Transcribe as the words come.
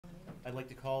I'd like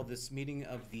to call this meeting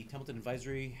of the Templeton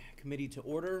Advisory Committee to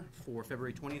order for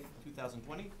February 20th,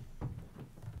 2020.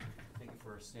 Thank you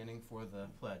for standing for the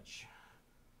pledge.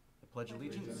 I pledge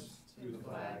allegiance to the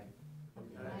flag of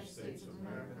the United States of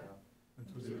America and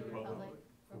to the republic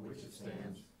for which it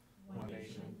stands, one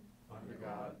nation, under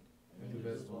God,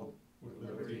 indivisible, with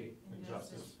liberty and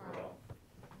justice for all.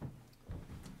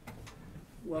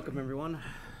 Welcome, everyone.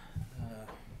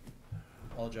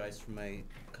 Apologize for my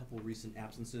couple recent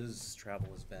absences. Travel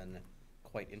has been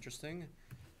quite interesting.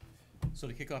 So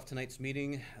to kick off tonight's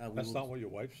meeting, that's not what your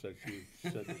wife said. She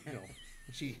said, you know.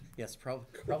 She, yes,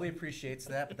 probably appreciates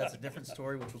that, but that's a different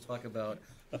story, which we'll talk about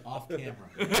off camera.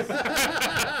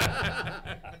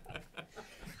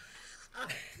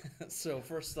 So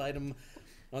first item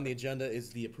on the agenda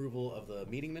is the approval of the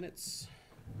meeting minutes.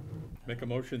 Make a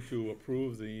motion to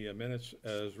approve the minutes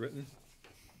as written.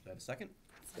 Do I have a second?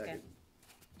 Second.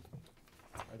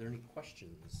 Are there any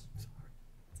questions?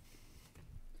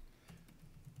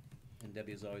 And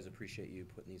Debbie, as always, appreciate you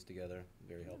putting these together.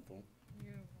 Very helpful.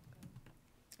 You're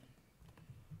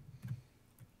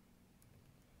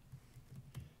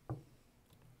welcome.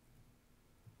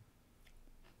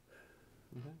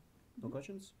 Okay. No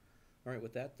questions? All right,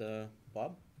 with that,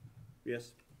 Bob?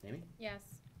 Yes. Amy? Yes.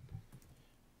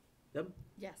 Deb?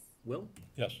 Yes. Will?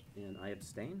 Yes. And I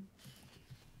abstain.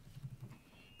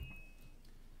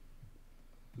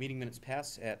 Meeting minutes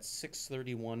pass at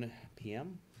 6:31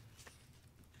 p.m.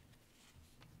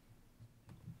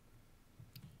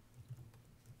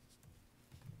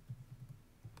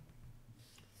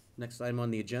 Next item on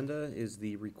the agenda is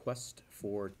the request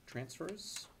for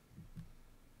transfers.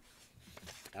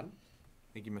 Adam?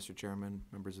 Thank you, Mr. Chairman,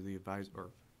 members of the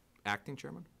acting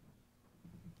chairman,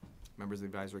 members of the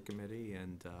advisory committee,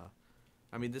 and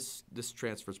I mean this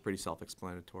transfer is pretty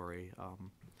self-explanatory.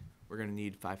 We're going to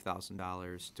need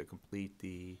 $5,000 to complete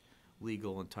the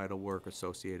legal and title work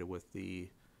associated with the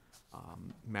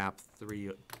map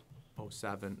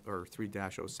 307 or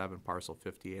 3-07 parcel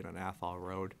 58 on Athol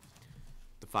Road.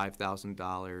 The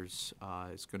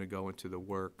 $5,000 is going to go into the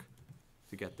work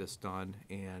to get this done,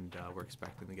 and we're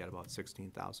expecting to get about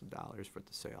 $16,000 for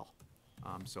the sale.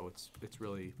 So it's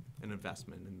really an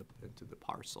investment into the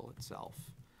parcel itself.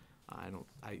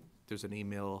 There's an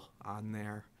email on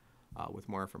there with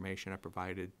more information I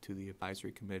provided to the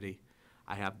advisory committee.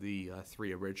 I have the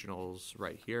three originals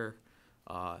right here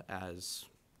as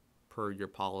per your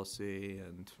policy,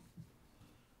 and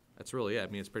that's really it. I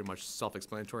mean, it's pretty much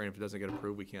self-explanatory, and if it doesn't get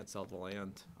approved, we can't sell the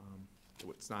land.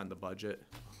 It's not in the budget.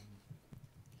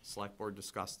 Select board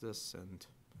discussed this, and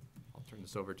I'll turn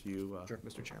this over to you, Sure.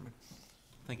 Mr. Chairman.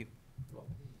 Thank you.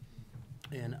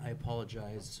 And I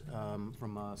apologize,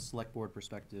 from a select board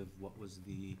perspective, what was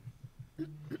the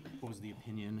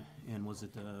opinion, and was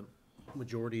it a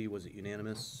majority, was it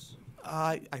unanimous?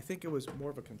 I think it was more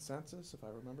of a consensus, if I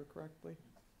remember correctly.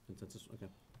 Consensus,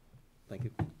 okay. Thank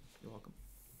you. You're welcome.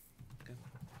 Okay.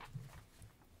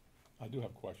 I do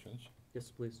have questions.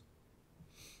 Yes, please.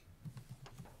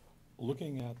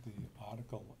 Looking at the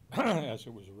article as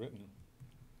it was written,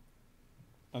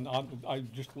 and I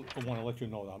just want to let you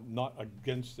know that I'm not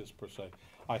against this per se.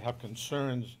 I have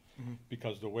concerns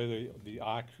because the way the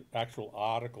actual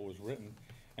article was written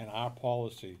and our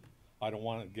policy, I don't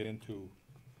want to get into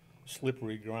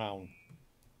slippery ground.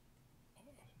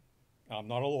 I'm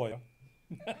not a lawyer.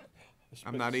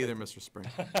 I'm not either, Mr. Spring.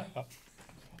 Oh,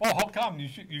 how come?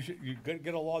 You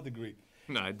get a law degree.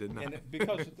 No, I did not. And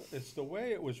because it's the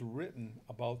way it was written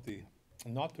about the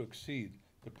not to exceed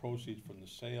the proceeds from the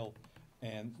sale,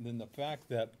 and then the fact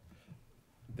that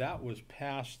that was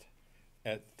passed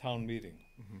at town meeting.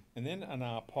 And then on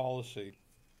our policy,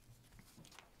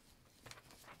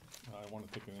 I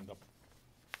want to take and end up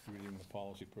reading the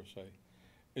policy per se,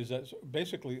 is that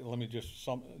basically, let me just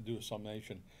do a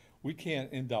summation. We can't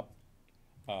end up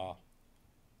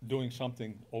doing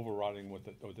something overriding what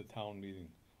the town meeting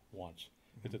wants.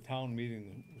 If the town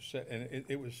meeting said, and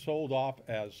it was sold off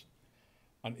as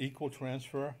an equal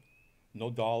transfer,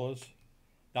 no dollars,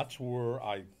 that's where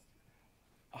I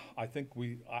think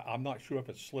I'm not sure if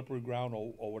it's slippery ground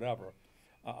or whatever.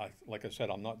 Like I said,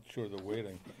 I'm not sure of the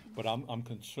weighting, but I'm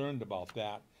concerned about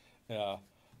that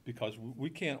because we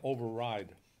can't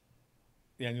override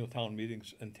the annual town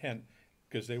meeting's intent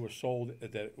because they were sold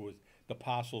that the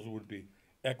parcels would be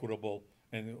equitable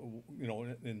and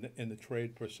in the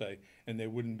trade per se, and there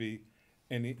wouldn't be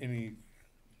any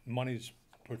monies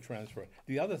per transfer.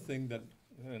 The other thing that,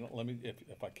 and let me,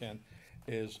 if I can,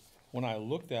 is when I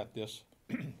looked at this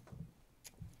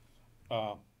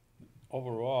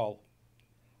overall,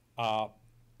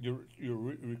 you're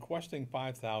requesting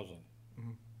 5,000.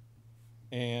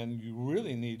 and you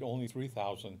really need only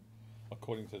 3,000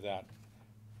 according to that.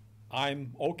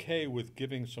 I'm okay with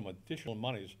giving some additional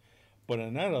monies, but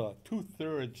another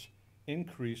 2/3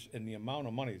 increase in the amount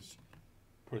of monies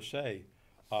per se,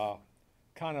 I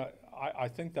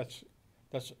think that's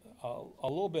a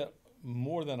little bit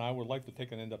more than I would like to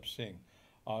take and end up seeing.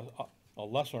 A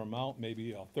lesser amount,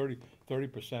 maybe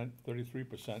 30%,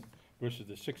 33% versus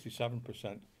the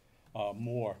 67%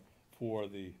 more for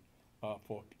the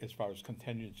for as far as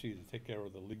contingency to take care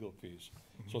of the legal fees.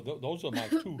 So those are my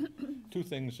two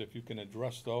things. If you can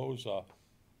address those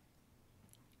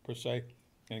per se,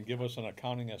 and give us an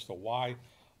accounting as to why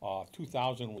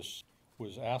 2,000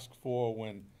 was asked for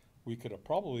when we could have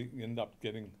probably ended up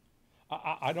getting.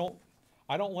 I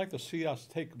don't like to see us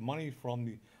take money from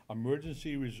the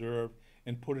emergency reserve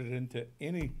and put it into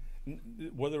any,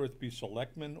 whether it be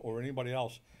selectmen or anybody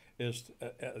else, is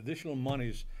additional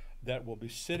monies that will be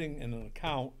sitting in an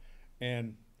account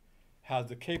and has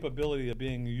the capability of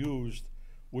being used,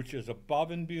 which is above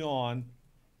and beyond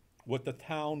what the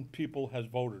town people has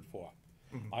voted for.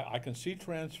 I can see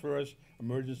transfers,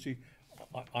 emergency,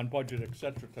 on budget, et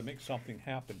cetera, to make something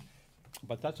happen,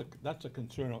 but that's a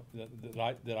concern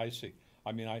that I see.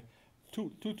 I mean,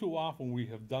 too often we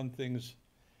have done things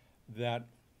that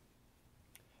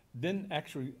didn't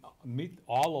actually meet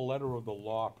all the letter of the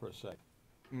law per se.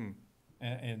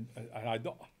 And I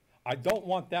don't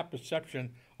want that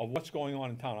perception of what's going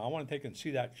on in town. I want to take and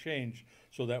see that change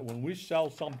so that when we sell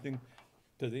something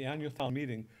to the annual town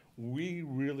meeting, we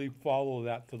really follow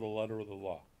that to the letter of the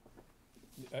law.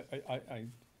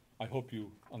 I hope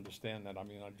you understand that. I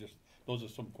mean, those are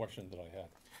some questions that I had.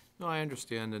 No, I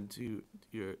understand, and to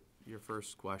your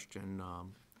first question,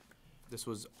 this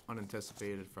was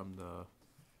unanticipated from the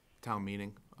town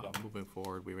meeting. Moving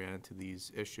forward, we ran into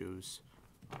these issues,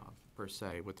 per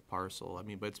se, with the parcel. I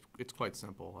mean, but it's quite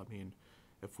simple. I mean,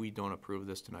 if we don't approve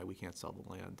this tonight, we can't sell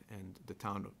the land, and the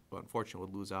town, unfortunately,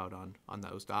 would lose out on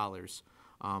those dollars.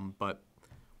 But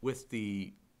with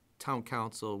the town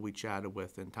council we chatted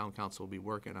with, and town council will be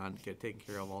working on taking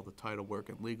care of all the title work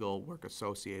and legal work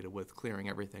associated with clearing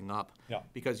everything up. Yeah.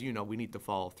 Because, you know, we need to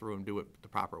follow through and do it the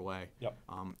proper way. Yep.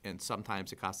 And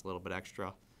sometimes it costs a little bit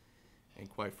extra. And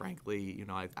quite frankly, you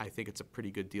know, I think it's a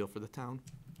pretty good deal for the town.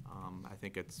 I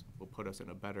think will put us in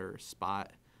a better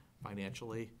spot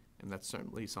financially, and that's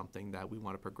certainly something that we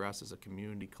want to progress as a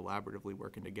community, collaboratively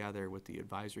working together with the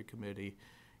advisory committee.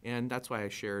 And that's why I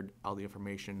shared all the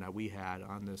information that we had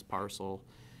on this parcel.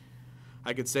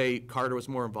 I could say Carter was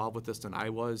more involved with this than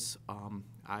I was.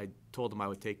 I told him I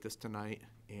would take this tonight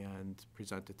and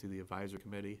present it to the advisory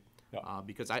committee. Yeah.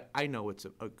 Because I know it's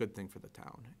a good thing for the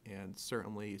town. And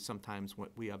certainly sometimes when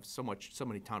we have so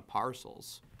many town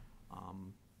parcels,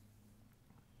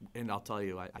 and I'll tell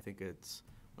you, I think it's,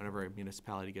 whenever a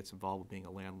municipality gets involved with being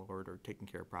a landlord or taking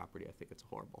care of property, I think it's a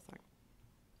horrible thing.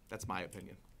 That's my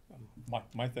opinion.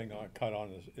 My thing I cut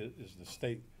on is the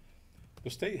state. The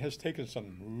state has taken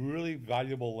some really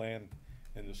valuable land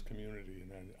in this community,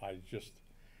 and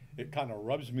it kind of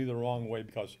rubs me the wrong way,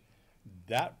 because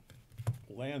that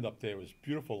land up there is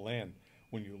beautiful land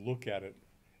when you look at it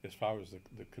as far as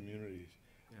the communities.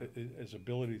 Yeah. Its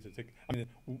ability to take, I mean,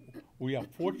 we are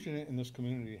fortunate in this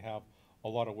community to have a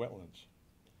lot of wetlands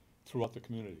throughout the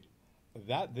community.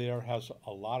 That there has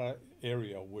a lot of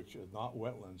area which is not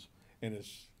wetlands, and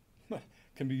it's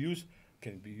can be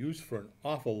used for an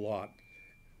awful lot.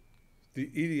 The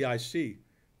EDIC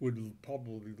would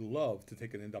probably love to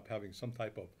take and end up having some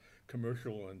type of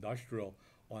commercial or industrial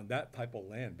on that type of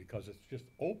land, because it's just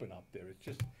open up there.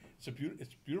 It's a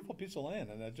beautiful piece of land,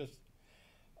 and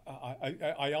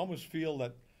I almost feel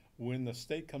that when the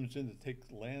state comes in to take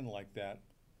land like that,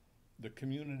 the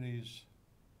communities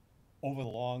over the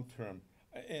long term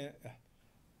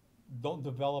don't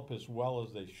develop as well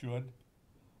as they should.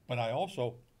 But I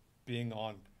also, being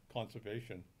on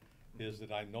conservation, is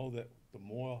that I know that the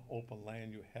more open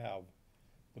land you have,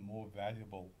 the more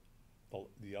valuable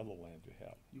the other land you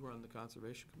have. You were on the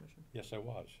Conservation Commission? Yes, I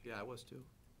was. Yeah, I was too.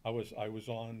 I was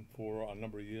on for a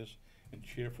number of years and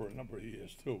chair for a number of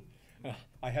years too.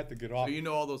 I had to get off. So you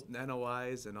know all those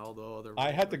NOIs and all the other.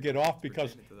 I had to get off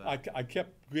because I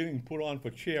kept getting put on for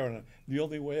chair, and the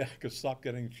only way I could stop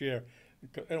getting chair,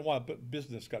 and but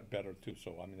business got better too.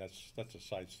 So I mean that's a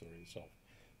side story itself.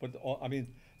 But I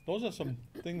mean those are some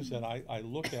things that I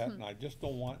look at, and I just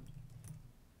don't want.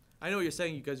 I know what you're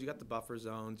saying, because you got the buffer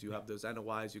zones, you have those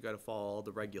NOIs, you got to follow all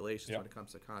the regulations when it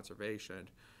comes to conservation,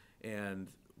 and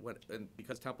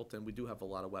because Templeton, we do have a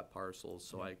lot of wet parcels,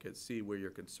 so I could see where your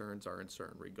concerns are in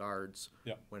certain regards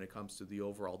when it comes to the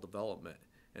overall development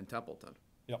in Templeton.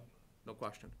 Yep. No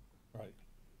question. Right.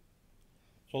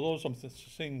 So those are some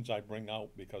things I bring out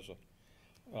because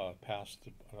of past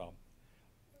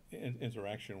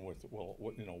interaction with, well,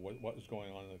 what is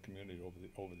going on in the community over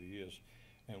the years.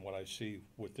 And what I see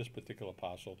with this particular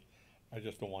parcel, I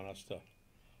just don't want us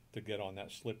to get on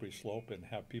that slippery slope and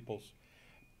have people's,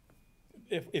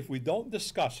 if we don't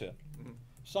discuss it,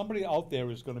 somebody out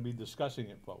there is gonna be discussing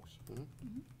it, folks.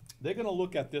 They're gonna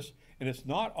look at this, and it's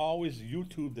not always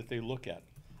YouTube that they look at.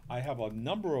 I have a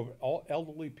number of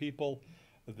elderly people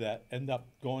that end up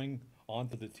going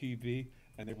onto the TV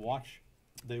and they watch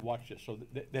this. So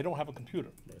they don't have a computer,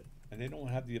 and they don't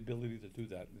have the ability to do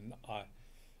that. And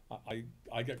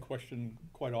I get questioned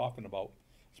quite often about,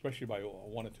 especially by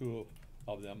one or two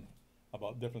of them,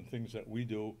 about different things that we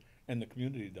do and the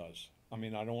community does. I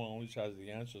mean, I don't always have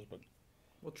the answers, but.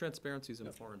 Well, transparency is an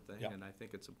important thing, Yeah. and I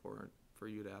think it's important for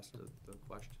you to ask the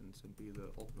questions and be the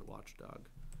ultimate watchdog,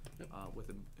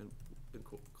 in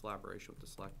collaboration with the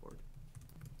select board.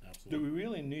 Do Absolutely. we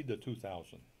really need the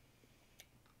 2,000?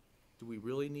 Do we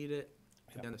really need it?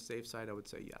 Yeah. On the safe side, I would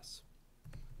say yes.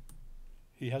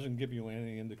 He hasn't given you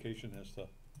any indication as to,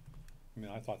 I mean,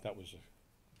 I thought that was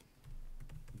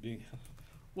being,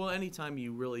 Well, anytime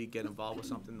you really get involved with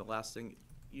something, the last thing,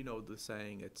 you know, the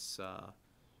saying, it's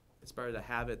better to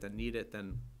have it than need it,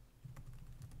 and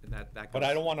that goes. but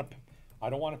I don't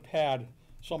wanna pad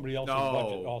somebody else's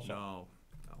budget also. No.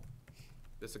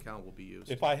 This account will be used.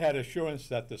 If I had assurance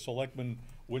that the selectmen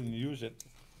wouldn't use it,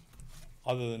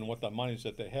 other than what the monies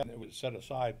that they had, it was set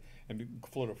aside and be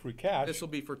flow to free cash, This will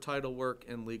be for title work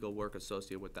and legal work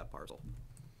associated with that parcel.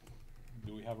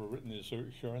 do we have a written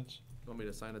assurance? Want me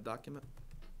to sign a document?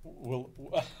 Will,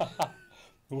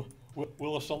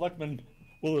 will a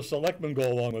selectman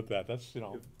go along with that? That's,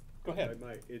 go ahead. I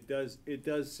might. It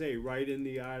does say right in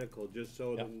the article, just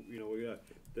so Yeah. that,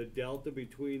 the delta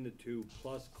between the two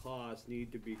plus costs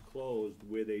need to be closed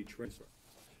with a transfer.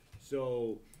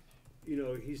 So,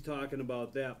 he's talking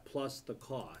about that plus the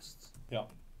costs. Yeah,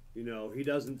 He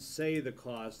doesn't say the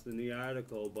cost in the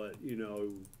article, but,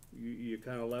 you're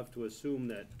kinda left to assume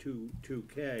that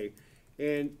 2K.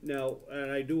 And now,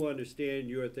 and I do understand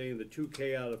your thing, the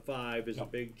 2K out of 5 is a Yeah.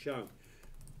 big chunk.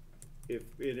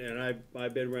 And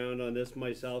I've been around on this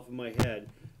myself in my head,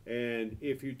 and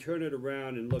if you turn it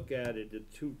around and look at it, the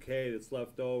 2K that's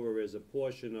left over is a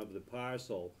portion of the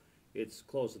parcel, it's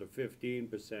closer to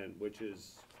 15%, which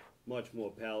is much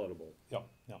more palatable. yeah,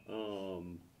 yeah.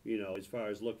 As far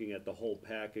as looking at the whole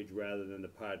package rather than the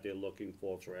part they're looking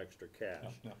for extra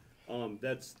cash. Yeah.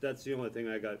 That's the only thing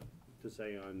I got to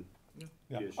say on Yeah,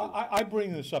 the issue. I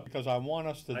bring this up because I want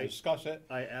us to I- discuss it.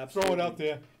 I Throw absolutely. it out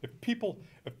there. If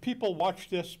people watch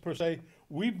this per se,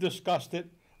 we've discussed it,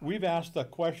 we've asked the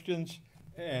questions,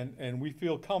 and we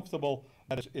feel comfortable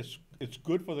that it's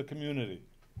good for the community.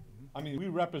 I mean, we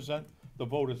represent the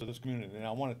voters of this community, and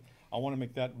I wanna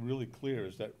make that really clear,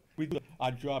 is that we do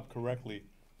our job correctly,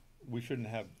 we shouldn't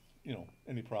have,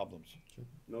 any problems.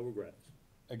 No regrets.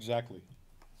 Exactly.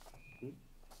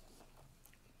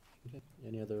 Okay.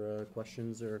 Any other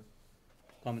questions or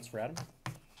comments for Adam?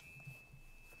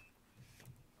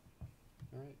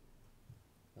 All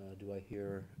right. Do I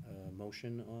hear a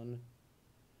motion on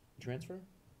transfer?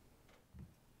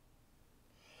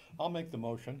 I'll make the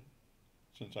motion,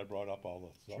 since I brought up all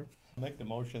this stuff. Sure. I'll make the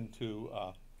motion to,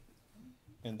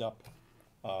 end up,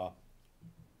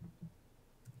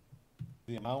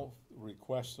 the amount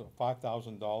request of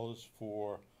 $5,000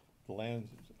 for the land,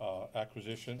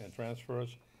 acquisition and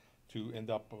transfers to end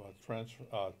up,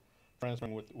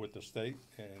 transferring with the state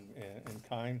and in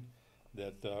kind,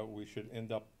 that, we should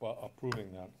end up,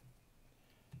 approving that.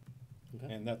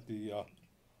 Okay. And that the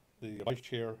vice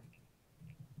chair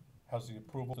has the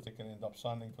approval that they can end up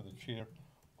signing for the chair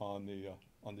on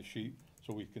the sheet,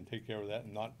 so we can take care of that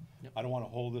and not, Yep. I don't wanna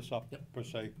hold this up Yep. per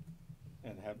se,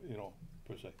 and have,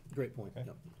 per se. Great point. Okay.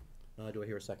 Yep. Do I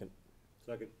hear a second?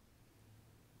 Second.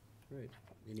 Great.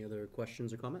 Any other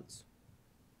questions or comments?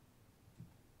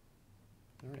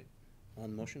 All right. On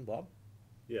the motion, Bob?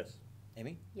 Yes.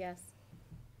 Amy? Yes.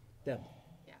 Deb?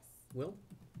 Yes. Will?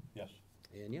 Yes.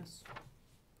 And yes.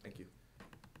 Thank you.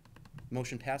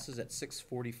 Motion passes at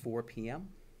 6:44 PM.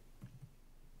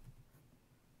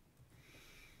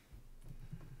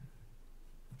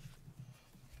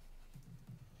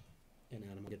 And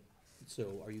Adam,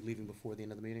 so are you leaving before the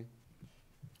end of the meeting?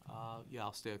 Yeah,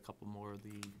 I'll stay a couple more of the.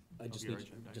 I of just your need,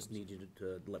 agenda just items. need you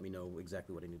to let me know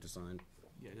exactly what I need to sign.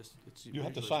 Yeah, it's. You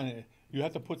have to usually- sign it, you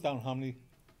have to put down how many,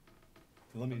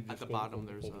 let me At just the go bottom, over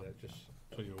there's a- that, just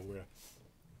so you're aware.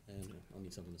 And I'll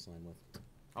need something to sign with.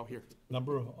 Oh, here.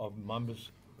 Number of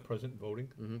members present voting,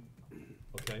 Mm-hmm.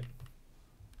 okay?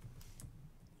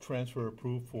 Transfer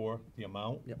approved for the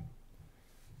amount. Yep.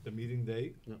 the meeting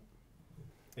date. Yep.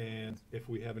 And if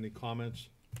we have any comments,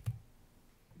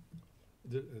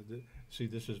 see,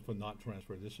 this is for not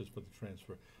transfer, this is for the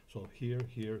transfer. So here,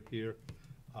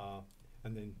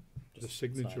 and then the Just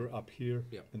signature sign. up here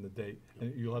Yep. and the date.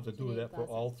 And you'll have to do Need that for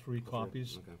all glasses. 3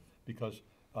 copies, Okay. because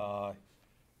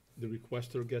the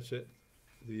requester gets it,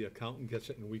 the accountant gets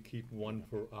it, and we keep one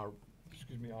for our,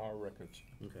 our records.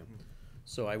 Okay.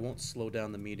 So I won't slow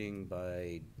down the meeting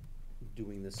by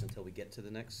doing this until we get to the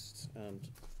next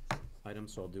item,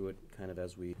 so I'll do it kind of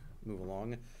as we move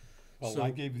along. Well, So-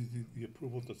 I gave you the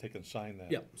approval to take and sign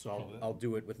that. Yeah, so that- I'll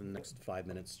do it within the next 5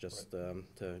 minutes, just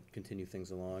to continue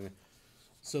things along.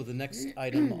 So the next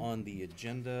item on the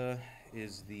agenda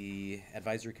is the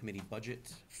advisory committee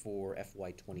budget for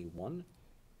FY '21.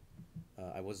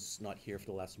 I was not here for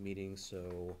the last meeting,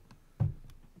 so I'm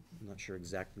not sure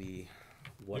exactly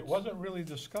what. It wasn't really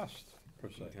discussed, per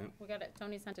se. Okay. We got it,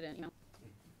 Tony sent it in, email.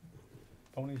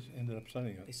 Tony's ended up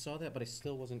sending I it. saw that, but I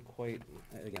still wasn't quite,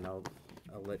 again, I'll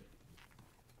let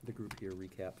the group here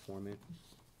recap for me.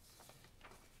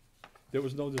 There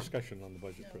was no discussion on the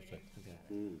budget, per se.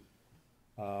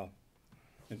 Okay.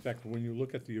 In fact, when you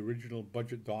look at the original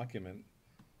budget document,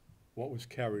 what was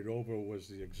carried over was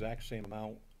the exact same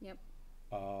amount Yep.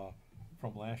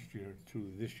 from last year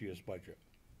to this year's budget.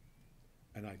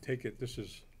 And I take it, this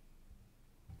is,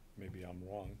 maybe I'm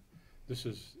wrong, this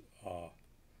is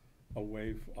a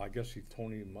way, I guess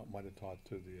Tony might have talked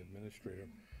to the administrator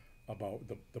about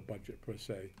the budget per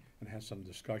se, and had some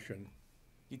discussion.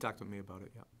 He talked with me about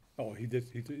it, yeah. Oh, he did.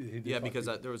 Yeah, talk to because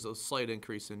you. there was a slight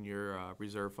increase in your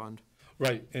reserve fund.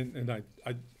 Right, and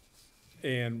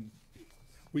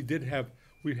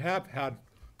we have had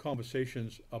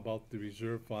conversations about the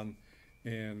reserve fund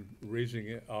and raising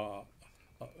it,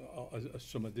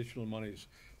 some additional monies,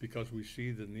 because we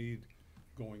see the need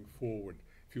going forward.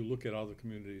 If you look at other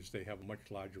communities, they have a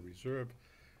much larger reserve.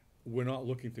 We're not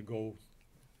looking to go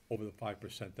over the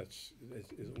 5%, that's,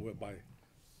 we're by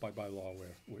law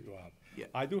where you are. Yeah.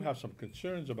 I do have some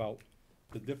concerns about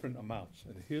the different amounts,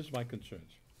 and here's my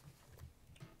concerns.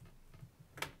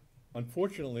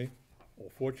 Unfortunately, or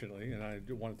fortunately, and I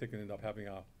do want to take and end up having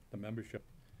the membership,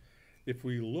 if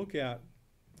we look at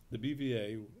the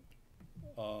BVA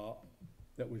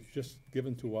that was just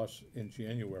given to us in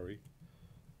January,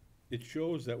 it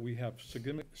shows that we have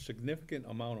significant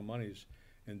amount of monies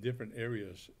in different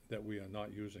areas that we are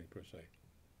not using per se.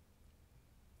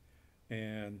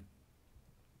 And,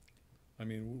 I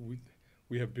mean,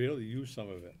 we have barely used some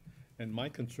of it. And my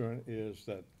concern is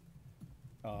that,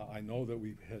 I know that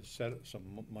we had set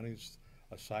some monies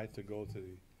aside to go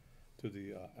to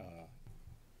the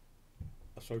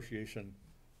association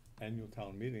annual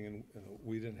town meeting, and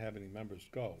we didn't have any members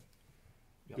go.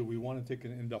 Do we wanna take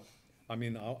and end up, I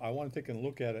mean, I wanna take a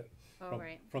look at it Oh,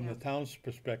 right, from the yeah. town's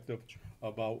perspective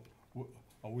about, do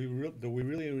we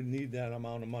really need that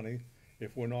amount of money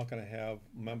if we're not gonna have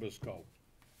members go?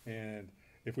 And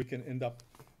if we can end up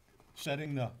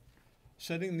setting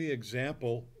the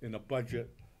example in a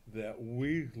budget that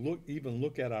we even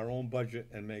look at our own budget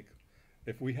and make,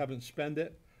 if we haven't spent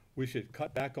it, we should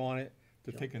cut back on it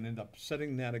to take and end up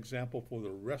setting that example for the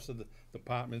rest of the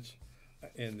departments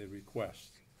and the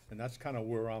requests. And that's kind of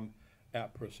where I'm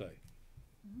at per se.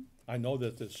 I know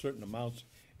that there's certain amounts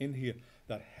in here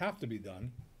that have to be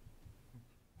done,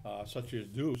 such as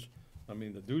dues. I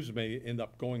mean, the dues may end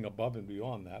up going above and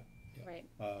beyond that, Right.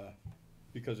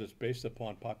 because it's based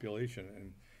upon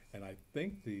population, and I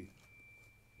think the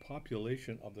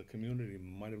population of the community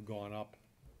might have gone up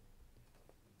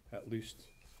at least,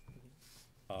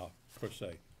 per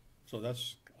se. So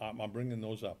that's, I'm bringing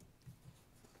those up.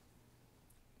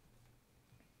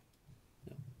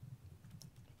 Yeah.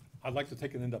 I'd like to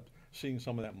take and end up seeing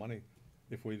some of that money,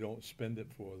 if we don't spend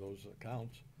it for those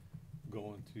accounts,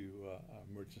 going to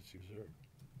emergency reserve.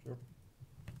 Sure.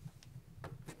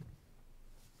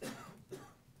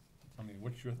 I mean,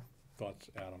 what's your thoughts,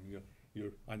 Adam?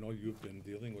 I know you've been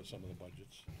dealing with some of the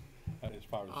budgets, as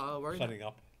far right as setting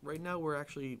up. Right now,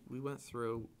 we went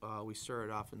through, we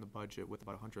started off in the budget with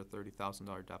about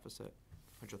 $130,000 deficit,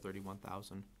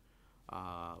 $131,000.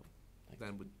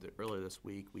 Then earlier this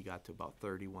week, we got to about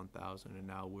 31,000, and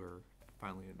now we're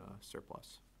finally in a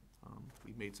surplus.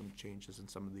 We made some changes in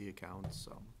some of the accounts,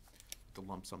 the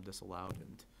lump sum disallowed,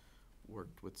 and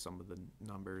worked with some of the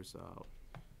numbers.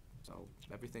 So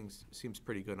everything seems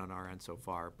pretty good on our end so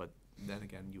far, but then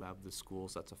again, you have the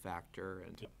schools, that's a factor,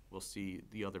 and we'll see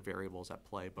the other variables at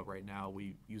play. But right now,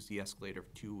 we use the escalator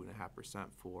of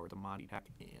 2.5% for the Monty Tech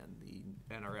and the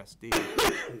NRSD.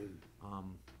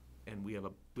 And we have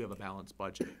a balanced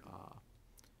budget,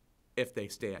 if they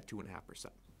stay at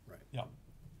 2.5%. Right. Yeah.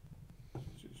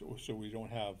 So we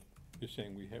don't have, you're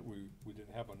saying we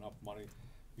didn't have enough money,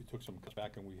 we took some cuts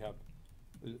back and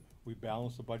we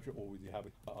balanced the budget, or we have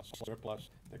a surplus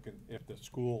that can, if the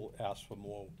school asks for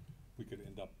more, we could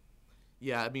end up.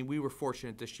 Yeah, I mean, we were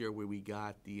fortunate this year where we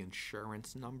got the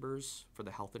insurance numbers for the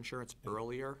health insurance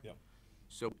earlier. Yeah.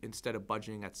 So instead of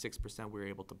budgeting at 6%, we were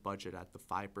able to budget at the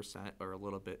 5% or a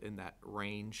little bit in that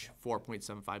range,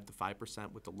 4.75 to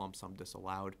 5% with the lump sum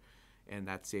disallowed, and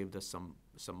that saved us some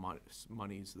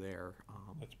monies there.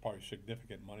 That's probably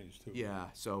significant monies too. Yeah,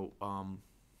 so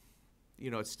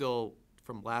it's still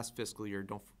from last fiscal year.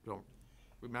 Don't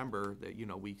remember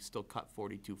that we still cut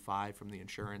 42.5 from the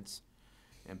insurance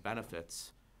and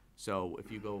benefits. So if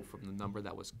you go from the number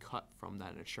that was cut from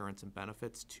that insurance and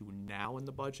benefits to now in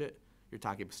the budget, you're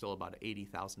talking still about an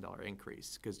 $80,000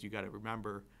 increase, because you got to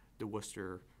remember the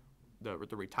Worcester, the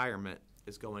retirement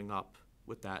is going up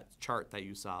with that chart that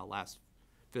you saw last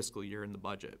fiscal year in the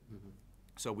budget. Mm-hmm.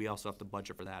 So we also have to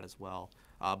budget for that as well.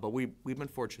 But we've been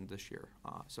fortunate this year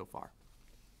so far.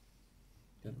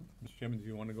 Mr. Chairman, do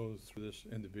you want to go through this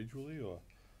individually, or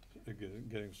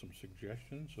getting some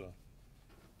suggestions, or?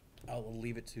 I'll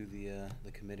leave it to the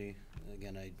committee.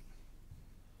 Again, I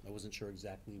wasn't sure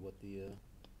exactly what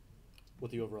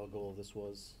the overall goal of this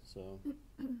was, so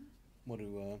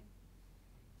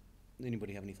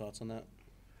anybody have any thoughts on that?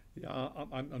 Yeah,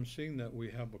 I'm seeing that we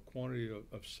have a quantity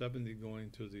of 70 going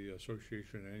to the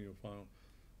association annual final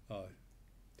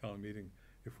town meeting.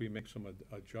 If we make some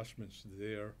adjustments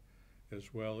there,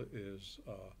 as well as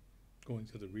going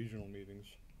to the regional meetings,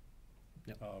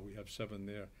 Yep. We have 7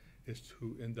 there, is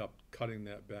to end up cutting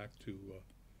that back to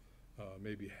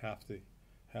maybe half the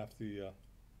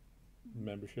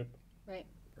membership. Right.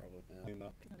 Probably, I yeah. mean,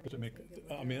 does it make,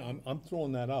 I mean, I'm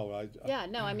throwing that out. Yeah,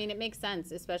 no, I mean, it makes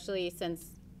sense, especially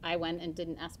since I went and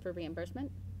didn't ask for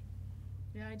reimbursement.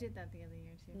 Yeah, I did that the other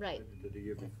year too. Right, Did the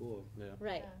year before. Yeah.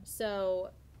 right. Yeah. So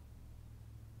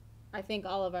I think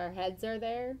all of our heads are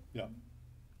there. Yeah.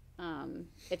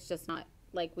 It's just not,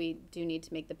 like, we do need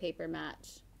to make the paper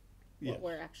match Yes. what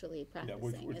we're actually Yeah, practicing.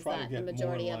 we're Is trying to that get the more in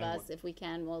majority of line us, with- if we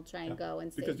can, we'll try and Yeah. go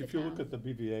and save Because the if you look town. at the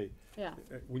BVA, Yeah,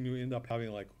 when you end up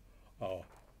having like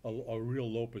a real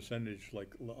low percentage,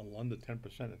 like under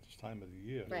 10% at this time of the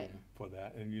year. Right. For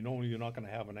that, and you're not gonna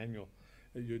have an annual,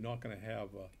 you're not gonna have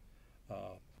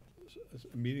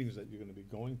meetings that you're gonna be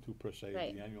going to per se,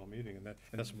 Right. the annual meeting, and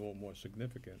that's more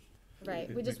significant. right.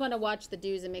 It We just ma- wanna watch the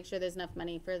dues and make sure there's enough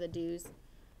money for the dues.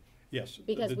 Yes.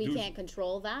 Because the we dues- can't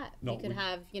control that. No, We could we-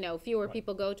 have, fewer Right.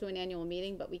 people go to an annual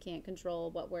meeting, but we can't control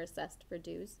what we're assessed for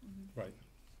dues. Right,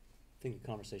 I think a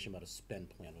conversation about a spend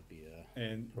plan would be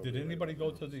and did Appropriate anybody right go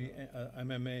now, to the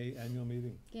MMA annual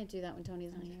meeting? Can't do that when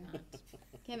Tony's not here.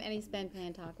 Can't have any spend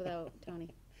plan talk without Tony.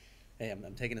 hey,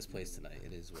 I'm taking his place tonight.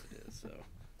 It is what it is. So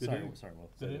Did sorry, any- sorry, Will.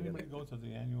 Did anybody go to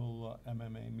the annual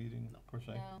MMA meeting per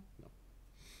se? No.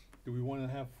 Do we wanna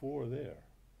have 4 there?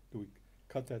 Do we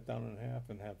cut that down in half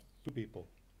and have 2 people?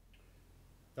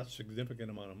 That's a significant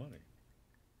amount of money.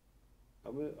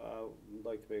 I'd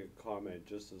like to make a comment,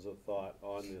 just as a thought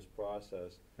on this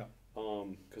process. Yeah.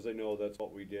 'Cause I know that's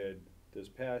what we did this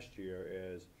past year,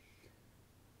 is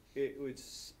it would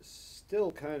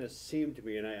still kind of seem to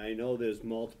me, and I know there's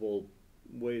multiple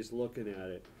ways looking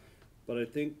at it, but I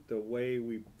think the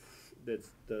way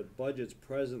that's the budget's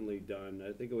presently done,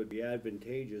 I think it would be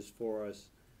advantageous for us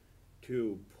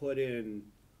to put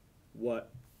in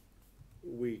what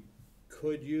we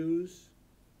could use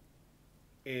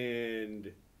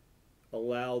and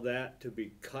allow that to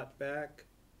be cut back.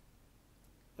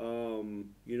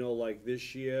 Like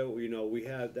this year, we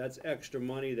have, that's extra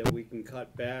money that we can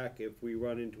cut back if we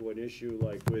run into an issue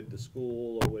like with the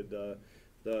school or with the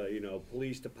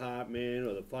police department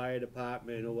or the fire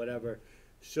department or whatever.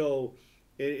 So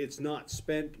it's not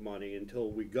spent money until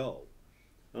we go.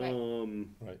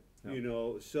 Right.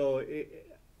 Right. So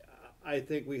I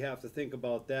think we have to think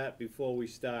about that before we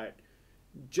start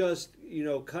just,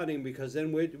 cutting, because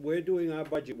then we're doing our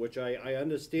budget, which I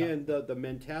understand the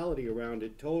mentality around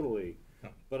it totally. Yeah.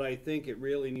 But I think it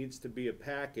really needs to be a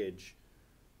package,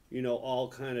 all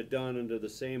kind of done under the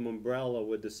same umbrella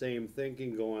with the same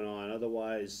thinking going on.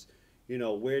 Otherwise,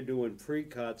 we're doing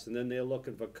pre-cuts and then they're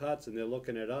looking for cuts and they're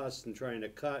looking at us and trying to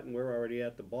cut, and we're already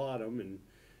at the bottom, and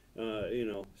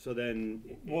so then.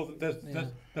 Well,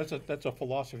 that's a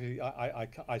philosophy,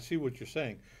 I see what you're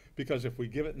saying, because if we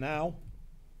give it now,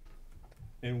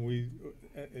 and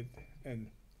and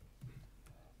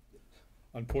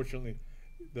unfortunately,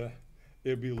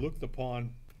 it'll be looked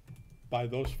upon by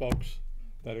those folks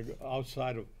that are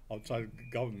outside of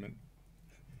government,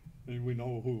 and we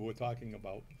know who we're talking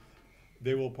about,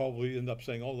 they will probably end up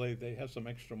saying, oh, they have some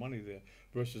extra money there,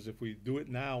 versus if we do it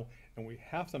now and we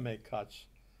have to make cuts,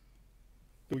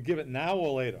 do we give it now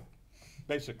or later,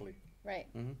 basically? Right.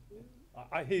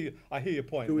 I hear your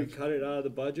point. Do we cut it out of the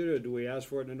budget, or do we ask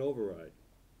for it in an override?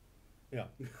 Yeah.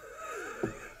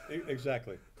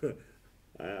 Exactly.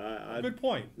 I, Good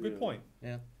point, good Yeah. point.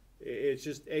 Yeah. it's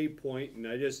just a point, and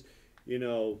I just, you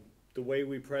know, the way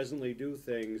we presently do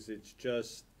things, it's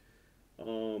just,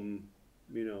 you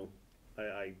know,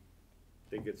 I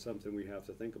think it's something we have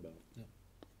to think about.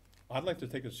 I'd like to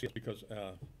take a seat because,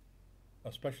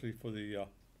 especially for the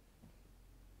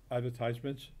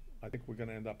advertisements, I think we're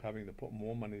gonna end up having to put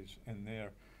more monies in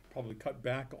there, probably cut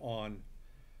back on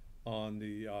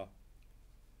the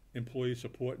employee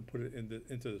support and put it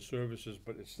into the services,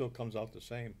 but it still comes out the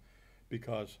same,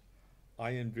 because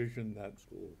I envision that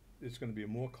it's gonna be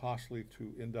more costly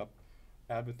to end up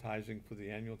advertising for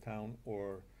the annual town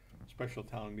or special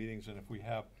town meetings, and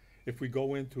if we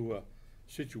go into a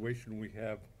situation we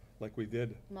have, like we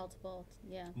did, Multiple,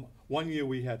 yeah. one year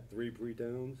we had, 3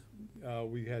 pre-towns?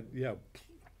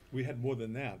 we had more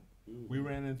than that. We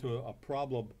ran into a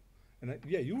problem, and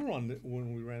you were on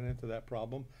when we ran into that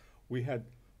problem. We had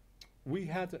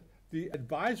the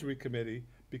advisory committee,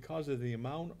 because of the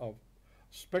amount of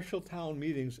special town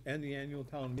meetings and the annual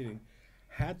town meeting,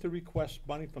 had to request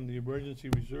money from the emergency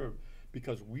reserve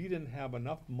because we didn't have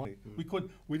enough money.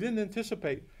 We didn't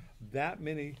anticipate that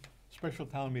many special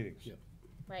town meetings. Yeah.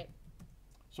 Right.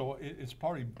 So it's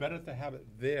probably better to have it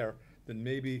there than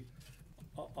maybe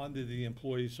under the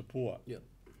employee support. Yep.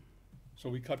 So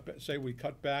we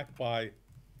cut back by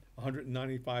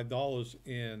 $195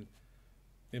 in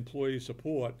employee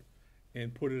support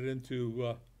and put it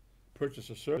into purchase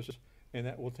of services, and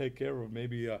that will take care of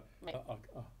maybe a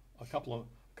couple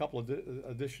of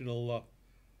additional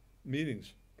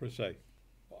meetings per se.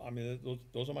 I mean,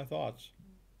 those are my thoughts.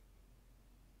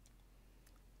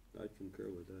 I concur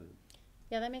with that.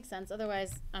 Yeah, that makes sense.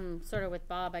 Otherwise, I'm sort of with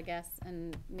Bob, I guess,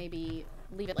 and maybe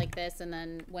leave it like this, and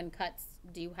then when cuts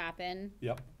do happen,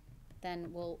 Yep,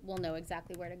 then we'll know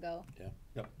exactly where to go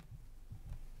yep.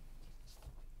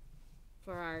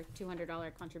 for our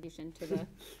 $200 contribution to the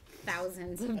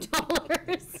thousands of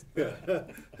dollars.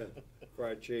 For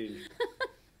our change.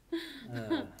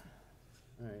 All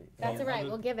right. That's all right.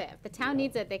 We'll give it. If the town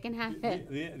needs it, they can have it.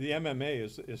 The MMA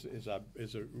is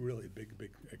a really big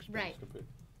expense. Right.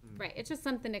 Right. It's just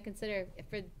something to consider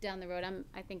for down the road.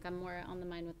 I think I'm more on the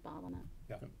mind with Bob on that.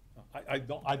 Yeah,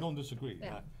 I don't disagree.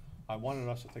 Yeah. I wanted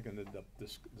us to take a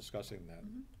discussing that.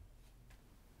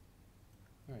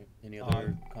 All right, any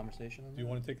other conversation on that? Do you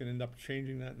wanna take and end up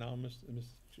changing that now,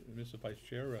 Mr. Vice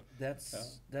Chair?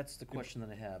 That's the question that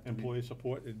I have. Do we- Employee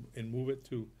support and move it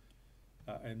to,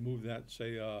 and move that,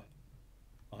 say,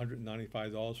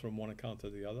 $195 from one account to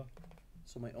the other?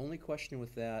 So my only question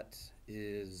with that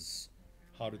is,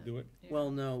 How to do it? well,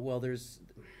 no, well,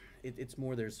 it's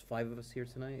more, there's 5 of us here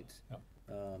tonight. Yeah.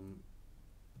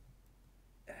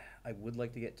 I would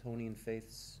like to get Tony and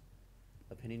Faith's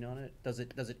opinion on it. Does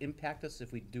it impact us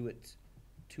if we do it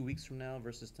 2 weeks from now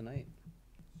versus tonight?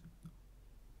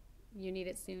 You need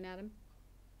it soon, Adam?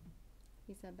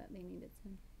 He said that they need it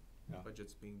soon.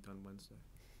 Budget's being done Wednesday.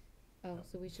 Oh,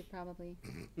 so we should probably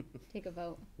take a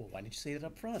vote. Well, why didn't you say it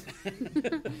up front?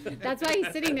 That's why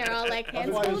he's sitting there all like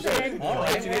hands why he's saying- folded. All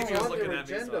right. It's on their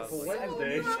agenda for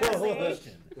Wednesday.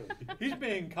 He's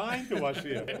being kind to us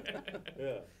here.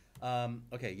 Yeah.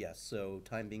 Okay, yes, so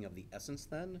time being of the essence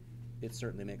then, it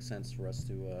certainly makes sense for us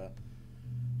to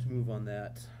move on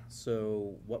that.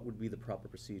 So what would be the proper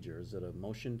procedure? Is it a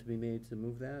motion to be made to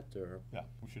move that, or? Yeah,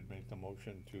 we should make the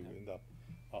motion to end up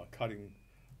cutting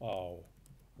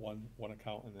one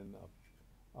account and then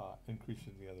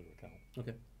increasing the other account.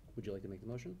 Okay, would you like to make the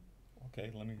motion?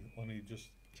 Okay, let me just.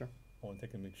 Sure. I wanna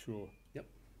take and make sure.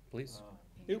 Please?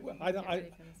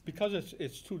 Because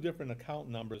it's 2 different account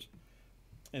numbers,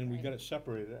 and we got it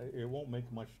separated, it won't make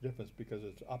much difference, because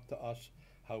it's up to us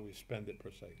how we spend it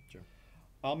per se. Sure.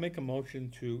 I'll make a motion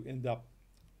to end up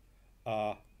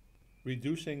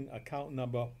reducing account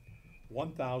number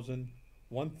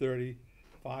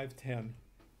 1,130,510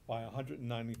 by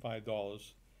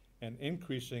 $195, and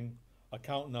increasing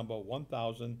account number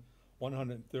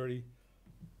 1,130,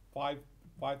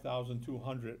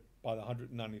 5,200 by the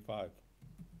 $195.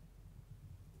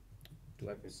 Do I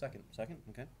have a second? Second,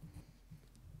 okay.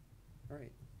 All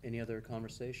right, any other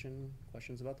conversation,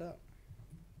 questions about that?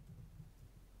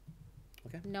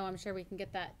 Okay, No, I'm sure we can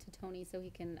get that to Tony so he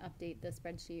can update the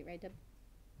spreadsheet, right, Deb?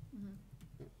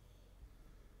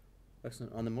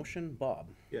 excellent. On the motion, Bob?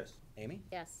 Yes. Amy?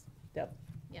 Yes. Deb?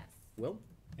 Yes. Will?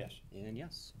 Yes, And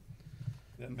yes.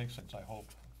 that makes sense, I hope.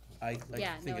 I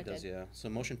Yeah, think no, it does, did. yeah. So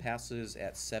motion passes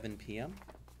at 7 PM.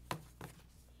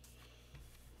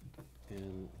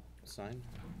 And sign.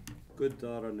 Good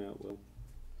thought on that, Will.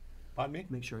 Pardon me?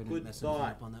 Make sure I Good didn't mess anything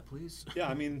thought. up on that, please. Yeah,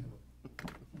 I mean,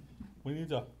 we need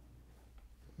to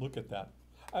look at that.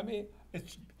 I mean,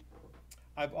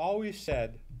 I've always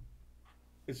said,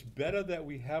 it's better that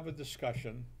we have a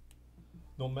discussion,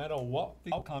 no matter what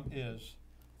the outcome is,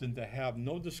 than to have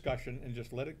no discussion and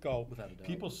just let it go. Without a doubt.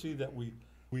 People see that we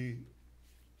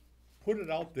put it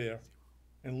out there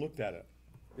and looked at it.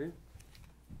 Yeah.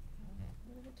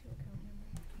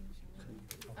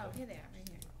 Oh, here they are, right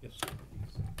here. Yes.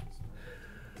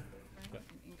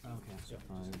 Okay, so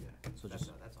fine. So just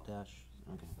dash,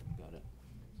 okay, got it.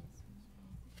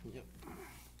 Yep.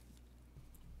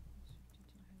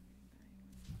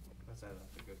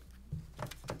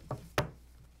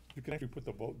 You can actually put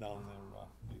the vote down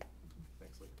there,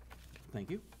 Thanks, Lee. Thank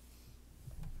you.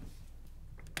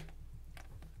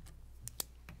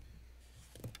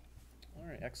 All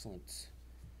right, excellent.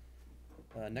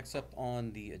 Next up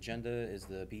on the agenda is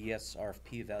the BES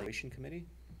RFP Evaluation Committee.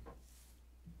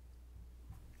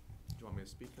 Do you want me to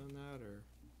speak on that,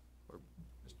 or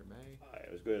Mr. May?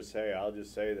 I was gonna say, I'll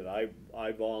just say that I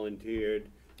volunteered.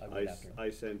 I would after. I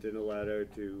sent in a letter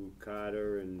to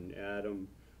Carter and Adam,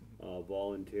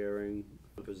 volunteering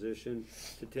the position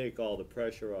to take all the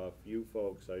pressure off you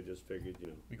folks. I just figured,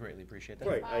 We greatly appreciate that.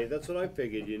 right, that's what I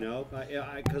figured,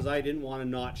 cause I didn't wanna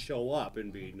not show up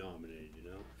and be nominated,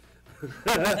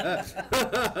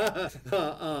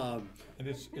 And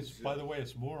it's, by the way,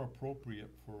 it's more appropriate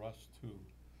for us to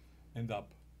end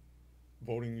up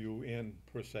voting you in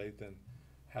per se than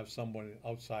have someone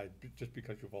outside just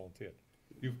because you volunteered.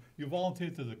 You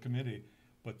volunteered to the committee,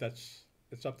 but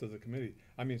it's up to the committee.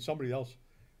 I mean, somebody else,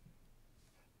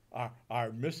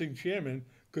 our missing chairman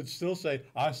could still say,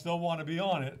 I still wanna be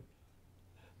on it.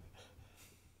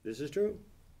 This is true.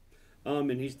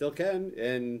 And he still can,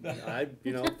 and I,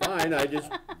 fine, I just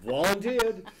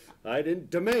volunteered. I didn't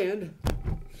demand.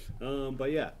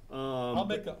 But yeah. I'll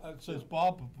make, since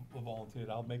Bob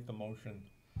volunteered, I'll make the motion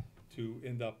to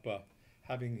end up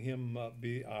having him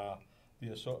be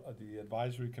the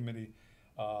advisory committee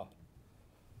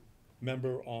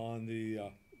member on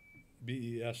the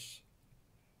BES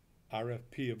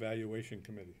RFP Evaluation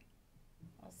Committee.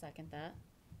 I'll second that.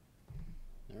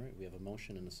 All right, we have a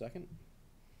motion and a second.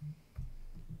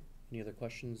 Any other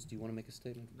questions? Do you want to make a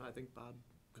statement? No, I think Bob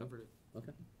covered it.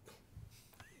 Okay.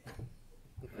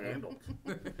 Handled.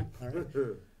 All right.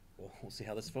 Well, we'll see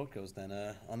how this vote goes then.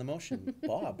 On the motion,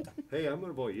 Bob, Hey, I'm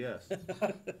gonna vote yes.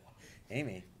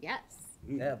 Amy, Yes.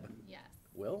 Deb, Yes.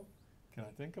 Will? Can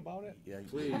I think about it? Yeah.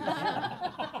 Please.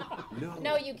 No.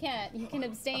 No, you can't. You can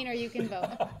abstain or you can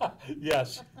vote.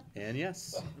 Yes. And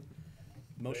yes.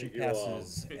 Motion Thank you all.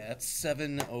 passes at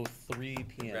 7:03 PM.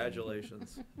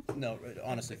 Congratulations. No,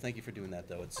 honestly, thank you for doing that,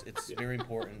 though. It's very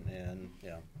important, and,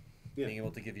 Yeah. being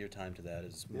able to give your time to that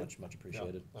is much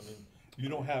appreciated. I mean, you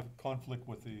don't have conflict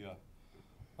with the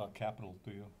capital,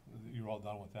 do you? You're all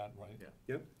done with that, right? Yeah.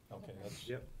 Yep, Okay,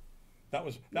 yep. that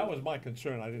was my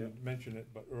concern. I didn't mention it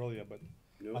earlier, but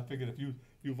I Nope. figured if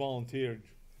you volunteered,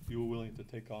 you were willing to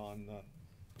take on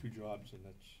 2 jobs, and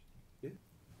that's,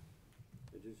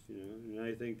 I just, and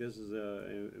I think this is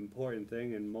an important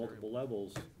thing in multiple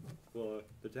levels for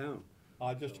the town.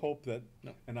 I just hope that,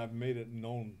 No. and I've made it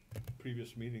known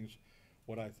previous meetings,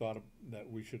 what I thought that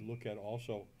we should look at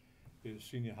also is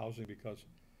senior housing, because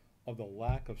of the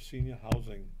lack of senior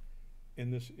housing in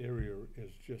this area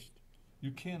is just,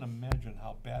 you can't imagine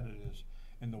how bad it is,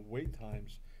 and the wait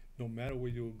times, no matter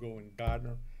where you go in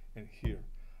Gardner and here.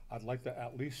 I'd like to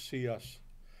at least see us,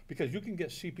 because you can get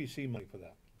CPC money for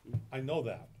that. I know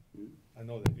that.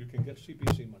 You can get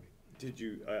CPC money. Did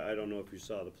you, I don't know if you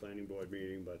saw the planning board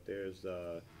meeting, but there's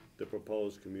the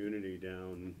proposed community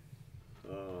down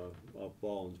off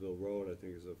Baldwinsville Road, I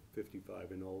think is a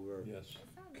 55 and over Yes.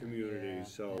 community, Yeah,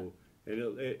 so, and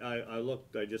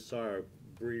I just saw a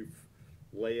brief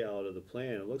layout of the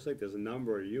plan, it looks like there's a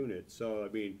number of units, so, I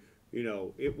mean,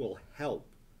 it will help,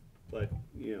 but,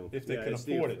 If they yeah, can it's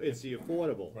the- afford it. It's the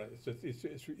affordable. Right, it's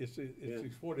Yeah.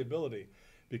 affordability,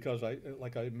 because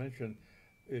like I mentioned,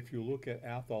 if you look at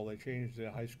Athol, they changed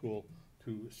their high school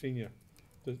to senior,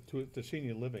 to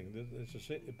senior living.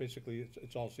 Basically,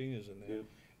 it's all seniors in there. Yeah.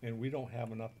 And we don't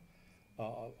have enough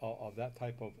of that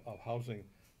type of housing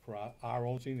for our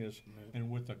own seniors. And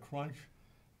with the crunch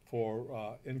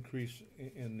for increase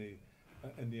in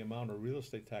the amount of real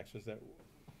estate taxes that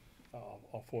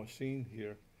are foreseen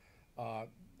here,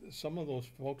 some of those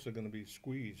folks are gonna be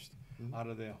squeezed out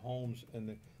of their homes,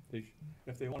 and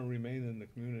if they wanna remain in the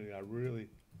community,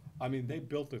 I mean, they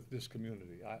built this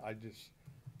community.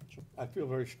 I feel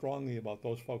very strongly about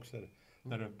those folks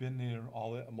that have been there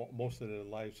most of their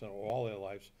lives, or all their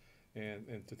lives, and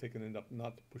to take and end up,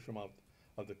 not to push them out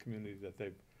of the community that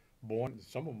they've born,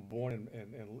 some of them born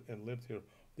and lived here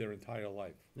their entire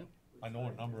life. Yep. I know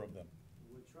a number of them.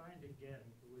 We're trying to get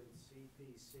with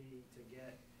CPC to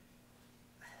get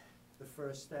the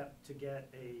first step to get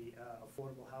a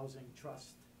affordable housing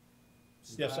trust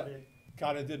Yes, started.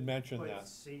 Carter did mention Put that.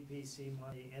 CPC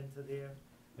money into there.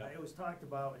 Yeah. It was talked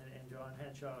about, and John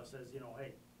Henshaw says, you know,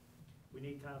 hey, we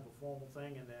need kind of a formal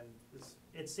thing, and then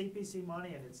it's CPC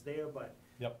money and it's there, but,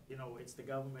 Yep. you know, it's the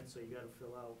government, so you gotta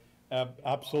fill out.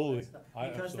 Absolutely. all that stuff.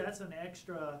 Because Absolutely. that's an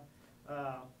extra,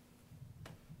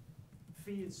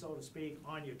 fee, so to speak,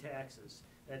 on your taxes,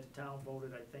 that the town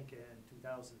voted, I think, in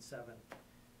 2007,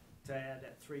 to add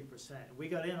that 3%. We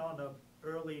got in on the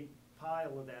early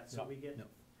pile of that, so Yep. we get, Yep.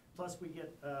 plus we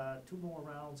get, 2 more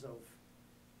rounds of,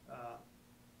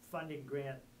 funding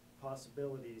grant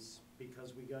possibilities,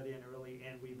 because we got in early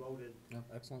and we voted No,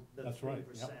 excellent. the That's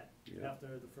 3% right, yep. Yeah.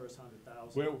 after the first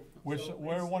 100,000. We're So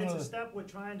one it's of a the, step we're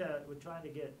trying to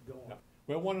get going. Yeah.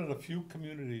 we're one of the few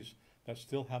communities that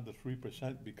still have the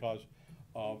 3% because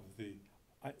of the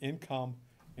income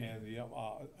and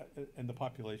the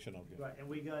population of it. Right, and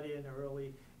we got in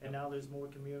early, and now there's more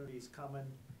communities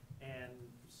coming, and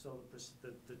so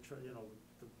you know,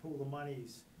 the pool of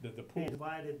monies The being pool,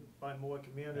 divided by more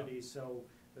communities, so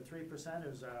the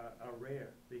 3%ers are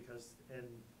rare, because, and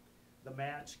the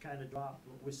match kinda dropped.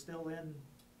 We're still in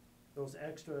those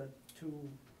extra 2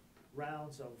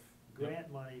 rounds of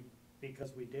grant money,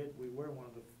 because we were one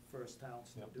of the first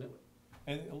towns to Yep. do Yep. it.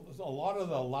 and a lot of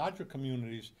the larger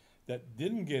communities that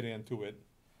didn't get into it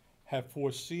have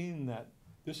foreseen that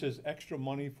this is extra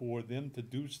money for them to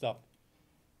do stuff.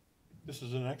 This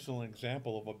is an excellent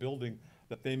example of a building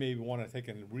that they may wanna take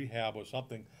in rehab or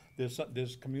something.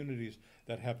 There's communities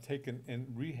that have taken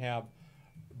and rehab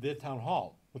their town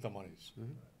hall with the monies.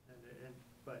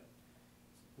 But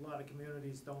a lot of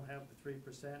communities don't have the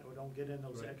 3%, or don't get in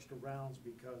those Right. extra rounds,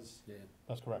 because Yeah.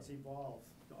 That's correct. it's evolved.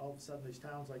 All of a sudden, these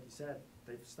towns, like you said,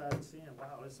 they've started seeing,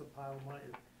 wow, this is a pile of money,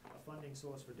 a funding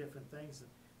source for different things, and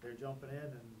they're jumping in,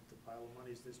 and the pile of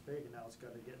money's this big, and now it's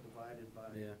gotta get divided by,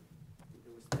 Yeah.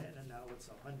 it was 10, and now it's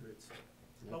 100, so.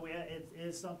 Yep. But it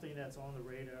is something that's on the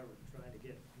radar, we're trying to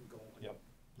get going. Yep.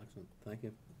 Excellent. Thank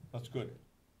you. That's good.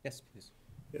 Yes, please.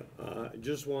 Yeah,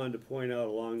 just wanted to point out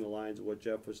along the lines of what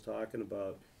Jeff was talking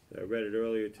about. I read it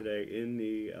earlier today in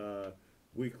the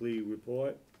weekly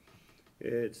report.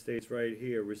 It states right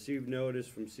here, received notice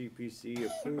from CPC,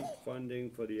 approved funding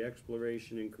for the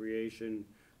exploration and creation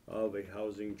of a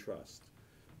housing trust.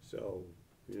 So,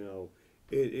 you know,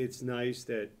 it's nice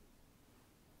that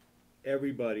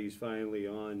everybody's finally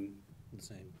on The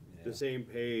same. Yeah. the same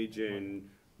page and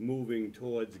moving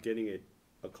towards getting it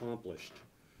accomplished.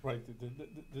 Right,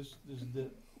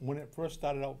 when it first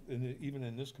started out, even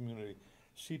in this community,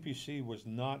 CPC was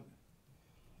not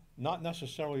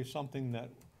necessarily something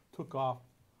that took off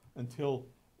until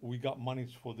we got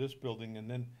monies for this building, and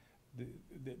then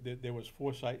there was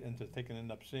foresight into taking,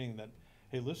 end up seeing that,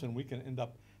 hey, listen, we can end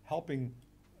up helping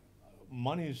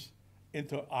monies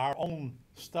into our own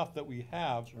stuff that we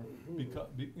have, because,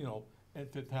 you know,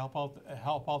 and to help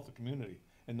out the community,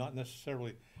 and not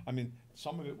necessarily, I mean,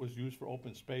 some of it was used for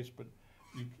open space, but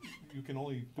you can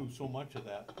only do so much of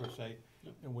that, per se,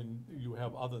 and when you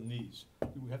have other needs,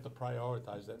 you have to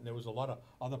prioritize that, and there was a lot of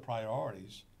other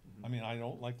priorities. I mean, I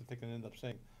don't like to take and end up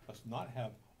saying, let's not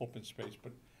have open space,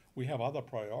 but we have other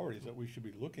priorities that we should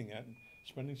be looking at and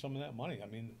spending some of that money. I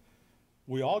mean,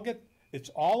 we all get, it's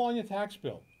all on your tax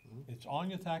bill. It's on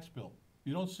your tax bill.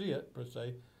 You don't see it, per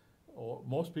se, or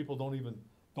most people don't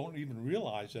even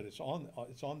realize that it's on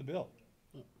the bill.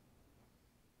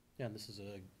 Yeah, and this is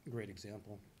a great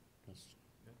example.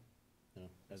 You know,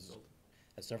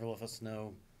 as several of us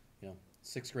know, you know,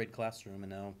 6th grade classroom,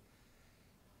 and now,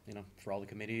 you know, for all the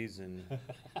committees and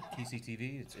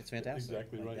TCTV, it's fantastic.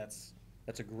 Exactly Like, right.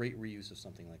 That's a great reuse of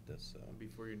something like this, so And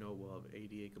before you know, we'll have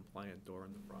ADA compliant door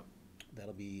in the front.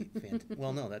 that'll be fantastic.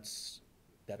 Well, no, that's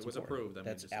It was important. approved, I mean,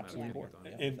 That's just a matter of absolutely getting it important.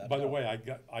 done. Yeah, And without by a the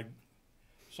doubt. way, I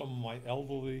some of my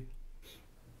elderly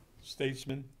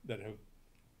statesmen that have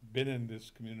been in this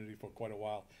community for quite a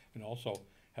while, and also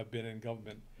have been in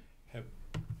government, have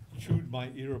chewed my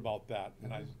ear about that,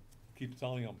 and I keep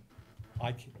telling them,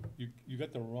 you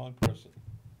got the wrong person.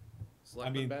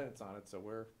 Selectman mean- Bennett's on it, so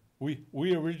we're,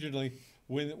 We originally,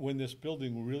 when this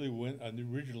building really went,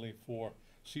 originally for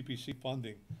CPC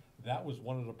funding, that was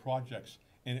one of the projects,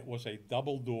 and it was a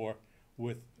double door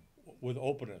with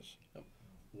openers. Yep.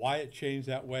 Why it changed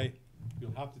that way,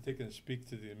 you'll have to take and speak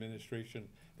to the administration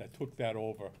that took that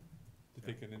over, that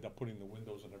they can end up putting the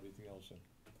windows and everything else in.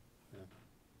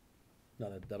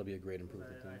 No, that'll be a great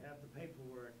improvement. I have the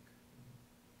paperwork,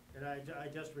 and I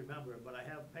just remember it, but I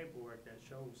have paperwork that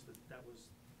shows that that was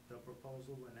the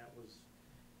proposal and that was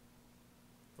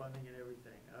funding and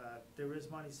everything. There is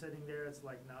money sitting there, it's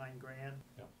like $9 grand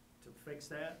Yep. to fix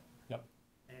that. Yep.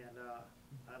 And,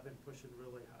 I've been pushing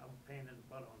really, I'm paying in the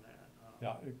butt on that.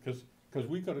 Yeah, cause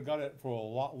we could've got it for a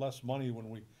lot less money when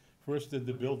we first did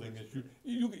the building, is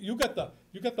you got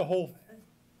the whole,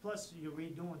 Plus, you're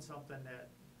redoing something that,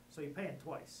 so you're paying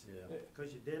twice. Yeah.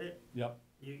 Cause you did it, yep,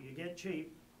 you get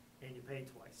cheap, and you pay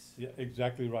twice. yeah,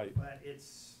 exactly right. But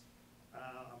it's,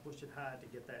 I'm pushing hard to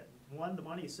get that. One, the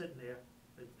money is sitting there,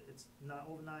 it's not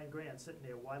over $9 grand sitting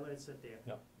there, why let it sit there?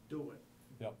 Yep. Do it.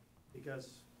 Yep.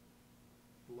 Because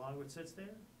the longer it sits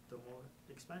there, the more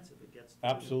expensive it gets. to do.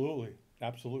 Absolutely,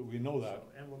 absolutely, we know that. So,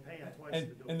 and we're paying twice to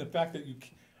And, do and the it. fact that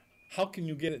how can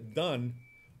you get it done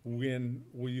when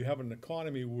you have an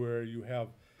economy where you have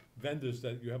vendors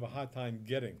that you have a hard time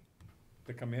getting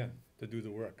to come in to do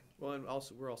the work? Well, and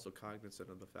also, we're also cognizant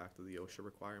of the fact of the OSHA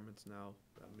requirements now,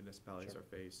 municipalities are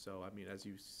faced, so, I mean, as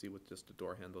you see with just the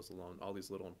door handles alone, all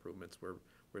these little improvements,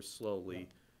 we're slowly,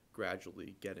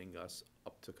 gradually getting us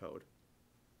up to code.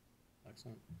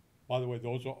 Excellent. By the way,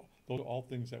 those are all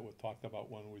things that were talked about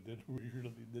when we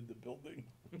really did the building.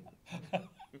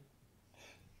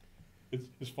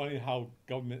 It's funny how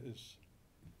government is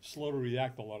slow to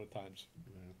react a lot of times.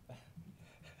 Yeah.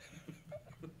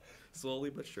 Slowly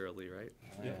but surely, right?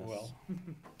 Yeah, Yes. well,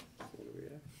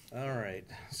 All right,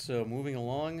 so moving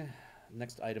along,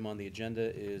 next item on the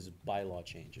agenda is bylaw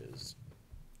changes.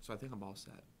 So I think I'm all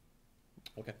set.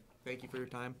 Okay. Thank you for your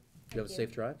time. Do you have a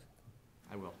safe drive?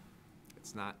 I will.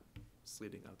 It's not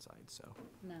sleeting outside, so.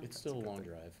 No. It's still a good long thing.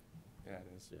 drive, Yeah, it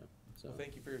is. yeah, so, Well,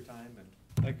 thank you for your time and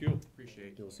thank you.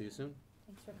 appreciate we'll see you soon.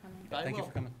 Thanks for coming. I Thank you will.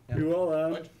 for coming. Yeah. You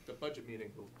will, the budget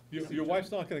meeting. Your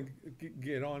wife's not gonna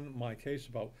get on my case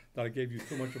about that I gave you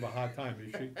too much of a hard time,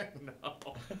 is she? No.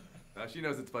 No, she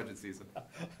knows it's budget season.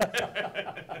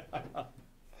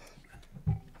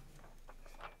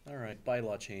 All right,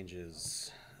 bylaw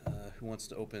changes. Who wants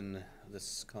to open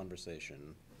this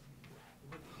conversation?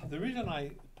 The reason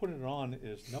I put it on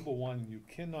is, number one, you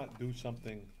cannot do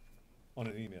something on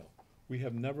an email. We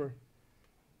have never,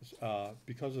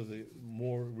 because of the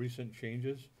more recent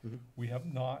changes, Mhm. we have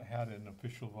not had an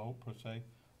official vote per se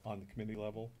on the committee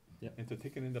level. Yep. And to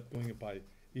take and end up doing it by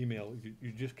email,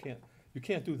 you just can't, you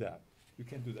can't do that. You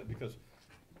can't do that because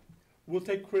we'll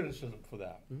take criticism for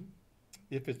that. Mhm.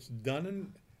 If it's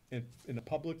done in a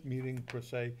public meeting per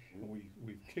se, and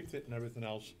we've kicked it and everything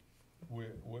else,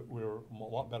 we're a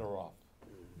lot better off.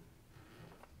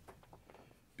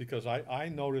 Because I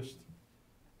noticed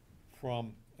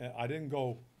from, I didn't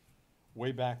go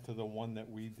way back to the one that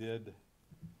we did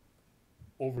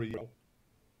over a year ago.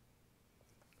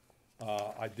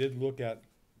 I did look at,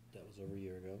 That was over a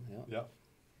year ago, yeah. yep.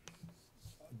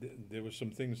 There were some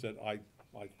things that I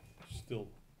still,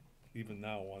 even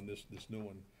now on this new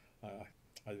one,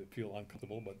 I feel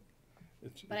uncomfortable, but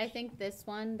it's. But I think this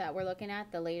one that we're looking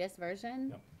at, the latest version,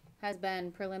 Yep. has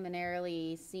been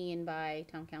preliminarily seen by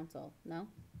town council, no?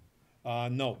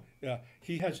 No, yeah,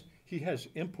 he has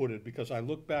inputted, because I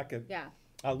look back at, Yeah,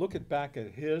 I look back at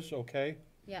his, okay?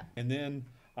 yeah, And then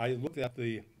I looked at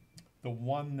the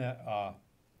one that,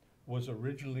 was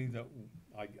originally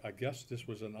I guess this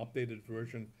was an updated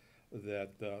version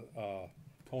that,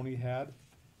 Tony had.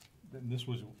 And this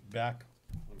was back,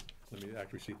 let me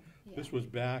actually see, this Yeah. was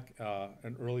back,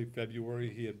 in early February,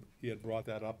 he had brought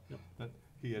that up. Yep. That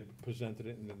he had presented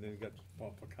it and then it got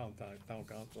off for town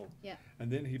council. yeah.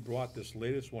 And then he brought this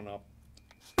latest one up,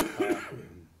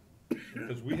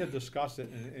 because we had discussed it,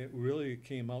 and it really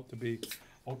came out to be,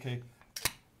 okay,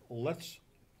 let's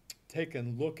take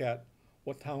and look at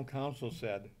what town council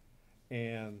said,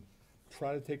 and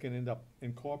try to take and end up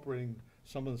incorporating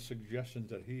some of the suggestions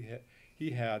that he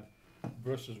had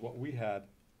versus what we had,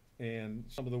 and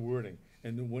some of the wording.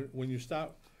 And then when you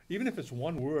start, even if it's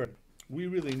one word, we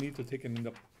really need to take and end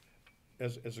up,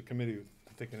 as a committee,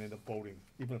 to take and end up voting,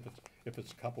 even if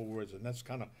it's a couple words. And that's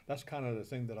kinda the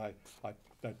thing that I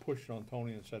pushed on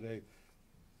Tony and said, hey,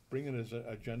 bring it as an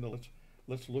agenda,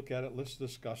 let's look at it, let's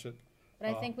discuss it. But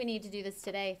I think we need to do this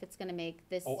today if it's gonna make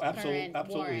this Oh, current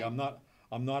absolutely, warrant.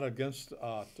 I'm not against,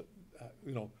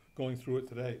 going through it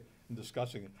today and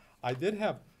discussing it.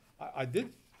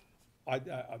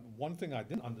 One thing I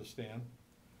didn't understand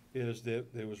is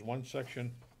that there was one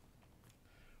section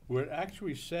where it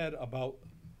actually said about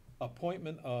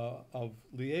appointment, of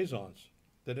liaisons.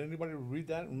 Did anybody read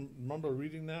that, remember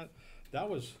reading that? That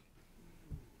was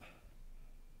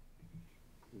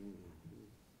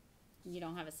you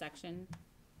don't have a section,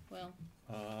 Will?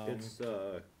 It's,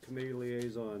 committee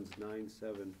liaisons,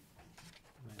 9-7.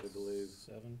 I believe.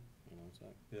 7, hold on a sec.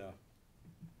 Yeah.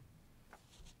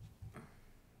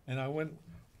 And I went,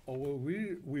 oh, well,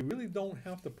 we really don't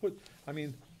have to put, I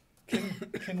mean,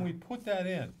 can we put that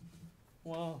in?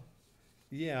 Well,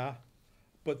 yeah,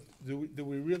 but do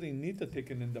we really need to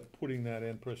take it into putting that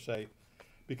in per se?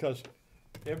 Because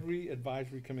every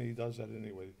advisory committee does that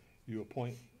anyway. You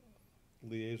appoint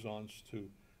liaisons to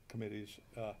committees.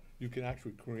 You can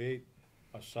actually create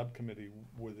a subcommittee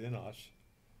within us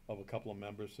of a couple of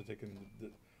members to take in,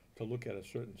 to look at a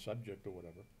certain subject or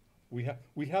whatever. We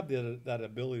have that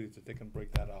ability to take and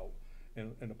break that out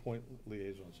and appoint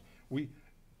liaisons.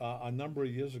 A number of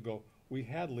years ago, we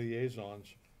had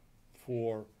liaisons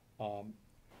for,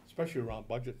 especially around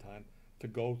budget time, to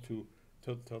go to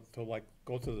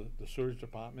the surge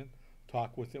department,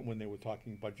 talk with them when they were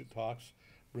talking budget talks,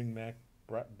 bring back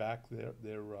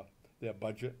their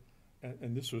budget,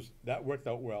 and that worked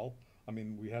out well. I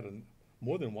mean, we had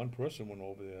more than one person went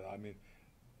over there. I mean,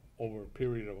 over a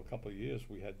period of a couple of years,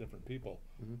 we had different people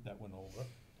that went over,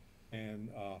 and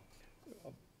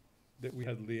that we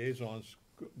had liaisons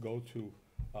go to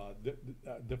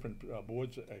different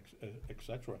boards, et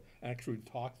cetera, actually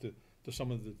talk to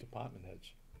some of the department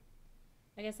heads.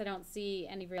 I guess I don't see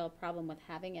any real problem with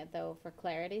having it, though, for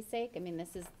clarity's sake. I mean,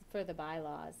 this is for the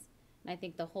bylaws. And I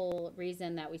think the whole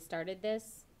reason that we started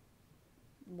this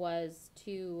was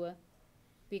to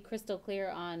be crystal clear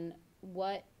on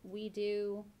what we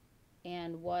do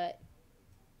and what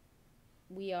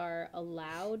we are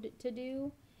allowed to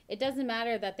do. It doesn't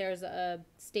matter that there's a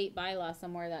state bylaw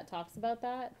somewhere that talks about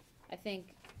that. I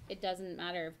think it doesn't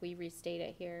matter if we restate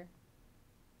it here.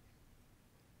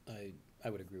 I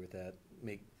would agree with that.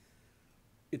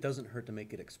 It doesn't hurt to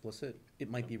make it explicit. It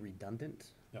might be redundant,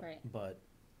 Yep. Right. but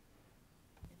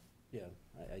yeah,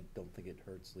 I don't think it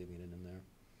hurts leaving it in there.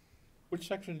 Which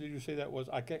section did you say that was?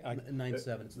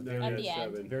 9-7, it's the Nine very, At the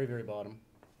end. 7. very, very bottom.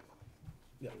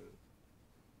 Yeah.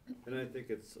 And I think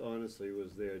it's honestly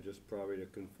was there just probably to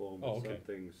conform Oh, with okay.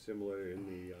 something similar in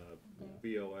the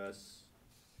BOS.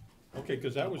 Okay,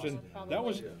 cause that was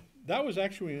Probably. that was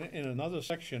actually in another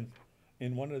section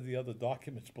in one of the other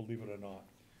documents, believe it or not.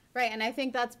 Right, and I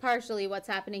think that's partially what's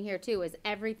happening here too, is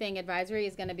everything advisory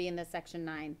is gonna be in this section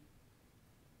 9.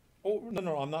 Oh,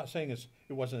 no, I'm not saying it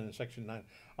wasn't in section 9.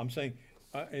 I'm saying,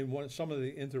 in some of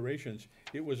the iterations,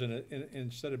 it was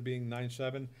instead of being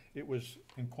 9-7, it was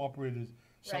incorporated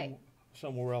Right.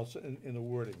 somewhere else in the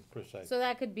wording, per se. So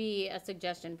that could be a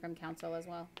suggestion from council as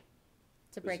well,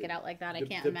 to break it out like that. I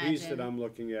can't The piece that imagine. I'm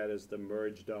looking at is the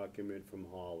merge document from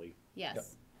Holly,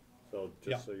 Yes, so Yeah.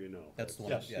 just so you know. That's the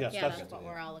one. Yes, yes, yeah, that's- that's what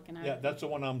we're all looking at. Yeah, that's the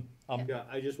one I'm, Yeah,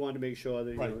 I just wanted to make sure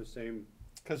that, you Right. know, same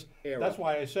because era. that's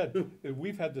why I said,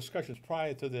 we've had discussions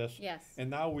prior to this. Yes.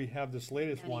 And now we have this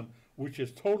latest Any- one, which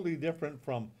is totally different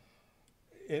from,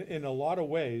 in a lot of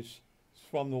ways,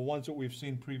 from the ones that we've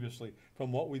seen previously,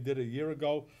 from what we did a year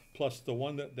ago, plus the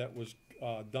one that was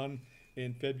done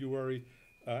in February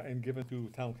and given to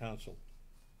town council.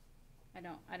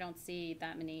 I don't see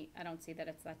that many, I don't see that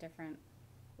it's that different,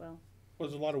 Will.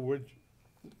 There's a lot of words,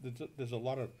 there's a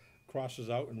lot of crosses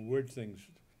out and weird things,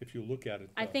 if you look at it.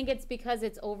 I think it's because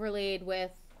it's overlaid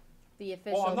with the Oh,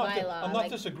 official I'm not, bylaw. I'm not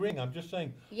like- disagreeing, I'm just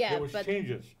saying, Yeah, there was but-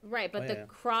 changes. Right, but Oh, the yeah.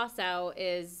 cross out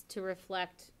is to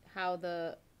reflect how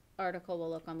the article will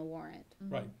look on the warrant.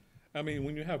 Right. I mean,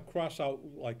 when you have cross out,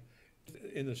 like,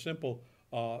 in the simple,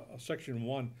 section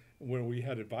 1, where we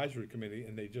had advisory committee,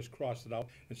 and they just crossed it out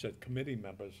and said committee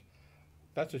members,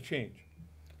 that's a change.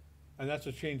 And that's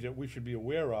a change that we should be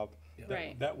aware of, Yeah.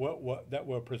 Right. that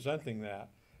we're presenting that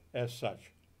as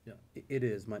such. Yeah, it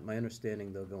is. My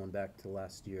understanding, though, going back to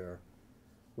last year,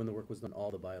 when the work was done,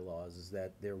 all the bylaws, is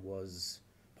that there was,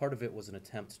 part of it was an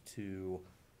attempt to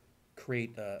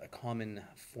create a common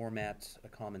format, a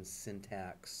common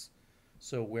syntax.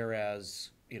 So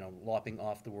whereas, lopping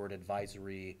off the word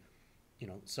advisory,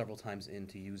 several times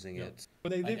into using Yeah. it.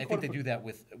 When they I did think they codific- do that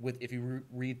with, if you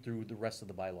read through the rest of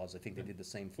the bylaws, I think they did the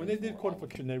same thing. When they did for all of them.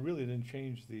 codification, they really didn't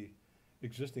change the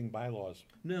existing bylaws,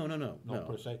 No,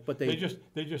 per se. But They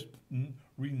just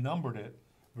renumbered it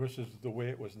versus the way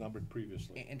it was numbered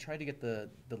previously. And try to get the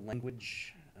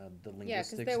language, the linguistics Yeah, to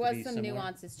cause be there was some similar.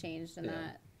 nuances changed in Yeah.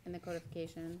 that, in the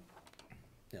codification.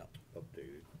 Yeah.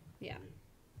 Updated. Yeah.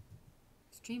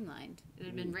 Streamlined. It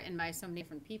had been written by so many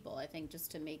different people, I think, just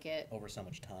to make it Over so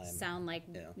much time. sound like,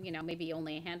 Yeah. maybe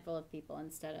only a handful of people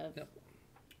instead of Yep.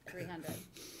 300.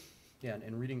 Yeah,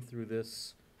 and reading through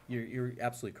this, you're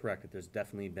absolutely correct that there's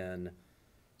definitely been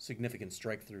significant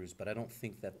strike-throughs, but I don't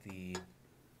think that the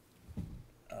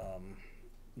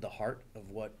heart of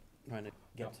what trying to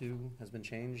get Yeah. to has been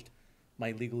changed.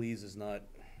 My legalese is not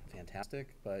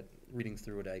fantastic, but reading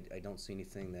through it, I don't see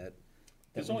anything that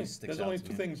really sticks There's out only to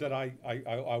two me. things that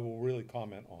I will really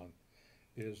comment on,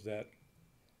 is that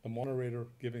the moderator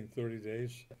giving 30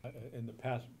 days, in the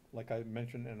past, like I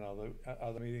mentioned in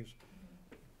other meetings,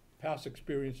 past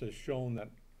experience has shown that,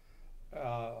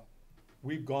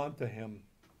 we've gone to him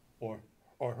or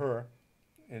her,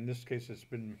 in this case it's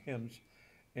been hims,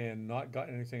 and not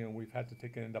gotten anything, and we've had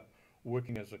to end up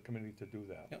working as a committee to do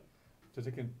that. Yep. So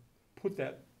they can put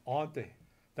that onto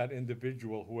that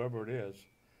individual, whoever it is,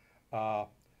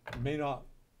 may not,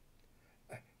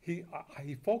 he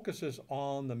focuses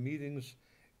on the meetings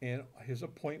and his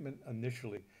appointment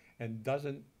initially, and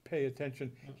doesn't pay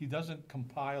attention, he doesn't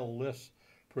compile lists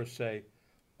per se,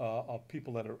 of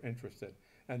people that are interested.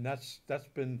 And that's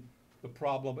been the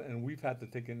problem, and we've had to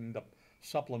end up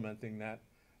supplementing that.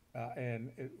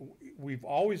 We've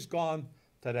always gone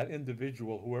to that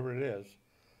individual, whoever it is,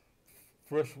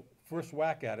 first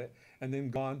whack at it, and then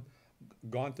gone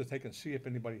to take and see if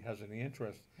anybody has any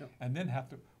interest. Yep. And then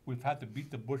we've had to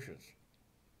beat the bushes.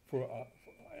 For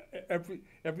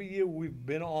every year we've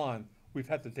been on, we've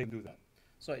had to do that.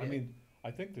 So I mean,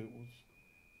 I think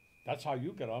that's how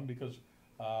you got on, because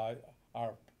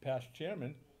our past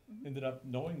chairman ended up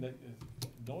knowing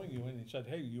you, and he said,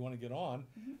 hey, you wanna get on?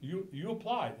 You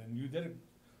applied, and you did it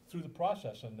through the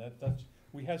process, and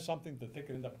we had something to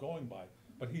end up going by,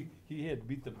 but he had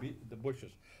beat the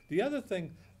bushes. The other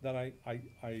thing that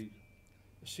I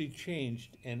see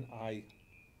changed, and I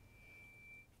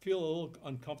feel a little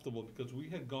uncomfortable, because we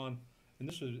had gone, and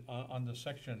this is under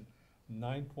section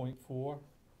 9.4.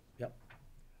 Yep.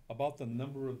 About the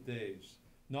number of days,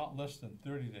 not less than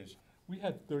 30 days. We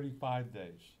had 35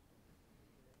 days.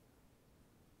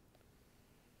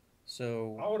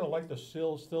 So. I would have liked to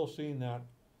still seen that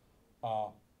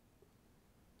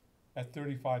at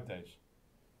 35 days.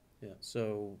 Yeah,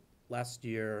 so last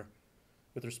year,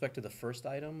 with respect to the first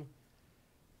item,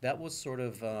 that was sort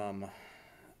of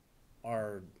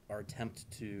our attempt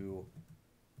to,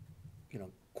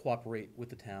 cooperate with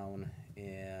the town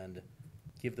and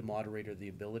give the moderator the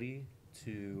ability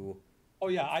to Oh,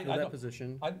 yeah, I fill that don't,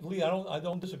 position. Lee, I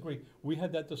don't disagree. We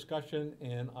had that discussion,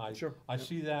 and Sure, I yeah.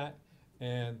 see that,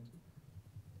 and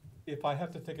if I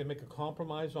have to make a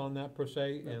compromise on that per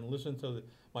se, and listen to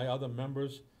my other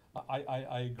members,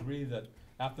 I agree that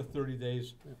after 30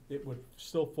 days, it would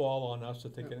still fall on us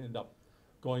to and end up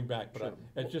going back, but Sure.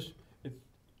 it's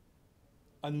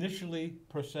initially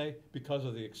per se, because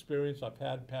of the experience I've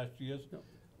had past years Yep.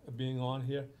 being on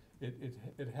here,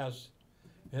 it has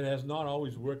not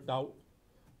always worked out.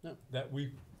 No. That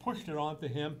we pushed it onto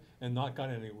him and not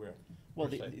got anywhere. Well,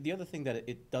 per se. the other thing that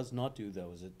it does not do,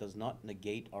 though, is it does not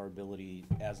negate our ability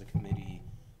as a committee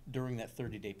during that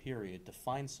 30-day period to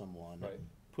find someone, Right.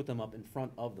 put them up in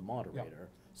front of the moderator.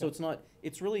 So it's not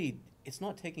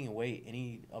taking away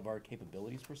any of our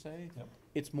capabilities per se. Yep.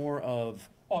 It's more of,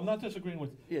 Oh, I'm not disagreeing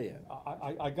with, yeah.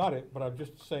 I got it, but I'm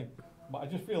just saying, I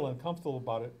just feel uncomfortable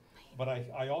about it, but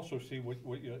I also see what's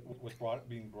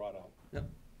being brought out. Yep.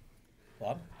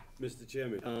 Bob? Mr.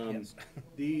 Chairman, Yes.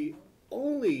 the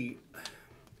only,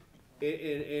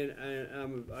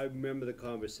 I remember the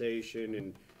conversation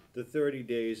and the 30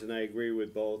 days, and I agree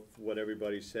with both what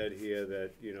everybody said here,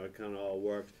 that, it kinda all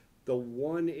works. The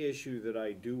one issue that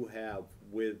I do have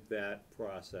with that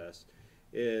process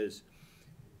is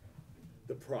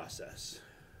the process.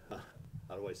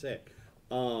 How do I say it?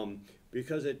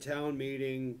 Because at town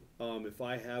meeting, if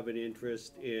I have an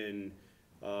interest in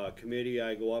committee,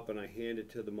 I go up and I hand it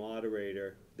to the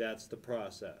moderator, that's the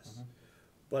process.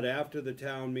 But after the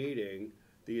town meeting,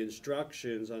 the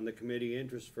instructions on the committee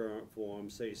interest form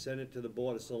say send it to the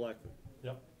Board of Selectmen.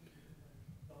 Yep.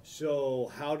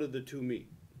 So how do the two meet?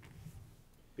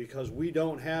 Because we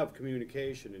don't have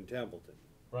communication in Templeton.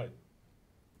 Right.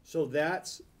 So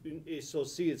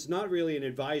see, it's not really an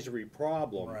advisory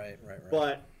problem. Right.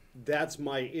 But that's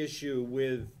my issue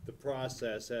with the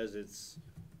process as it's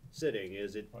sitting,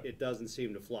 is it doesn't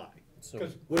seem to fly. So,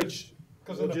 Which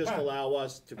Because will of the just past. allow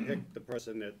us to pick the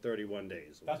person at 31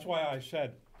 days. That's why I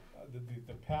said,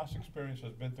 the past experience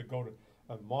has been to go to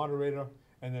a moderator,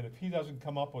 and then if he doesn't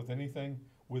come up with anything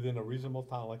within a reasonable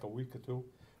time, like a week or two,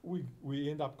 we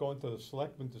end up going to the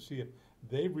selectmen to see if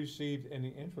they've received any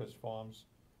interest forms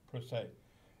per se.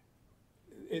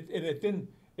 It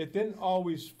didn't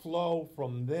always flow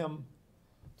from them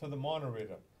to the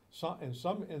moderator. In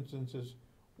some instances,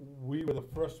 we were the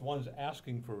first ones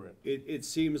asking for it. It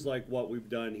seems like what we've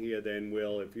done here then,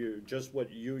 Will,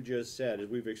 what you just said, is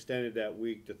we've extended that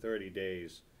week to 30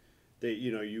 days. That,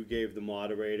 you gave the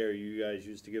moderator, you guys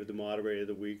used to give the moderator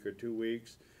the week or 2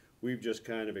 weeks. we've just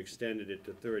kind of extended it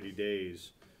to 30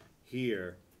 days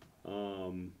here,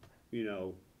 you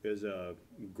know, as a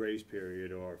grace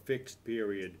period or fixed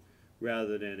period,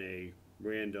 rather than a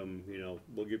random, you know,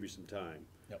 we'll give you some time.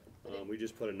 Yep. We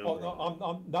just put a Oh, number no,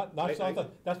 on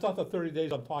it. that's not the 30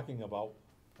 days I'm talking about,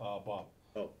 Bob.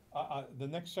 Oh. The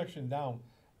next section down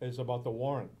is about the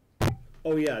warrant.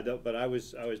 Oh, yeah, but I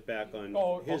was back on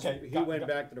Oh, his, okay, he went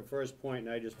back to the first point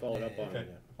and I just followed up on Okay,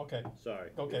 it. okay, Sorry,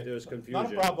 okay. if there was confusion.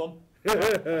 Not a problem.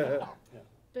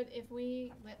 But if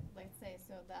we, let's say,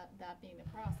 so that being the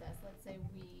process, let's say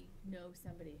we know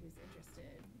somebody who's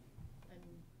interested,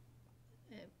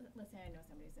 and let's say I know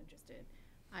somebody who's interested,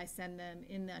 I send them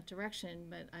in that direction,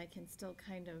 but I can still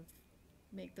kind of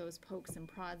make those pokes and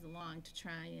prods along to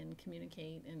try and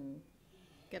communicate and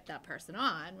get that person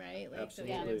on, right? Like, so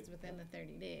Absolutely. it's within the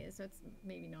 30 days, so it's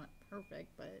maybe not perfect,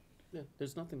 but, Yeah,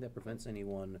 there's nothing that prevents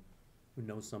anyone who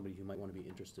knows somebody who might wanna be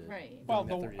interested. Right. during Well, that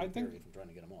though, 30-day I think- period from trying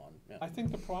to get them on, yeah. I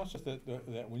think the process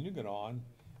that when you get on,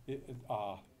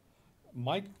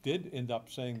 Mike did end up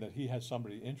saying that he had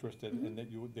somebody interested and that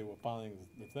they were filing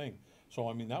the thing. So,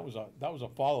 I mean, that was a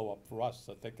follow-up for us,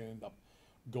 that they can end up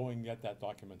going and get that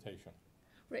documentation.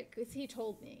 right, cause he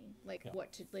told me, like, Yeah.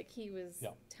 what to, like, he was Yeah.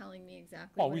 telling me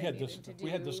exactly Well, what we I had needed this, to do we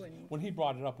had this, and- when he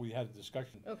brought it up, we had a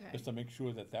discussion. Okay. Just to make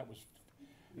sure that that was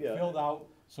Yeah. filled out,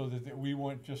 so that we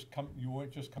weren't just you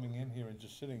weren't just coming in here and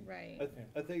just sitting. Right.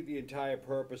 I think the entire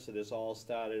purpose of this all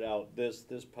started out, this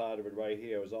part of it right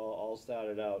here was all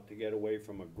started out to get away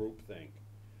from a groupthink.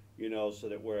 You know, so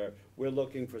that we're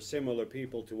looking for similar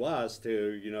people to us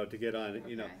to, you know, to get on,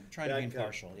 you know. Okay. Trying to that be kind-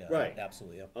 impartial, yeah, Right.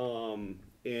 absolutely, yeah.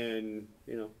 And,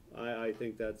 you know, I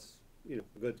think that's, you know,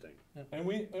 a good thing. And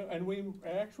we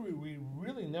actually, we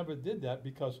really never did that,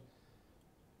 because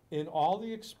in all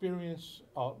the experience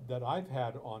that I've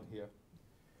had on here,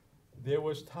 there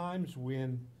was times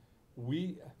when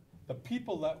the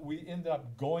people that we ended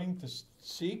up going to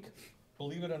seek,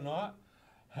 believe it or not,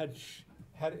 had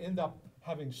ended up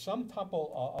having some type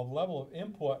of level of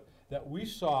input that we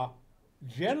saw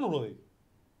generally,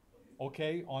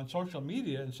 okay, on social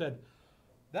media, and said,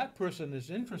 that person is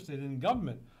interested in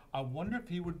government. I wonder if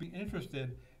he would be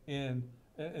interested in,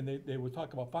 and they would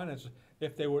talk about finances,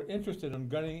 if they were interested in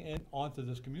getting in onto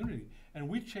this community. And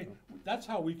that's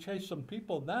how we chased some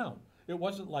people down. It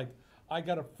wasn't like, I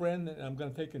got a friend and I'm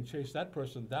gonna take and chase that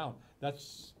person down.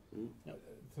 That's,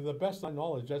 to the best of my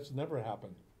knowledge, that's never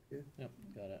happened. Yep,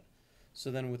 got it. So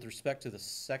then with respect to the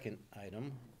second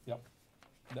item, Yep.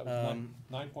 That was Um,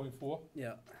 9.4?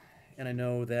 yeah, and I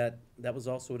know that was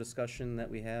also a discussion that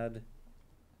we had.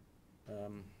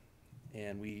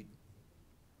 And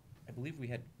I believe we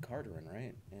had Carter in,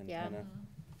 right? And Yeah. kinda-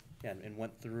 yeah, and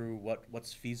went through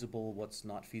what's feasible, what's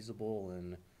not feasible,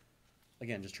 and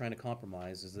again, just trying to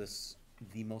compromise. Is this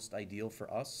the most ideal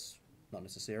for us? Not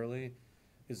necessarily.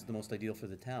 Is it the most ideal for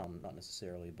the town? Not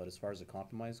necessarily, but as far as the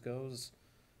compromise goes,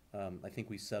 I think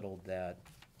we settled that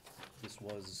this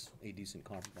was a decent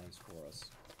compromise for us.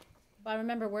 I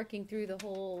remember working through the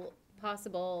whole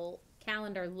possible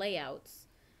calendar layouts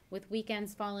with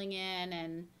weekends falling in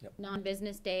and Yep.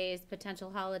 non-business days,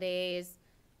 potential holidays,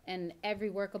 and every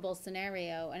workable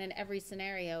scenario. And in every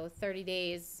scenario, 30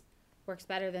 days works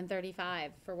better than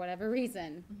 35 for whatever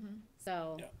reason.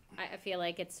 So Yeah. I feel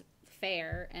like it's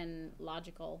fair and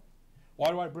logical.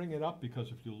 Why do I bring it up?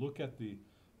 Because if you look at the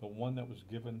one that was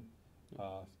given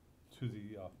to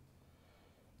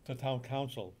town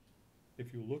council,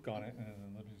 if you look on it,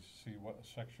 and let me see what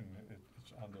section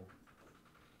it's under.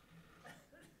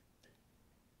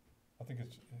 I think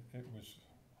it was,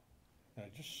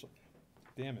 and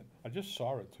I just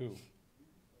saw it too,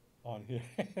 on here,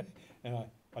 and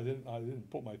I didn't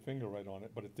put my finger right on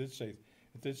it, but it did say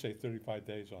 35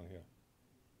 days on here.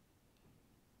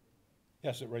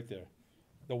 Yes, right there,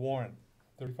 the warrant,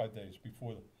 35 days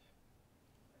before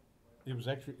it's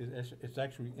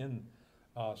actually in,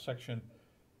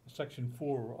 section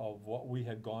 4 of what we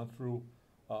had gone through,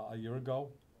 a year ago,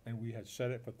 and we had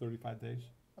set it for 35 days.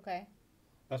 Okay,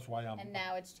 That's why and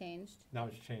now it's changed now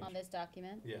it's changed. on this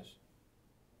document? Yes.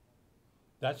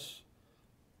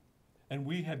 And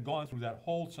we had gone through that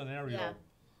whole scenario. Yeah.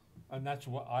 And that's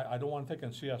what, I don't wanna take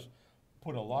and see us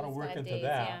put a lot of Those work 5 into days,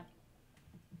 that. yeah.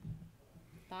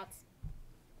 Thoughts?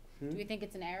 Do we think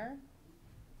it's an error?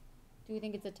 Do we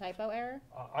think it's a typo error?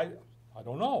 I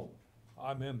don't know.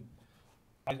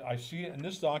 I see it in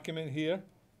this document here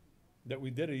that we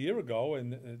did a year ago,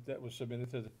 and that was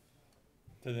submitted to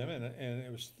them, and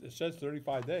it says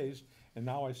 35 days, and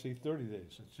now I see 30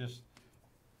 days. It's just,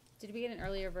 Did we get an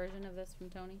earlier version of this from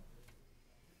Tony?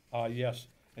 yes,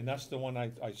 and that's the one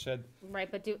I said,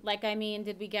 Right, but did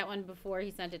we get one before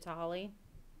he sent it to Holly?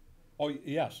 Oh,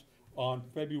 yes, on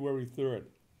February 3rd.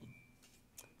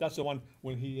 That's the one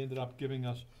when he ended up giving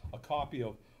us a copy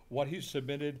of what he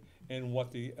submitted and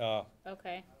what the,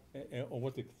 Okay, or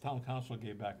what the town council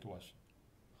gave back to us.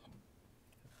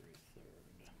 February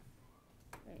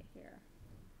 3rd. right here.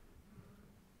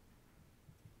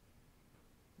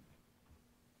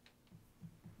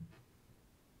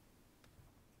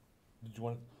 Did you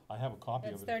want, I have a copy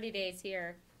of It's it. 30 days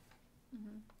here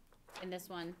Mm-hmm. in this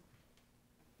one.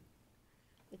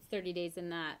 It's 30 days in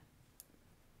that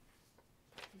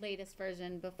latest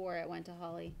version before it went to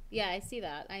Holly. Yeah, I see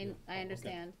that. Yeah. I Oh, okay.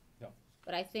 understand. Yeah.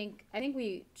 But I think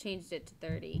we changed it to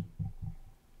 30.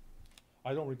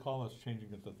 I don't recall us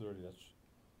changing it to 30,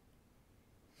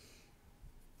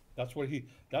 that's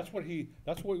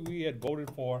what we had voted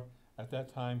for at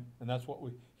that time, and that's what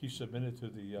he submitted to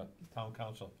the, town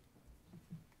council.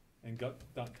 And got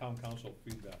town council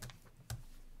feedback.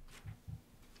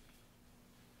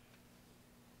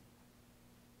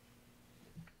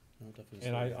 No, definitely.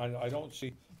 And so. I don't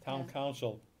see town Yeah.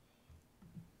 council,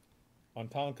 on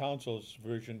town council's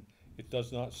version, it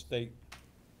does not state.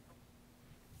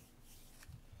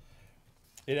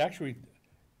 It actually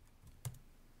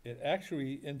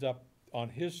ends up on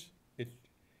his,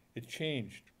 it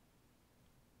changed.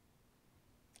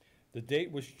 The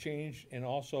date was changed and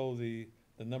also the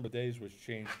number of days was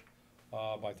changed,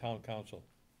 by town council,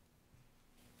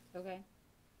 Okay,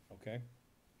 okay?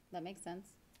 that makes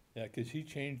sense. Yeah, 'cause he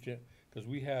changed it, 'cause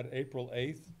we had April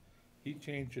 8th, he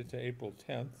changed it to April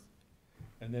 10th,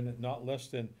 and then at not less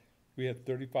than, we had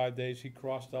 35 days, he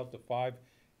crossed out the 5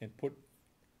 and put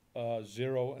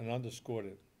 0 and underscored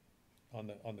it on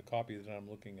the copy that I'm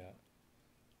looking at.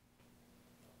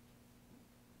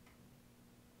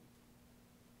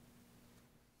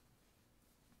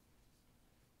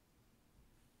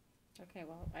 Okay,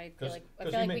 well, I feel 'Cause- like,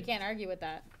 'cause he we made- can't argue with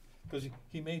that. 'Cause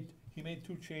he made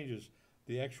two changes,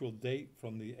 the actual date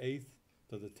from the 8th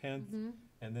to the 10th, Mhm.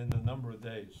 and then the number of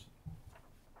days.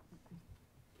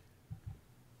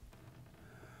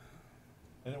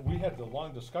 And we had a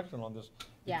long discussion on this,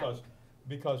 Yeah.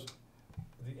 because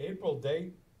the April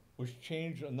date was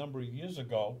changed a number of years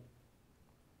ago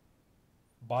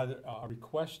by the,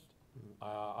 request,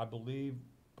 I believe,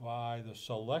 by the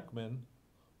selectmen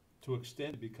to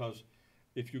extend, because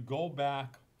if you go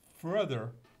back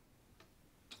further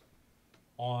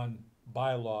on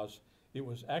bylaws, it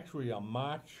was actually a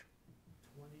March,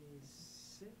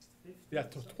 26th, 15th? yeah,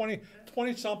 something like 20, that?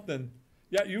 20-something.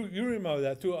 Yeah, you remember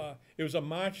that too, it was a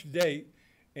March date,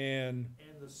 and,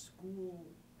 And the school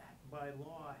by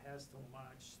law has till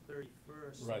March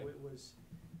 31st. Right. So it was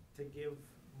to give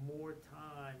more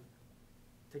time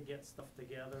to get stuff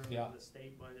together, Yeah. the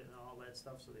state budget and all that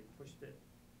stuff, so they pushed it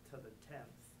to the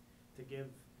 10th to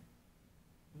give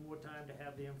more time to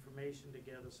have the information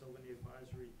together, so when the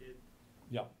advisory did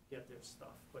yeah. get their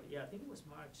stuff. But yeah, I think it was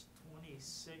March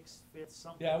 26th, 5th,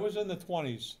 something. Yeah, it was in the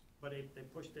 20s, But they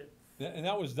pushed it, and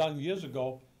that was done years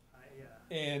ago, yeah.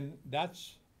 and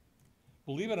that's,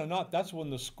 believe it or not, that's when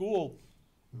the school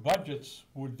budgets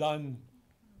were done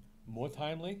more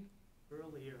timely.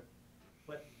 Earlier,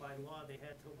 but by law, they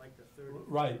had till like the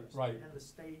 31st. Right. And the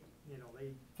state,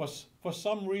 they For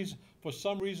some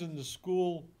reason, the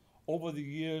school, over the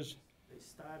years,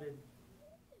 started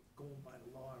going by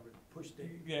law and pushed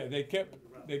it. yeah, they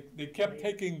kept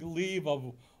taking leave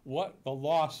of what the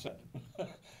law said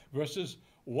versus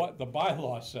what the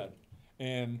bylaw said.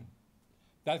 And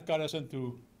that got us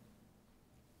into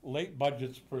late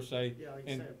budgets per se. Yeah, like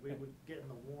I and- said, we would get in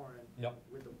the warrant Yep.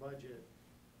 with the budget,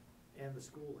 and the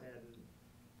school hadn't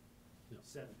Yep.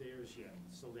 sent theirs yet,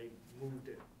 so they moved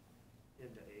it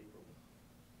into April.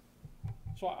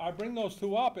 So I bring those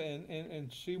two up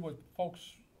and see what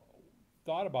folks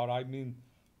thought about. I mean,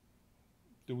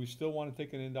 do we still wanna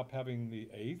take and end up having the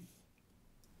 8th?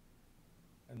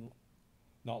 And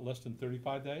not less than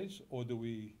 35 days, or do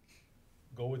we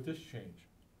go with this change?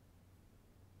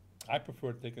 I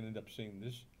prefer they can end up seeing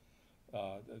this,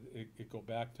 it go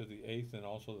back to the 8th and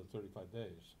also the 35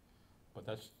 days, but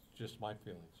that's just my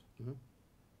feelings. Mhm.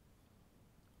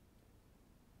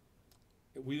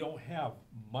 We don't have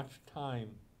much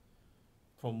time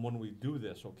from when we do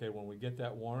this, okay, when we get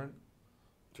that warrant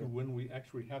to Sure. when we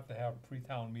actually have to have a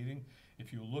pre-town meeting.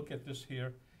 If you look at this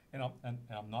here, and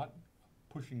I'm not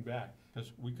pushing back,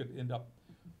 because we could end up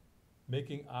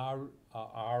making our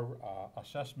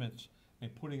assessments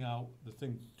and putting out the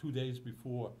thing 2 days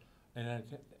before an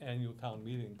annual town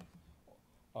meeting,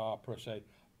 per se.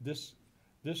 This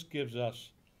gives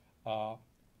us,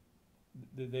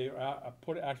 they are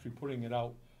actually putting it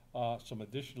out, some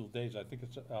additional days, I think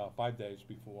it's, 5 days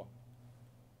before,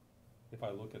 if I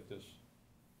look at this.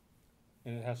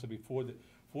 and it has to be 4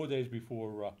 days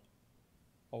before,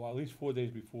 or at least 4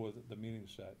 days before the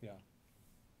meeting's set, yeah.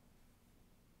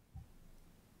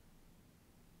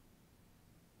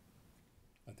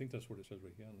 I think that's what it says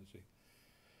right here, let's see.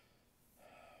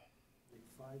 Like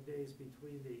 5 days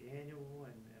between the annual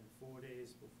and 4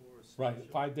 days before a special.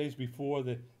 Right, 5 days before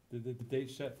the date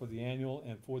set for the annual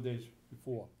and 4 days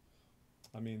before.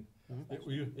 I mean, it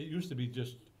used to be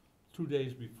just 2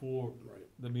 days before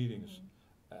the meetings.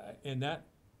 And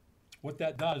what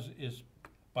that does is,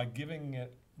 by giving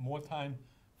it more time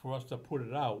for us to put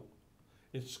it out,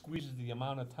 it squeezes the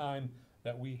amount of time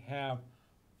that we have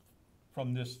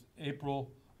from this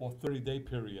April or 30-day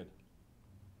period.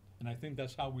 And I think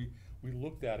that's how we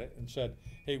looked at it and said,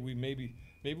 hey, maybe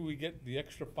we get the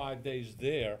extra 5 days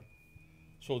there,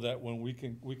 so that when we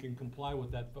can comply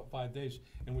with that 5 days,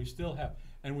 and we still have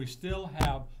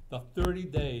the 30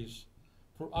 days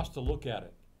for us to look at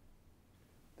it.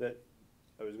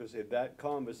 I was gonna say, that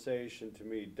conversation to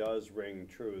me does ring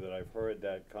true, that I've heard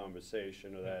that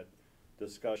conversation or that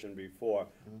discussion before.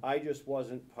 I just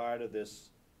wasn't part of this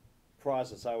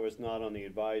process. I was not on the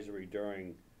advisory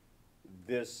during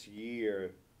this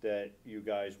year that you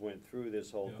guys went through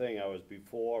this whole thing. I was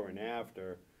before and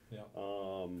after. Yeah.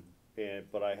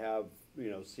 But I have,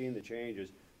 seen the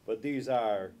changes, but these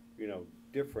are,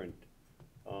 different,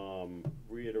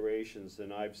 reiterations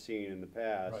than I've seen in the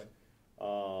past. Right.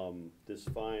 This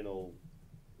final,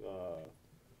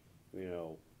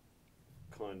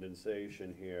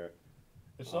 condensation here.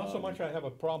 It's not so much I have a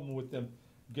problem with them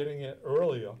getting it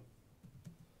earlier,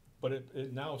 but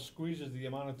it now squeezes the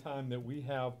amount of time that we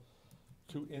have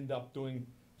to end up doing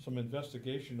some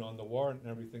investigation on the warrant and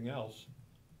everything else.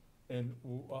 And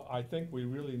I think we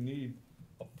really need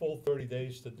a full 30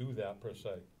 days to do that, per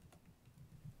se,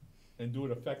 and do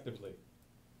it effectively.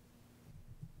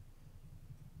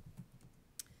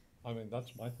 I mean,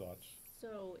 that's my thoughts.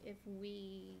 So if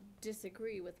we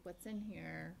disagree with what's in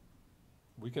here,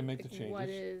 We can make the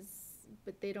changes.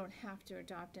 but they don't have to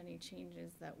adopt any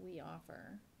changes that we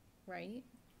offer, right?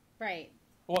 Right.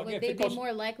 Well, Would if they it be goes-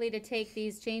 more likely to take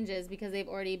these changes because they've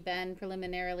already been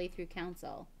preliminarily through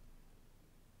council?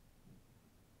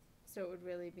 So it would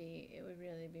really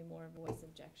be more of a voice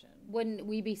objection. Wouldn't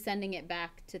we be sending it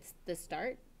back to the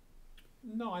start?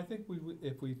 No, I think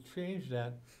if we change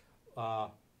that,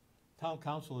 town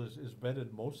council is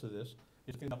vetted most of this.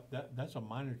 That's a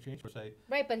minor change, per se.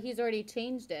 Right, but he's already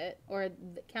changed it, or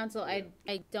the council, I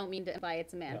don't mean to imply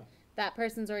it's a man. Yeah. That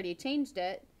person's already changed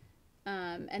it,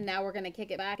 and now we're gonna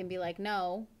kick it back and be like,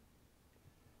 no.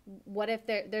 What if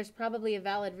there's probably a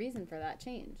valid reason for that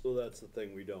change? So that's the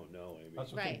thing we don't know, Amy.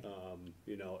 That's the Right.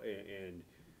 thing.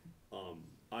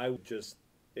 I would just,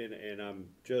 and I'm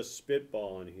just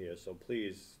spitballing here, so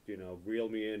please, reel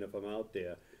me in if I'm out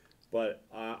there. But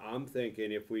I'm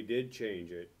thinking if we did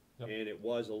change it, Yep. and it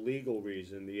was a legal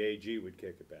reason, the AG would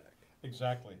kick it back.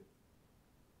 Exactly.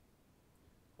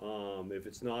 If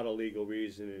it's not a legal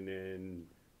reason,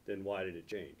 then why did it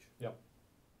change? Yep.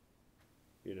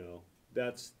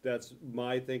 That's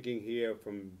my thinking here,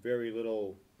 from very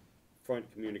little front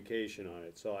communication on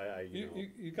it, so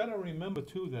You gotta remember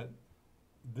too that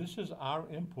this is our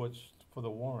inputs for the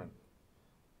warrant.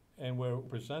 And we're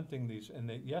presenting these, and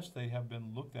yes, they have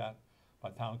been looked at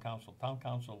by town council. Town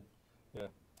council,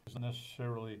 isn't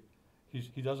necessarily,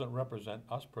 he doesn't represent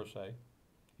us per se.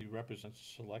 He represents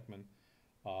the selectmen,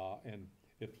 and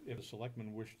if the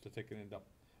selectmen wish to take it, end up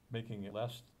making it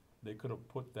less, they could have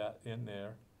put that in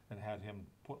there and had him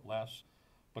put less.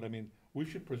 But I mean, we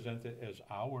should present it as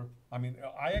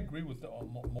I agree with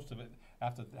most of it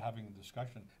after having a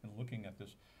discussion and looking at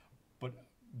this. But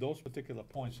those particular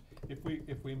points,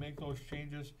 if we make those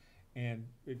changes and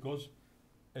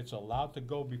it's allowed to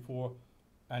go before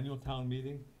annual town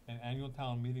meeting, and annual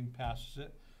town meeting passes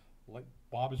it, like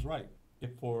Bob is right.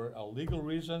 If for a legal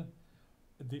reason,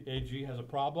 the AG has a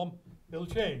problem, it'll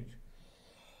change.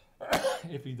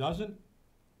 If he doesn't,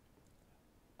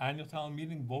 annual town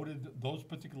meeting voted those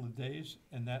particular days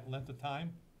and that length of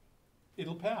time,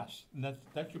 it'll pass, and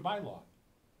that's your bylaw.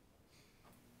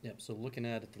 Yep, so looking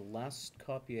at it, the last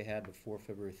copy I had before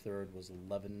February 3rd was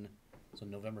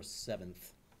November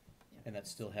 7th. And that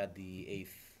still had the 8th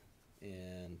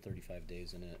and 35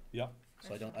 days in it. Yep.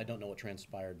 So I don't know what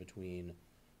transpired between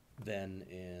then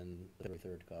and the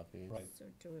February 3rd copy. Right. So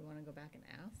do we wanna go back and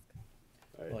ask?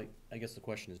 Well, I guess the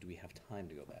question is, do we have time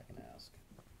to go back and ask?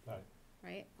 Right.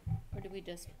 Right? Or do we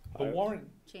just The warrant,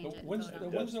 change it and when's vote on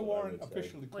it? the That's what I warrant would say.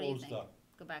 officially What do you closed think? up?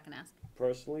 Go back and ask?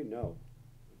 Personally, no.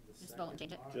 Just vote and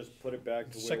change it. Just put it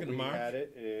back to where 2nd of we March? had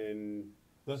it and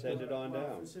That's- send it on Well,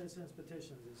 down. for citizens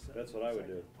petitions, it's. That's what I would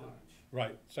do. March.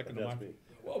 Right, 2nd of That's March. me.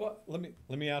 Well, let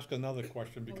me ask another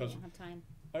question, We because don't have time.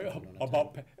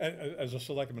 about, as a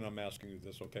selectman, I'm asking you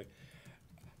this, okay?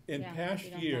 In Yeah, past we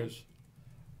don't years,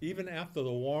 even after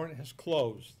the warrant has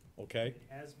closed, okay? It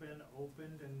has been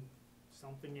opened and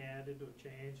something added or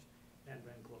changed and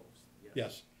been closed, yes.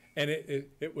 Yes, and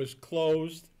it was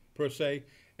closed, per se,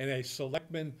 and a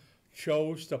selectman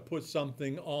chose to put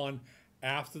something on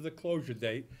after the closure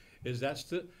date, is that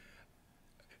still,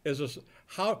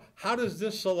 how does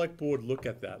this select board look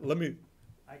at that?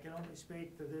 I can only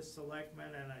speak to this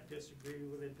selectman, and I disagree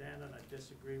with it then, and I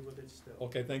disagree with it still.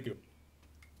 Okay, thank you.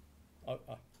 But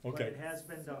Okay, it has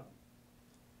been done.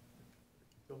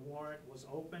 The warrant was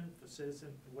open for citizen,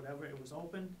 whatever, it was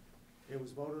opened, it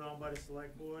was voted on by the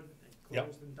select board, and Yep.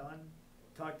 closed and done,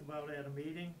 talked about at a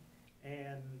meeting,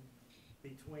 and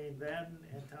between then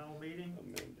and town meeting,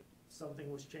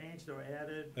 something was changed or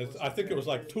added. or I think it was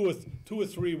like subtracted, two or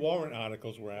three warrant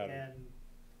articles were added. And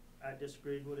I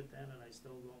disagreed with it then, and I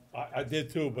still don't think. I did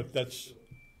too, but that's that's, the right thing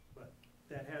to do. But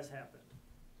that has happened.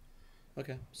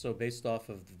 Okay, so based off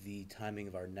of the timing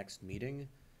of our next meeting,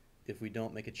 if we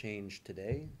don't make a change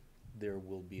today, there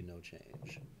will be no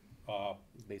change,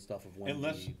 based off of when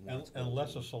unless, the warrant's unless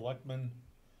a closing. selectman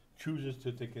chooses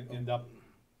to, they can end up,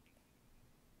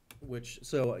 Which,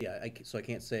 so, yeah, so I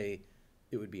can't say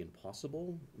it would be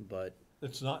impossible, but,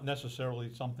 it's not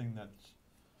necessarily something that's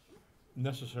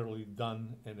necessarily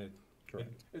done, and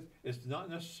correct. it's not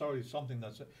necessarily something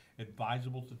that's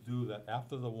advisable to do, that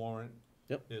after the warrant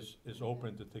Yep. is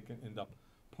open, that they can end up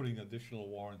putting additional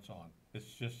warrants on.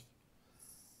 It's just,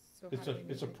 So how do we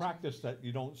it's a make it? practice that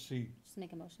you don't see. Just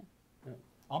make a motion.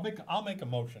 I'll make a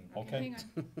motion, okay? Hang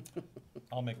on.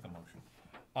 I'll make the motion.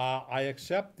 I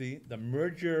accept the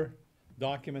merger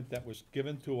document that was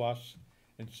given to us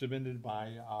and submitted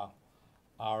by,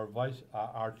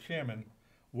 our chairman,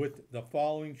 with the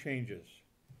following changes.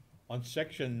 On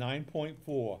section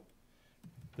 9.4,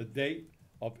 the date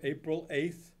of April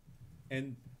 8th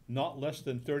and not less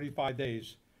than 35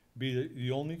 days be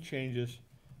the only changes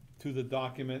to the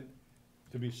document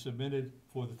to be submitted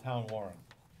for the town warrant.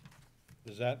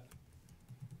 Does that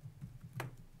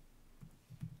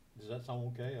sound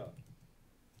okay, or?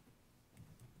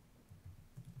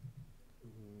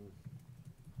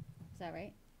 Is that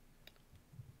right?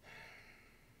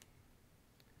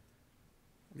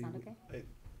 That sound okay?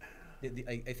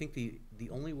 I think the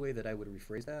only way that I would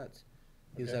rephrase that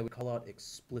is Okay. I would call out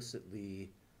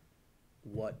explicitly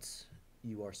what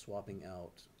you are swapping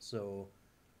out. So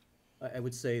I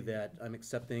would say that I'm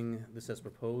accepting this as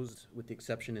proposed, with the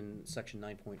exception in section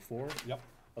 9.4 Yep,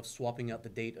 of swapping out the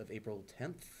date of April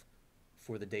 10th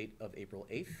for the date of April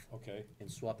 8th, okay, and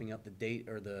swapping out the date,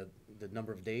 or the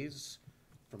number of days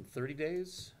from 30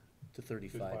 days to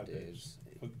 35 35 days. days.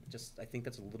 But- Just, I think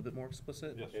that's a little bit more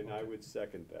explicit. yes. And I would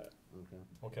second that. Okay.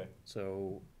 Okay,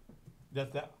 So,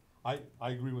 I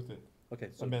agree with the okay,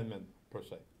 so, amendment, per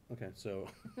se. okay, so,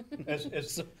 As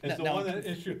So, the now one I'm that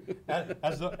issued,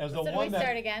 as the So do we one start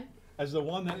that, again? as the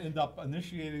one that ended up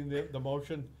initiating the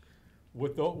motion,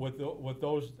 with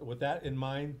that in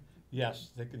mind, yes,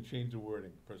 they can change the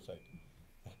wording, per se.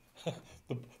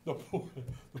 The poor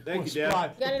Thank you, Deb.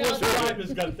 scribe, Got it the poor all done. scribe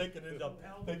is gonna take it end up.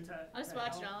 Help think- to- I'll just to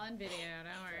watch it help- all on video, don't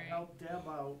To worry. help Deb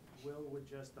out, Will would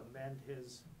just amend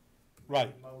his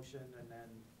Right, motion and then.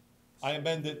 I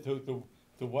amended to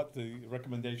what the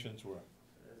recommendations were.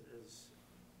 As,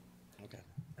 okay.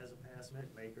 as a past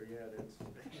maker, yeah, that's.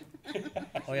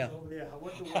 Oh, yeah. Oh, yeah,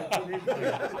 what do I put in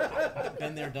here?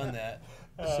 Been there, done that.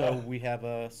 So we have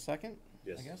a second, I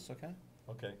Yes. guess, okay?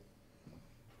 Okay,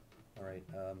 All right,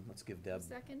 let's give Deb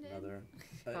Seconded? another,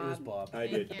 it was Bob. I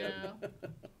did, Thank Deb.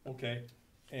 you. okay,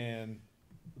 and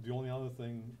the only other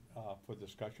thing, for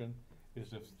discussion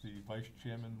is if the vice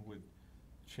chairman would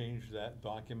change that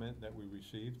document that we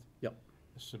received. Yep.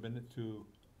 Submit it to,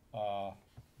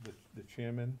 the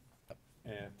chairman,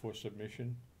 and for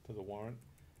submission to the warrant,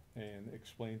 and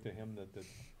explain to him that the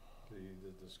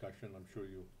discussion, I'm sure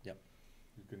you. Yep.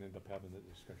 You can end up having the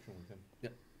discussion with him,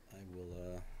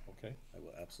 okay? I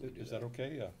will absolutely do Is that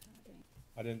okay?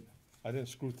 I didn't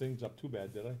screw things up too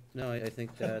bad, did I? No, I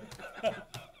think that,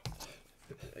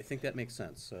 I think that makes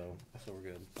sense, so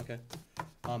we're good, okay.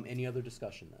 Any other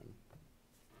discussion then?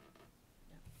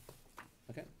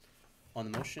 Okay, on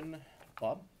the motion,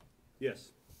 Bob,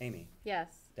 Yes. Amy,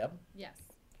 Yes. Deb, Yes.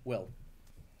 Will,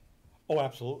 Oh,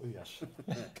 absolutely, yes.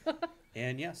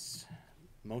 and yes,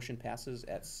 motion passes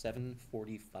at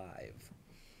 7:45.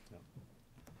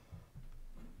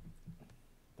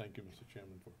 Thank you, Mr.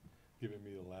 Chairman, for giving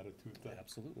me the latitude to.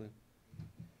 Absolutely.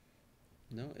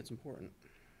 No, it's important.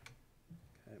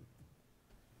 Okay.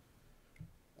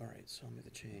 All right, so I'll make the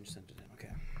change, send it in,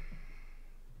 okay.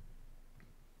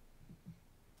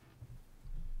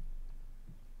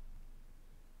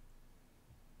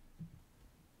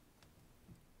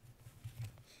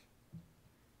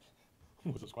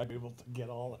 Was I able to get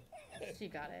all that? She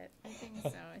got it. I think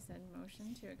so. I said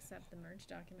motion to accept the merged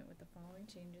document with the following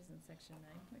changes in section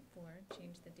 9.4.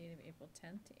 Change the date of April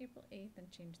 10th to April 8th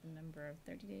and change the number of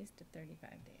 30 days to 35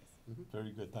 days.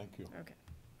 Very good, thank you. Okay.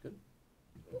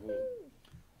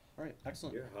 All right,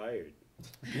 excellent. You're hired.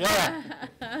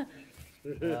 Yeah.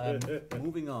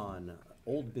 Moving on,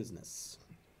 old business.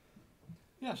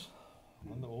 Yes,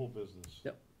 on the old business.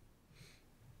 Yep.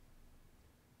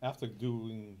 After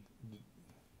doing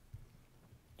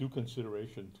due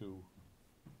consideration to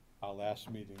our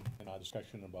last meeting and our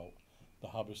discussion about the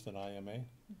Hubbardston IMA,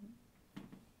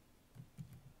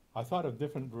 I thought of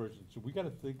different versions. We gotta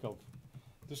think of,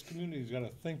 this community's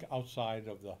gotta think outside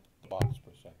of the box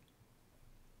per se.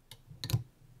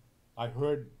 I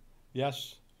heard,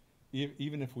 yes,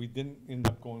 even if we didn't end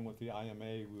up going with the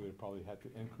IMA, we would probably have to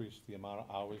increase the amount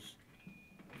of hours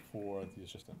for the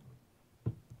assistant.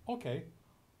 Okay,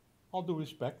 all due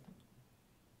respect,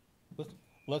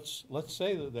 let's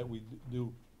say that we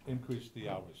do increase the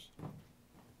hours.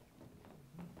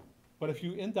 But if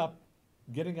you end up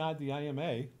getting out of the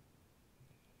IMA,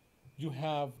 you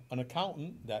have an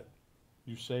accountant that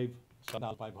you save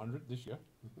 $7,500 this year.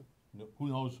 Who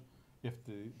knows if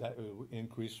that will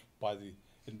increase by the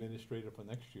administrator for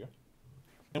next year.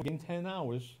 And we gain 10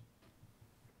 hours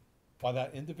by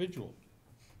that individual.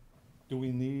 Do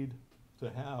we need to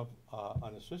have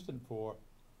an assistant for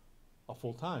a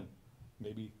full-time?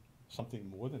 Maybe something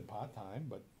more than part-time,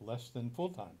 but less than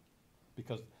full-time.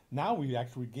 Because now we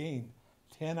actually gained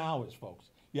 10 hours, folks.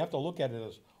 You have to look at it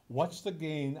as, what's the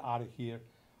gain out of here?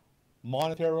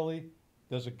 Monetarily,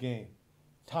 there's a gain.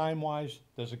 Time-wise,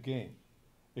 there's a gain.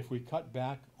 If we cut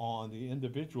back on the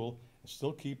individual and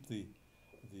still keep the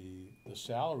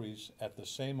salaries at the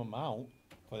same amount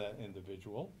for that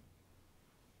individual,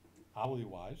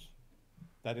 hourly-wise,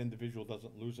 that individual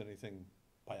doesn't lose anything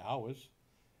by hours,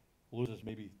 loses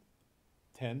maybe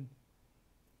 10,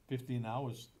 15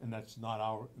 hours, and that's not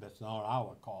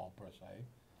our call per se.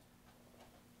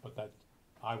 But that,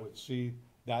 I would see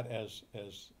that as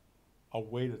a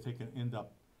way to take an end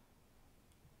up,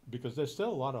 because there's still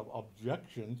a lot of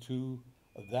objection to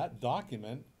that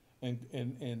document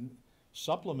and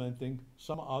supplementing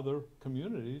some other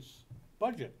communities'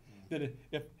 budget. That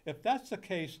if that's the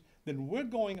case, then we're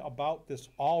going about this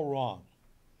all wrong.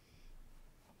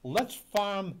 Let's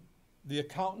farm the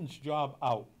accountant's job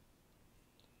out.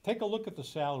 Take a look at the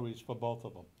salaries for both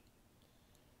of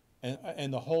them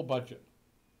and the whole budget.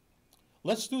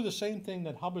 Let's do the same thing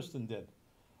that Hubbardston did.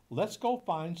 Let's go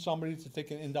find somebody to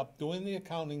take and end up doing the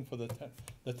accounting for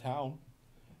the town.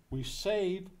 We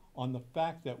save on the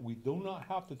fact that we do not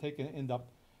have to take and end up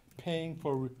paying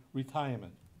for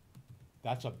retirement.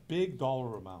 That's a big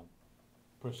dollar amount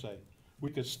per se. We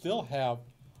could still have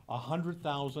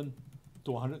 100,000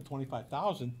 to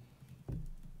 125,000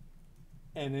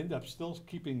 and end up still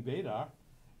keeping Vadar,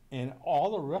 and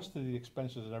all the rest of the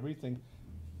expenses and everything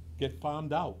get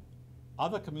farmed out.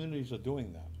 Other communities are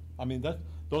doing that. I mean,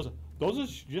 those are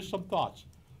just some thoughts.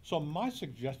 So my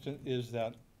suggestion is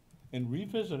that in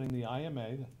revisiting the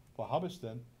IMA for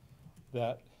Hubbardston,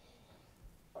 that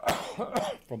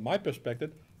from my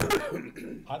perspective,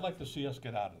 I'd like to see us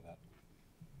get out of that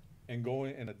and go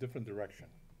in a different direction.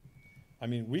 I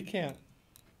mean, we can't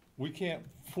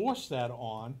force that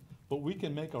on, but we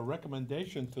can make a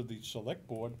recommendation to the select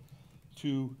board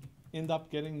to end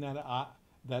up getting that out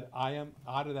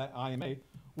of that IMA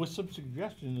with some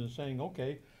suggestions and saying,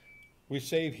 okay, we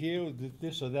save here,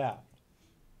 this or that.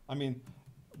 I mean,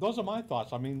 those are my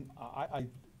thoughts. I mean,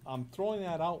 I'm throwing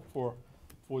that out for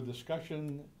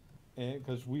discussion,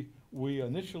 because we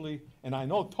initially, and I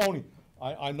know Tony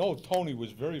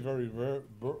was very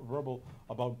verbal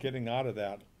about getting out of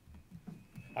that.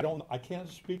 I can't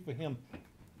speak for him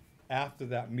after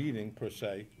that meeting per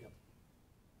se. Yep.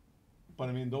 But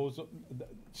I mean, those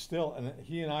still, and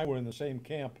he and I were in the same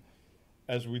camp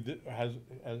as we did, as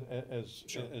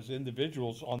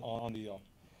individuals on the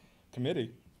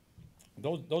committee.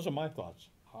 Those are my thoughts.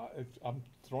 I'm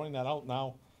throwing that out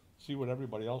now, see what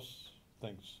everybody else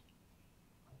thinks.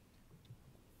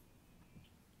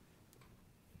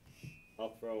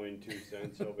 I'll throw in 2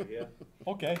 cents over here,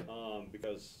 Okay,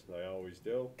 because I always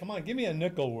do. come on, give me a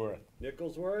nickel worth.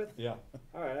 Nickel's worth? Yeah.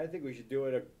 All right, I think we should do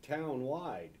it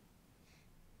town-wide.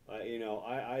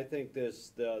 I think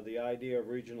the idea of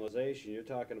regionalization, you're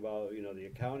talking about, the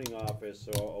accounting office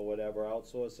or whatever,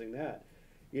 outsourcing that.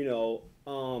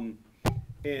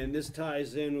 And this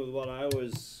ties in with what I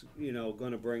was,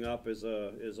 gonna bring up as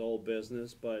old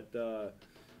business, but,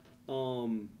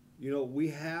 we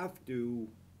have to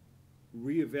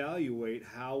reevaluate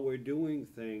how we're doing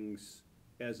things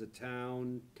as a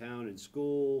town and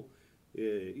school,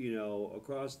 you know,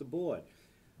 across the board.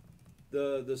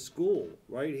 The school,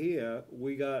 right here,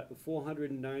 we got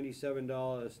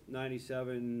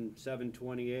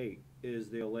 $497.97,728 is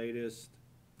their latest,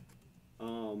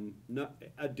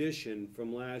 addition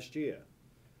from last year.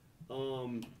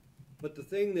 But the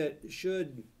thing that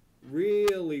should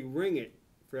really ring it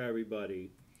for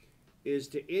everybody is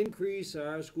to increase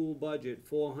our school budget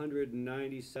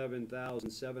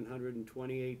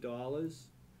 $497,728.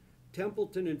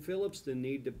 Templeton and Phillipston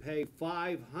need to pay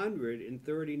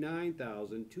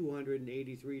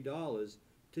 $539,283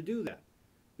 to do that,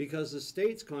 because the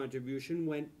state's contribution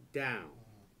went down.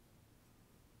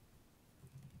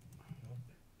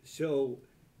 So,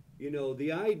 you know,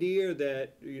 the idea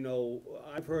that, you know,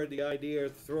 I've heard the idea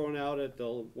thrown out at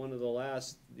one of the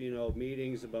last, you know,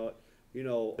 meetings about, you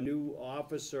know, a new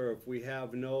officer if we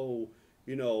have no,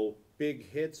 you know, big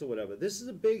hits or whatever. This is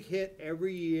a big hit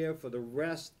every year for the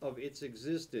rest of its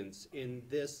existence in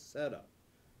this setup,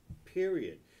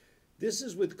 period. This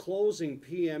is with closing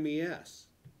PMES,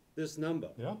 this number.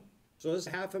 Yeah. So this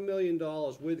is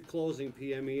 $500,000 with closing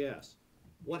PMES.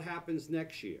 What happens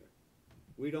next year?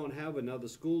 We don't have another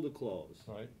school to close.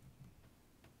 Right.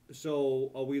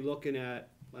 So are we looking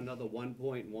at another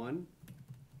 1.1?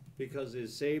 Because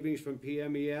there's savings from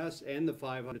PMES and the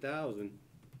 500,000.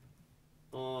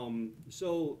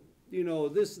 So, you know,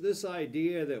 this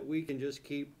idea that we can just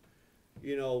keep,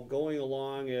 you know, going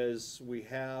along as we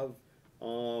have,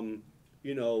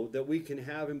 you know, that we can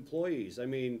have employees. I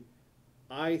mean,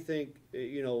 I think,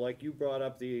 you know, like you brought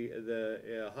up the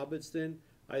Hubbardston,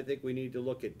 I think we need to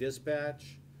look at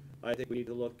dispatch. I think we need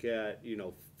to look at, you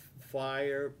know,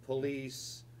 fire,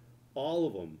 police, all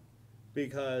of them,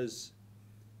 because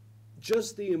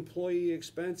just the employee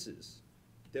expenses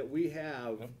that we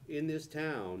have in this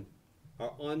town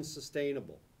are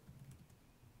unsustainable.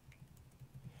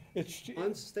 It's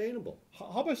Unsustainable.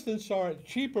 Hubbardston saw it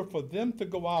cheaper for them to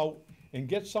go out and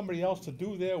get somebody else to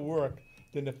do their work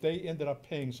than if they ended up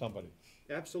paying somebody.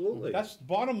 Absolutely. That's the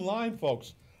bottom line,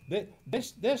 folks.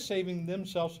 They're saving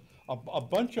themselves a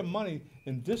bunch of money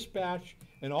in dispatch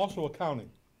and also accounting.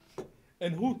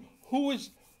 And who is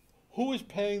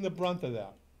paying the brunt of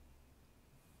that?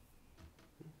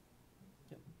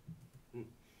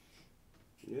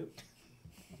 Yep.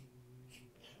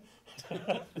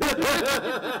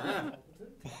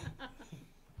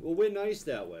 Well, we're nice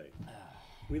that way.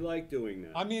 We like doing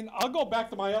that. I mean, I'll go back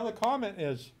to my other comment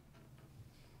is,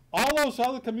 all those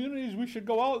other communities, we should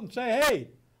go out and say, hey,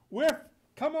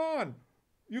 come on,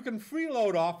 you can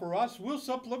freeload offer us, we'll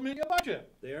supplement your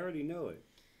budget. They already know it.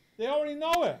 They already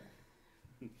know it.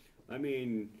 I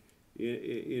mean,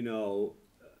 you know,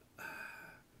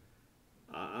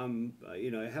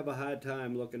 you know, I have a hard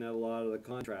time looking at a lot of the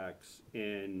contracts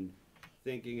and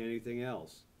thinking anything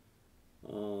else.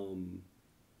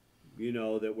 You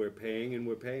know, that we're paying and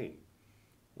we're paying.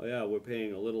 Oh yeah, we're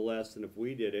paying a little less than if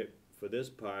we did it for this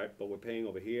part, but we're paying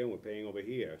over here and we're paying over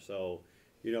here. So,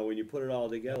 you know, when you put it all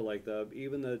together, like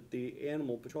even the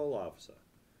animal patrol officer,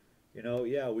 you know,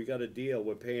 yeah, we got a deal.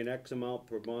 We're paying X amount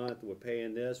per month. We're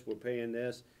paying this. We're paying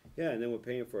this. Yeah, and then we're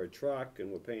paying for a truck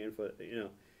and we're paying for, you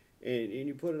know. And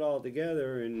you put it all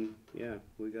together, and yeah,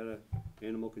 we got a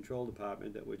animal control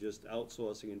department that we're just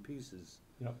outsourcing in pieces.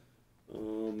 Yep.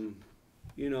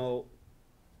 You know,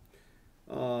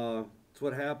 it's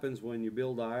what happens when you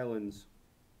build islands.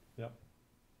 Yep.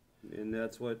 And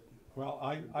that's what. Well,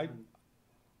 I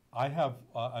have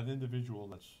an individual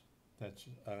that's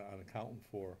an accountant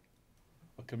for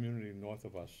a community north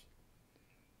of us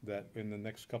that in the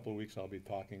next couple of weeks I'll be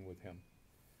talking with him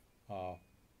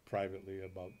privately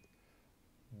about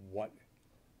what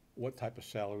type of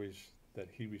salaries that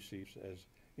he receives as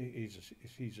he's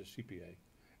a CPA,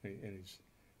 and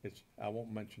I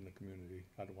won't mention the community.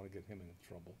 I don't want to get him into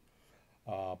trouble.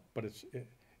 But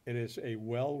it is a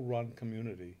well-run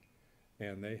community,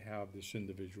 and they have this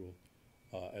individual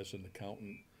as an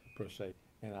accountant per se.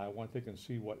 And I want to take and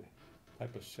see what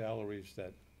type of salaries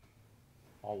that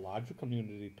a larger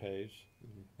community pays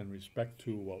in respect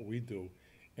to what we do,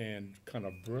 and kind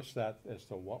of verse that as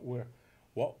to what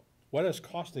is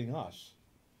costing us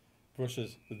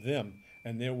versus them,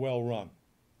 and they're well run.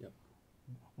 Yep.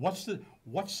 What's the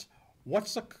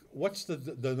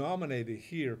denominator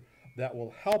here that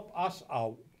will help us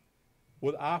out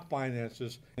with our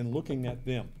finances and looking at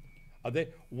them?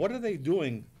 What are they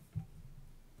doing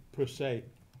per se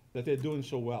that they're doing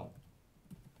so well?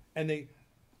 And they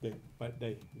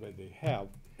have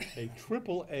a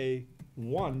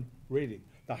AAA1 rating,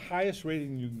 the highest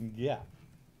rating you can get.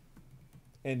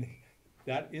 And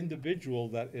that individual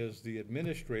that is the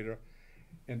administrator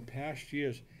in past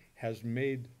years has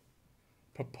made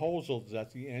proposals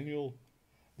at the annual,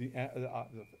 the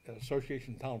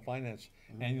Association of Town Finance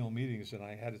annual meetings, and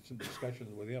I had some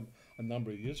discussions with him a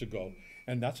number of years ago,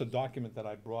 and that's a document that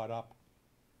I brought up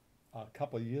a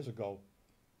couple of years ago.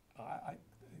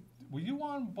 Were you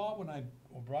on, Bob, when I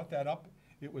brought that up?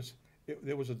 There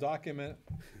was a document.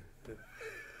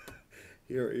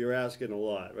 You're asking a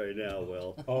lot right now,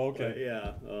 Will. Oh, okay. But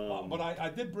yeah. But I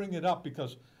did bring it up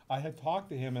because I had talked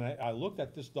to him and I looked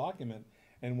at this document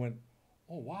and went,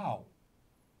 oh, wow,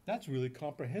 that's really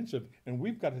comprehensive. And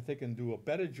we've got to take and do a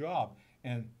better job.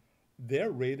 And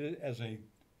they're rated as a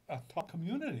top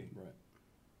community. Right.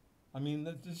 I mean,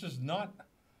 this is not,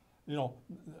 you know,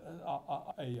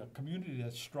 a community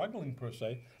that's struggling per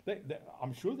se.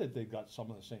 I'm sure that they got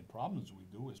some of the same problems we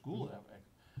do as school,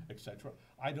 et cetera.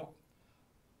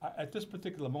 At this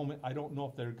particular moment, I don't know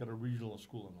if they've got a regional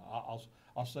school or not.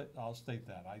 I'll state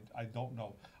that. I don't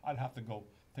know. I'd have to go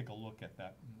take a look at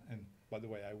that. And by the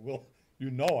way, I will. You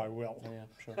know I will. Oh, yeah,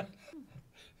 sure.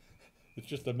 It's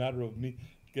just a matter of me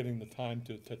getting the time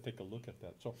to take a look at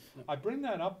that. So I bring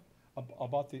that up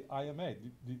about the IMA.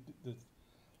 Do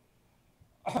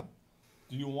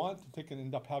you want to take and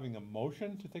end up having a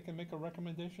motion to take and make a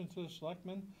recommendation to the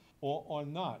selectmen or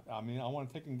not? I mean, I want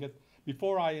to take and get,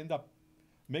 before I end up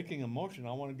making a motion,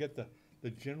 I want to get the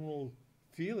general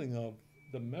feeling of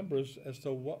the members as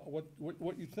to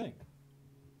what you think.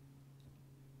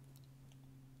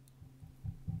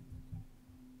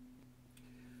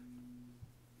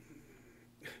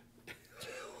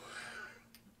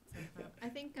 I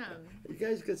think, You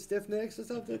guys got stiff necks or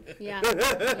something? Yeah,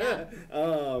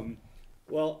 yeah.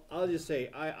 Well, I'll just say,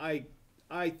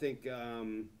 I think,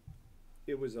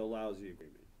 it was a lousy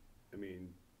agreement. I mean,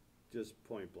 just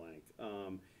point blank.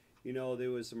 You know, there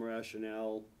was some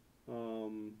rationale,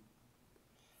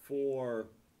 for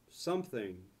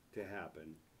something to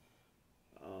happen.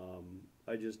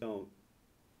 I just don't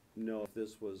know if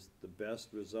this was the best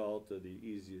result or the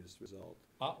easiest result.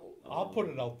 I'll put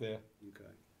it out there. Okay.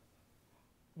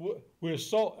 We were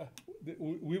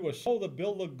sold a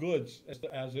bill of goods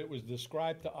as it was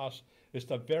described to us, is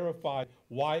to verify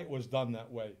why it was done that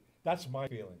way. That's my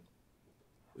feeling.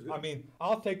 I mean,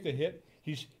 I'll take the hit.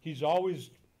 He's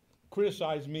always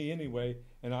criticized me anyway,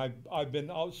 and I've been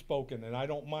outspoken, and I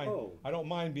don't mind. Oh. I don't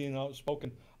mind being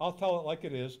outspoken. I'll tell it like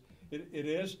it is. It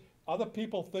is. Other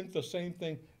people think the same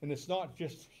thing, and it's not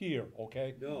just here,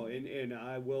 okay? No, and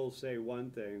I will say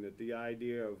one thing, that the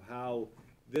idea of how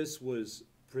this was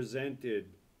presented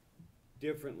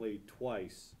differently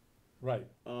twice, Right.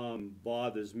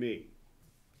 bothers me.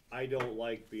 I don't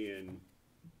like being,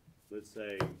 let's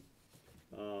say,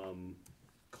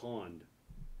 conned,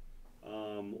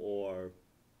 or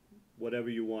whatever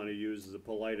you wanna use as a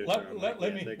politer term.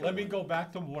 Let me go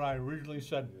back to what I originally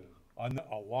said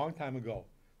a long time ago.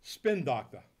 Spin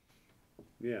doctor.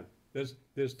 Yeah,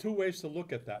 There's two ways to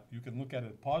look at that. You can look at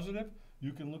it positive,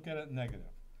 you can look at it negative.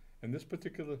 In this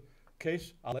particular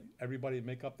case, I'll let everybody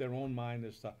make up their own mind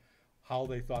as to how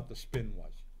they thought the spin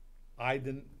was. I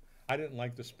didn't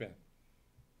like the spin.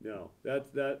 no,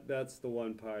 that's the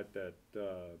one part that,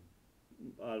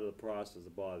 out of the process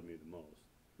that bothered me the most.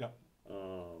 Yep.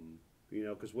 You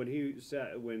know, cause when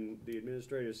the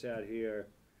administrator sat here,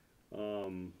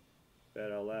 at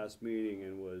our last meeting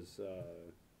and was,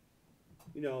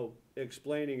 you know,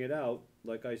 explaining it out,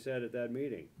 like I said at that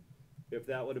meeting. If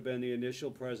that would have been the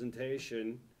initial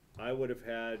presentation, I would have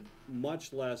had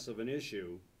much less of an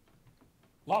issue.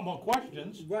 A lot more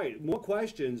questions. Right, more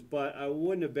questions, but I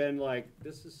wouldn't have been like,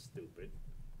 this is stupid.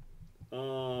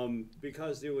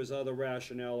 Because there was other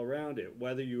rationale around it.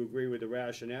 Whether you agree with the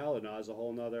rationale or not is a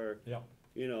whole nother, Yeah.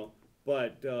 you know,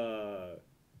 but,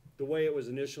 the way it was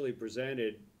initially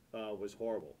presented, was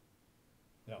horrible.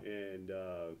 Yeah. And,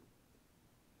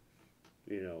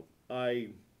 you know, I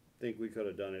think we could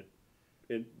have done it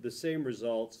in the same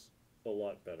results, a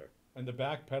lot better. And the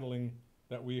backpedaling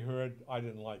that we heard, I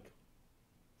didn't like.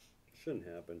 Shouldn't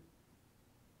happen.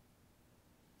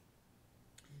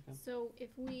 so if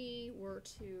we were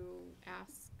to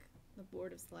ask the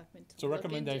Board of Selectmen It's to a look into,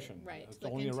 recommendation. right, It's to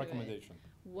look only a into it, recommendation.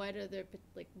 what are their,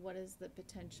 what is the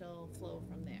potential flow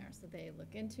from there? So they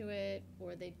look into it,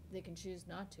 or they can choose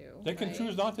not to, They can right?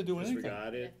 choose not to do anything.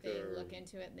 Disregard And it, if they or, look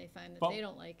into it and they find that But- they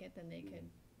don't like it, then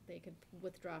they could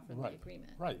withdraw from the Right,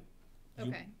 agreement. Right. You-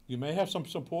 Okay. You may have some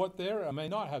support there, or may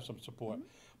not have some support.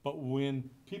 But when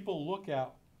people look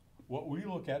at what we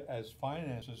look at as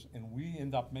finances, and we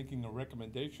end up making a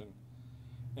recommendation,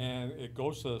 and it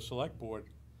goes to the select board,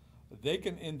 they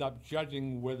can end up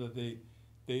judging whether they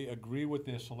agree with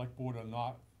their select board or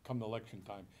not come election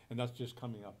time, and that's just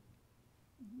coming up.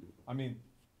 I mean,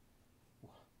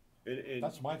 And,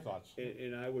 that's my thoughts.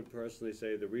 and I would personally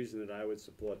say the reason that I would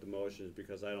support the motion is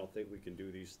because I don't think we can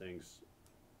do these things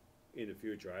in the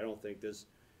future. I don't think this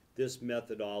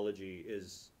methodology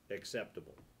is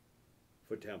acceptable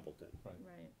for Templeton. Right.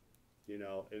 Right. You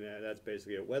know, and that's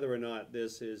basically it. Whether or not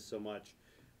this is so much,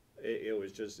 it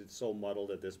was just, it's so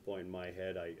muddled at this point in my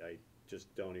head, I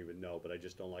just don't even know, but I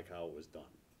just don't like how it was done.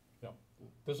 Yeah,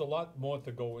 there's a lot more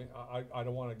to go in, I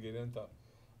don't wanna get into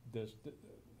this,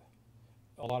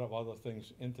 a lot of other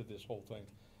things into this whole thing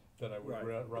that I would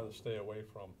Right. rather stay away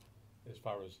from as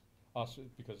far as us,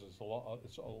 because it's a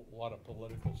lot of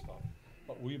political stuff.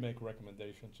 But we make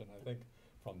recommendations, and I think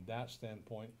from that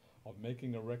standpoint of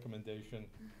making a recommendation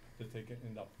to take it,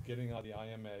 end up getting out the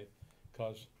IMA,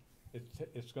 cause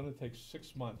it's gonna take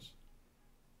 6 months.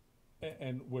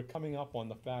 And we're coming up on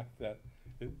the fact that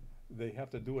they have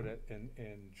to do it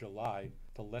in July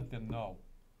to let them know.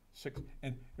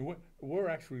 And we're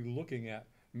actually looking at,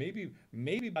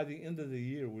 maybe by the end of the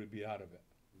year, we'll be out of it.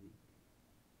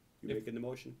 You If- making the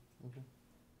motion?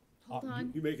 Hold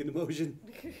on. You making the motion?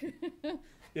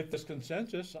 If there's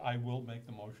consensus, I will make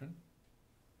the motion.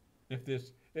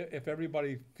 If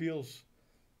everybody feels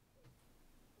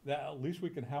that at least we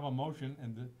can have a motion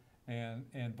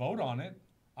and vote on it,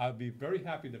 I'd be very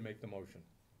happy to make the motion.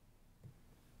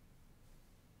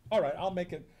 All right, I'll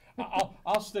make it,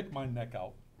 I'll stick my neck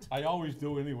out. I always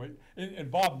do anyway, and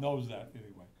Bob knows that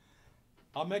anyway.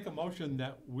 I'll make a motion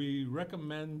that we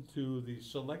recommend to the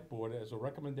select board, as a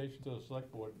recommendation to the select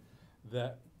board,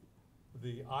 that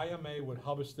the IMA with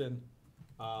Hubbardston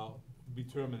be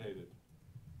terminated,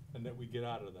 and that we get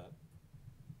out of that.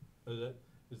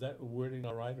 Is that wording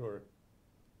all right, or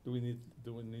do we need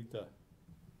to wordsmith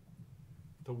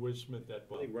that?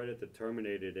 I think right at the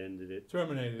terminated ended it.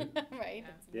 Terminated, Right?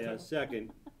 Yeah,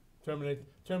 second.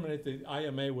 terminate the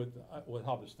IMA with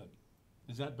Hubbardston.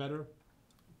 Is that better?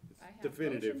 I have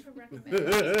Definitive. motion for recommendation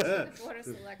to the Board of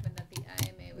Selectmen that the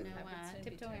IMA with No, Hubbardston be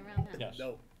tiptoeing terminated. around that. Yes.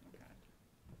 No.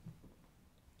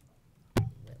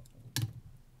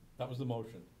 That was the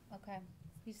motion, Okay.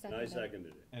 You And I seconded.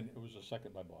 seconded it. and it was a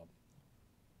second by Bob.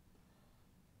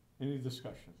 Any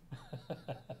discussion?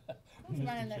 Who's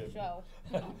running the show?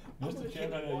 Mr.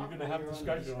 Chairman, are you gonna have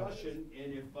discussion on it? Discussion,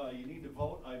 and if you need to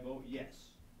vote, I vote yes.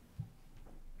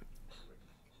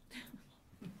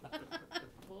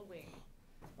 We'll wait.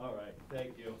 All right,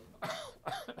 thank you. I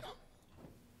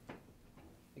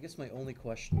guess my only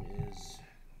question is,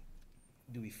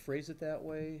 do we phrase it that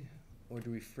way, or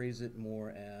do we phrase it more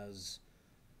as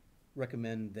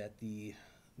recommend that the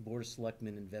Board of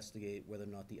Selectmen investigate whether or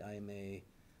not the IMA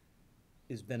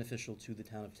is beneficial to the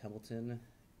town of Templeton,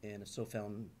 and if so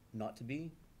found not to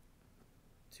be,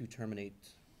 to terminate?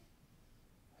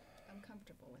 I'm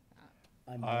comfortable with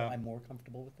that. I'm more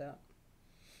comfortable with that.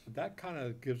 That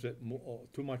kinda gives it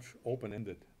too much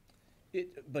open-ended.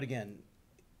 But again,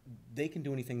 they can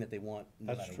do anything that they want,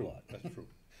 no That's matter true, what. that's true.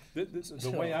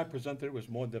 The way I presented it was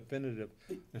more definitive,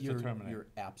 is to terminate. You're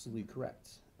absolutely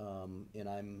correct, and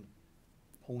I'm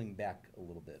pulling back a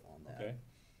little bit on that. Okay?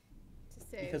 To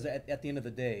say. Because at the end of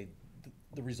the day,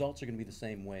 the results are gonna be the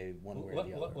same way, one way or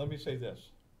the other. Let me say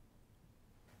this.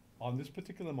 On this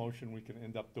particular motion, we can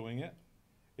end up doing it.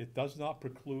 It does not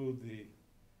preclude the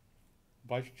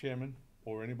vice chairman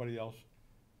or anybody else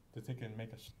to take and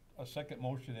make a second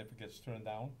motion if it gets turned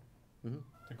down, Mhm.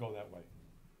 to go that way.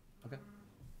 Okay.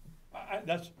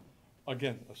 That's,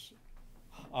 again,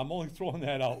 I'm only throwing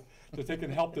that out, to take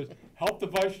and help the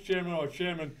vice chairman or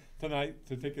chairman tonight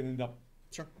to take and end up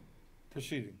Sure.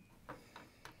 proceeding.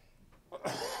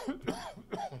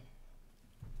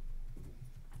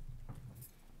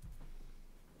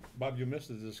 Bob, you missed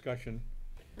the discussion.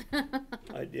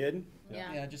 I did?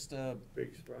 Yeah. Yeah, just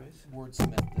Big surprise.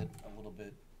 wordsmith it a little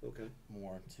bit Okay.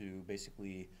 more to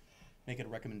basically make it a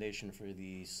recommendation for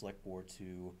the select board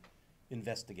to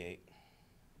investigate,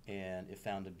 and if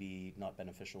found to be not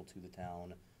beneficial to the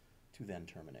town, to then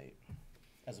terminate,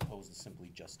 as opposed to simply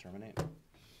just terminate.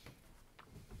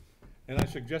 And I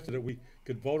suggested that we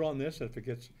could vote on this, and if it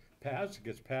gets passed, it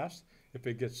gets passed. If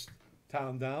it gets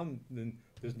town down, then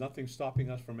there's nothing stopping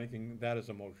us from making that as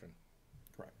a motion.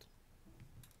 Correct.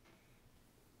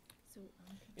 So,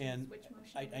 And which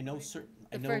motion? I are we know voting certain, on?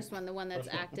 I The know. first one, the one that's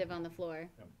First one. active on the floor.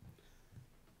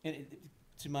 And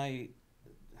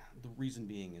the reason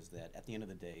being is that at the end of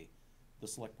the day, the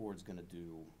select board's gonna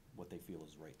do what they feel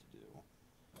is right to do.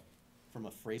 From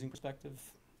a phrasing perspective,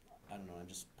 I don't know, I'm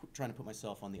just trying to put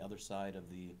myself on the other side of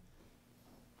the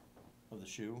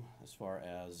shoe as far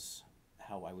as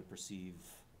how I would perceive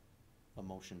a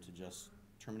motion to just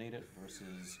terminate it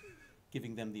versus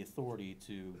giving them the authority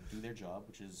to do their job,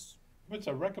 which is It's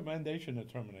a recommendation to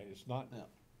terminate, it's not, Yeah.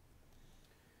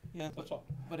 Yeah, that's but, all.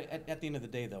 but at the end of the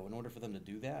day, though, in order for them to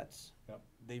do that, Yep.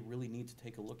 they really need to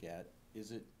take a look at,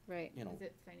 is it, Right. you know, Is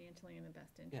it financially in the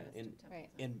best interest of and-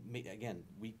 Templeton? and again,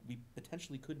 we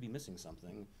potentially could be missing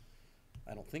something.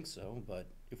 I don't think so,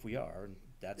 but if we are,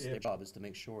 that's their If- job, is to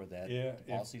make sure that Yeah, the if-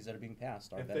 policies that are being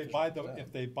passed are If they beneficial buy to the, town.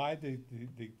 if they buy the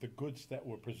goods that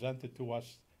were presented to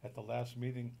us at the last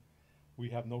meeting, we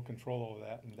have no control over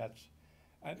that, and that's,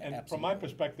 and from my Absolutely.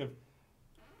 perspective,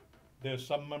 there's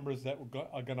some members that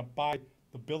are gonna buy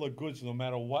the bill of goods no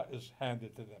matter what is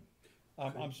handed to them.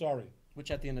 I'm sorry. Which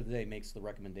at the end of the day makes the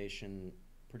recommendation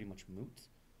pretty much moot,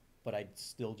 but I'd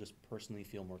still just personally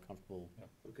feel more comfortable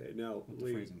Okay, now, with the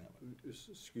Lee, phrasing that way.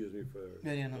 excuse me for.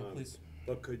 No, please.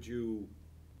 But could you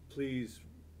please,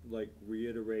 like,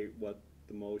 reiterate what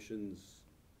the motion's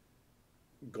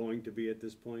going to be at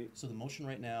this point? So the motion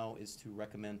right now is to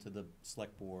recommend to the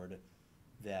select board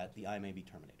that the IMA be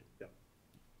terminated. Yep.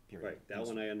 Period. Right, that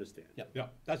one I understand. Yep. Yeah,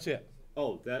 that's it,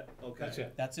 Oh, that, okay. that's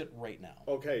it. That's it right now.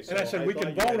 Okay, so And I said we thought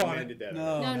can you had vote on it. amended that No,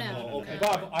 already. No, Oh, okay.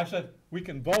 Bob, I said, we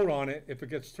can vote on it, if it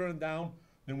gets turned down,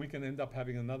 then we can end up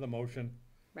having another motion,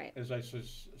 Right. as I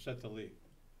said to Lee.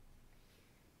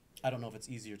 I don't know if it's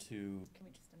easier to, Can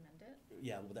we just amend it?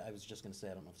 yeah, well, I was just gonna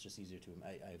say, I don't know if it's just easier to,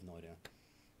 I have no idea.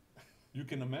 You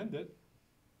can amend it.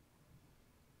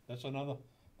 That's another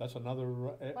Why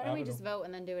don't we just avenue. vote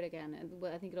and then do it again? And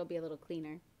I think it'll be a little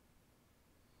cleaner.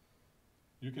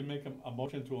 You can make a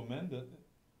motion to amend it.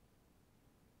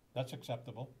 That's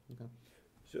acceptable.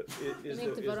 So We is have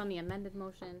to vote there, on the amended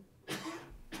motion.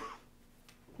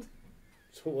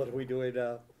 so what are we doing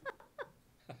now?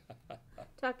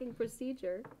 Talking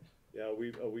procedure. Yeah,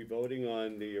 are we voting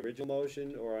on the original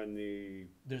motion or on the,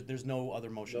 There's no other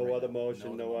motion no right other now.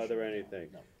 motion, no other right now. anything?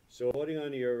 No. So voting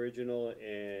on the original,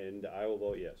 and I will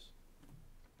vote yes.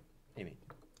 Amy,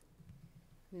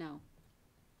 No.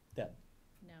 Deb,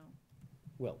 No.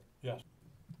 Will, Yes.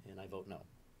 and I vote no.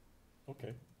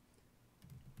 Okay.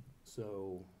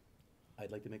 So,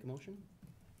 I'd like to make a motion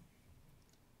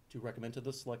to recommend to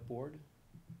the select board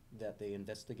that they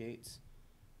investigate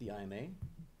the IMA,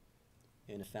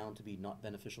 and if found to be not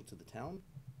beneficial to the town,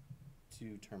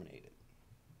 to terminate it.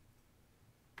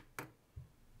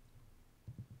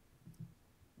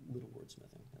 Little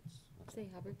wordsmithing, that's Say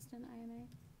Hubbardston IMA?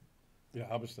 Yeah,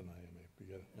 Hubbardston IMA, we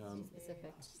get it. Um,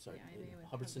 Specific. sorry, The IMA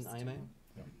with Hubbardston Hubbardston. IMA?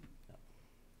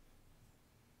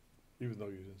 Even though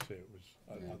you didn't say it was,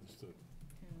 I Mm. understood.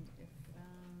 And if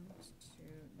found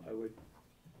to. I would,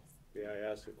 may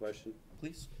I ask a question?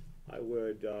 Please. I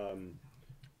would,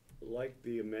 like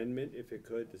the amendment, if it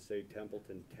could, to say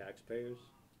Templeton taxpayers.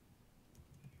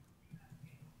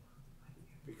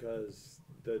 Because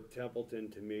the Templeton,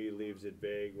 to me, leaves it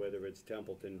vague, whether it's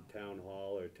Templeton Town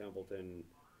Hall or Templeton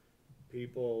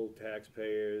people,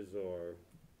 taxpayers, or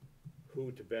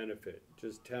who to benefit.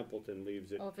 Just Templeton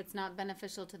leaves it, Oh, if it's not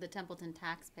beneficial to the Templeton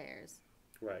taxpayers.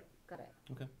 right. Got it.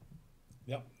 Okay.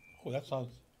 Yep. Oh, that sounds,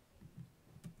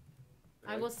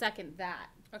 I will second that.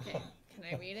 Okay, can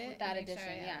I read it? With that and make sure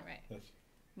addition, I yeah. have it right? that's,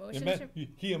 Motion to,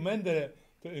 he amended it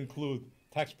to include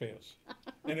taxpayers,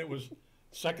 and it was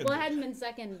seconded. Well, it hadn't been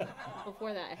seconded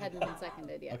before that. It hadn't been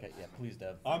seconded yet. Okay, yeah, please,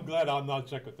 Deb. I'm glad I'm not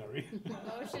secretary.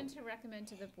 motion to recommend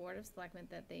to the Board of Selectmen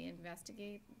that they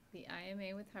investigate the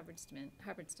IMA with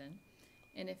Hubbardston,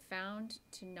 and if found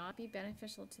to not be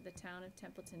beneficial to the town of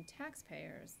Templeton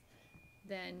taxpayers,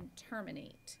 then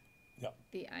terminate Yep.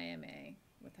 the IMA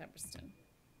with Hubbardston.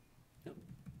 Very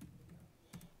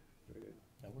good.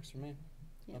 That works for me.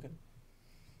 Yeah. Okay.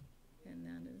 And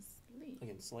that is Lee.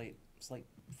 Again, slight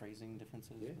phrasing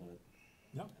differences, Yeah. but.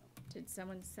 Yep. Did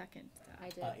someone second that? I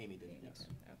did. Amy did, Amy yes. did.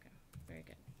 Okay, very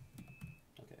good.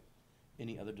 Okay.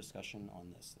 Any other discussion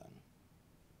on this then?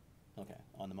 Okay,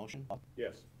 on the motion? Bob?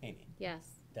 Yes. Amy?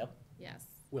 Yes. Deb? Yes.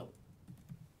 Will?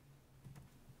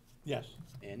 Yes.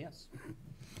 And yes.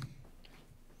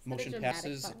 a Motion dramatic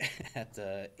passes bump. at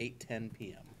 8:10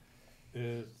 PM.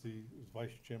 Is the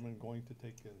vice chairman going to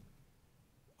take in?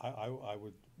 I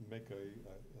would make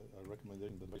a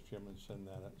recommendation the vice chairman send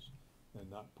that as, and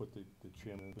not put the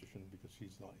chairman in position because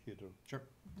he's not here Sure.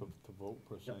 to vote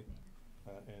per se.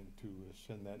 And to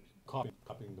send that,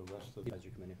 copying the rest of the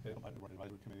Advisory committee.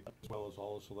 advisory committee, as well as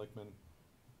all the selectmen.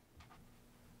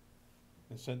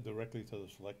 And sent directly to the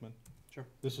selectmen. Sure.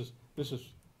 This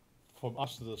is from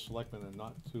us to the selectmen and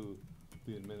not to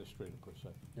the administrator per se.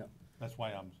 Yeah. That's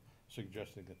why I'm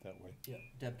suggesting it that way. Yeah.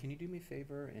 Deb, can you do me a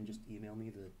favor and just email me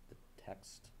the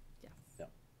text? Yes. Yeah.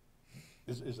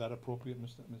 Is that appropriate,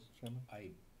 Mr. Chairman?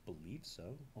 I believe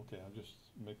so. Okay, I'm just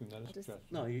making that a I'll just- suggestion.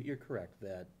 No, you're correct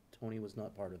that Tony was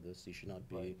not part of this. He should not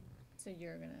be. Right. So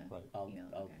you're gonna Right. email,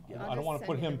 I'll- okay. yeah. I'll I don't just wanna send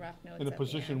put you the him rough notes in a at the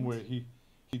position end. where he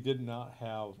did not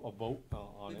have a vote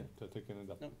on it to take it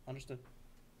into. No, understood.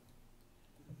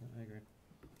 I agree.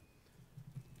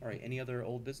 All right, any other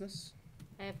old business?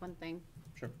 I have one thing.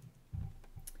 Sure.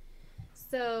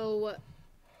 So,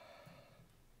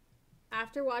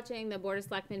 after watching the Board of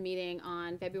Selectmen meeting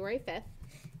on February 5th,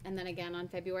 and then again on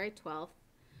February 12th,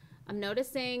 I'm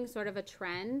noticing sort of a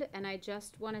trend, and I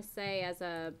just want to say as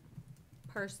a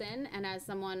person and as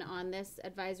someone on this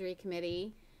advisory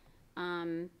committee,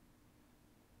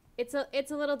 it's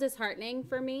a little disheartening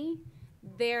for me.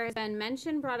 There has been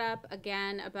mention brought up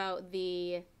again about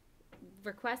the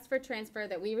request for transfer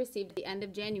that we received at the end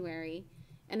of January,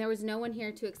 and there was no one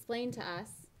here to explain to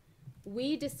us.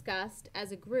 We discussed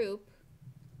as a group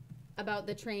about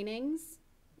the trainings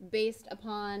based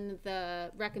upon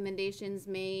the recommendations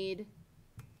made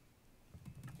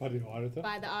By the auditor?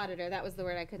 by the auditor. That was the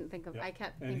word I couldn't think of. Yeah. I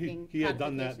kept And thinking he had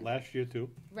done that codification. last year too.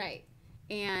 Right.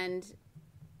 And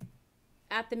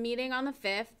at the meeting on the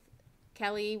 5th,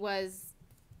 Kelly was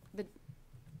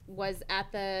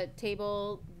at the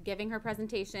table giving her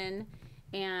presentation,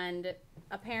 and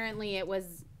apparently it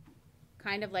was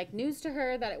kind of like news to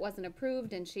her that it wasn't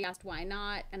approved, and she asked why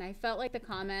not, and I felt like the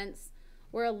comments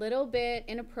were a little bit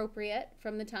inappropriate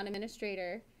from the town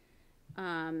administrator.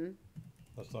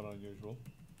 That's not unusual.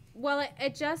 Well,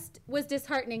 it just was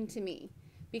disheartening to me,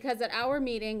 because at our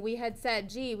meeting, we had said,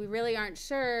 gee, we really aren't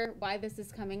sure why this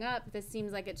is coming up. This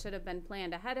seems like it should have been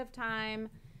planned ahead of time.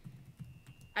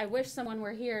 I wish someone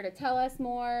were here to tell us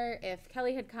more. If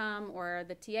Kelly had come, or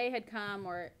the TA had come,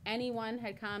 or anyone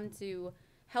had come to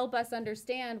help us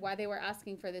understand why they were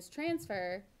asking for this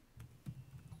transfer,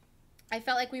 I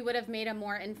felt like we would have made a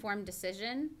more informed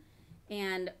decision.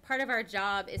 And part of our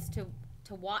job is to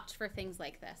watch for things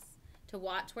like this, to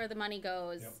watch where the money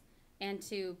goes, Yep. and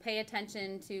to pay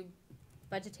attention to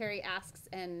budgetary asks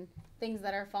and things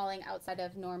that are falling outside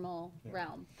of normal Yeah.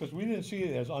 realm. Because we didn't see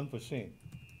it as unforeseen.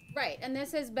 Right, and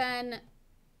this has been,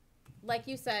 like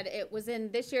you said, it was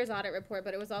in this year's audit report,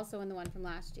 but it was also in the one from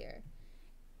last year.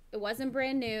 It wasn't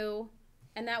brand new,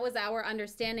 and that was our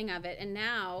understanding of it, and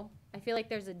now I feel like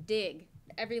there's a dig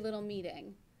every little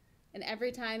meeting, and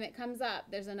every time it comes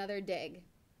up, there's another dig.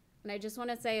 And I just want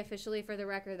to say officially for the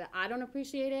record that I don't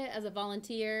appreciate it as a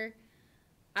volunteer.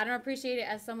 I don't appreciate it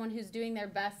as someone who's doing their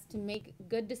best to make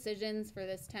good decisions for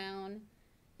this town.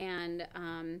 And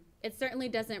it certainly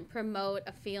doesn't promote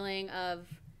a feeling of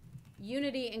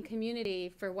unity and community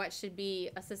for what should be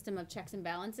a system of checks and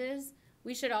balances.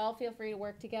 We should all feel free to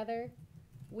work together.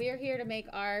 We're here to make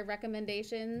our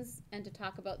recommendations and to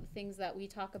talk about the things that we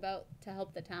talk about to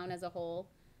help the town as a whole.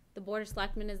 The Board of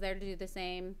Selectmen is there to do the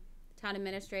same. The town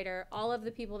administrator, all of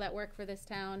the people that work for this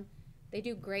town, they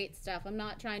do great stuff. I'm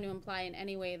not trying to imply in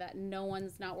any way that no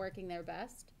one's not working their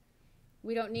best.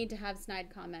 We don't need to have snide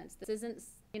comments. This isn't,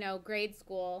 grade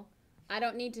school. I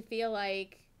don't need to feel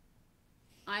like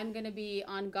I'm going to be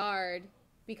on guard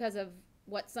because of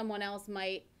what someone else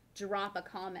might drop a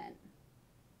comment.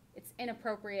 It's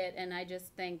inappropriate, and I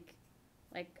just think,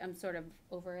 like, I'm sort of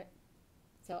over it.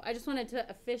 So I just wanted to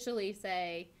officially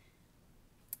say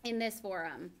in this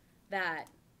forum that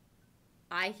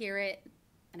I hear it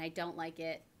and I don't like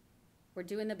it. We're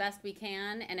doing the best we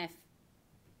can, and if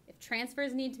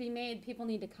transfers need to be made, people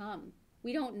need to come.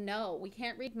 We don't know. We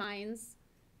can't read minds,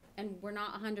 and we're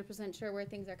not 100% sure where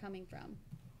things are coming from.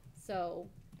 So,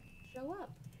 show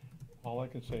up. All I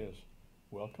can say is,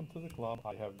 welcome to the club.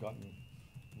 I have gotten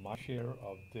my share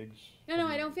of digs. No,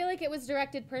 I don't feel like it was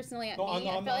directed personally at No, me.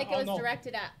 I felt like it was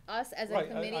directed at us as a Right,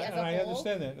 committee as a and I whole.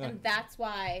 understand that, And that's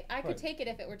why I could Right. take it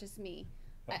if it were just me.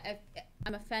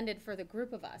 I'm offended for the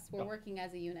group of us. We're Yeah. working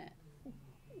as a unit.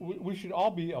 We should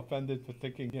all be offended for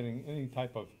getting any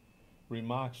type of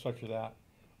remarks such as that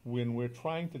when we're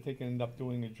trying to end up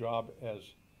doing a job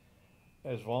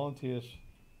as volunteers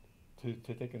to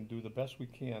take and do the best we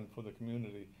can for the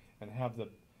community and have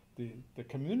the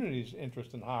community's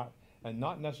interest in heart and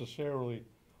not necessarily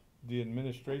the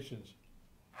administration's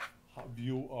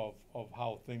view of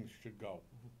how things should go.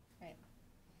 Right.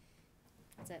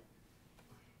 That's it.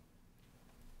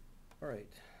 All right,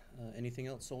 anything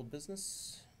else, old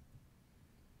business?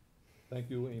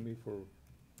 Thank you, Amy, for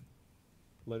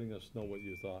letting us know what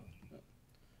you thought.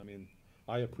 I mean,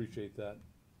 I appreciate that.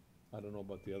 I don't know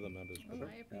about the other members, Oh, but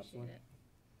I appreciate absolutely. it.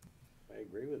 I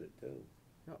agree with it too.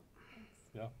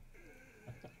 yeah.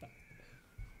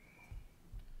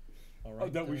 All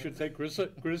right. That we should take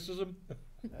criticism?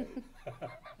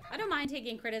 I don't mind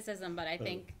taking criticism, but I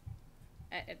think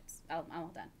I'm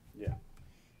all done. Yeah.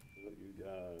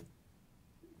 You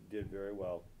did very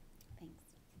well.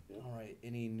 Thanks. All right,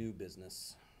 any new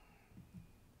business?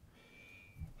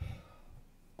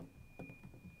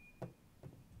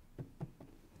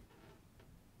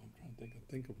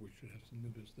 think if we should have some new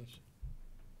business.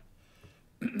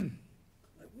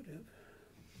 I would have.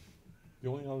 The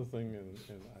only other thing,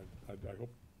 and I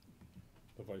hope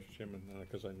the vice chairman,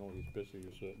 because I know he's busy,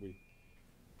 is that we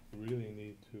really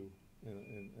need to,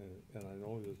 and I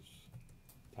know there's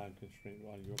time constraint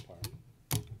on your part,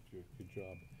 your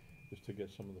job, is to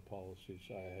get some of the policies.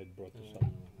 I had brought this up.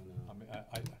 I mean,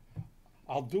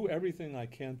 I'll do everything I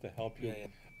can to help you.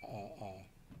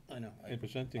 I know. In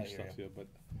presenting I hear stuff you. here, but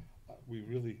we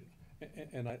really,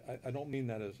 and I don't mean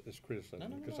that as criticism,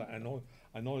 No. because I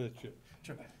know that you,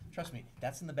 Trust me,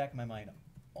 that's in the back of my mind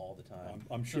all the time.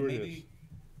 I'm So sure it is.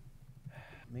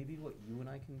 Maybe what you and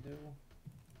I can do,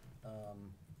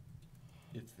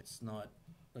 if it's not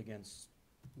against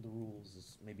the rules,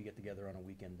 is maybe get together on a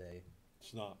weekend day.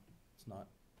 it's not,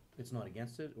 It's not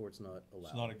against it, or it's not allowed?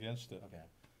 it's not against it. Okay,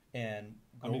 and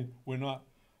I mean, we're not,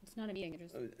 It's not a meeting, you're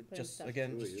just putting just, stuff.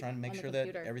 again, just trying to make On the sure that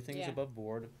computer, everything is yeah. above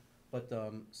board, but,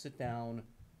 sit down,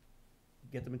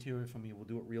 get the material from you, we'll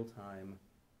do it real time.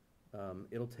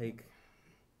 It'll take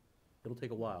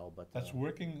a while, but. that's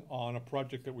working on a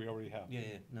project that we already have. Yeah,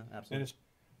 no, And absolutely. it's,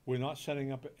 we're not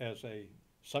setting up as a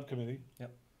subcommittee.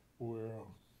 Yep.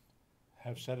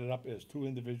 Have set it up as two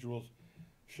individuals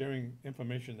sharing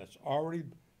information that's already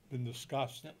been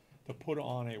discussed Yep. to put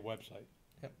on a website.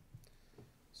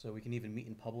 So we can even meet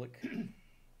in public,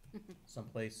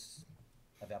 someplace,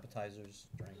 have appetizers,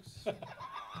 drinks.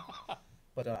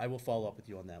 But I will follow up with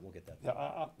you on that, we'll get that.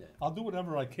 Yeah, Yeah. I'll do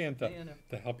whatever I can Yeah, no.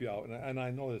 to help you out, and I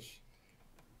know this,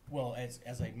 Well,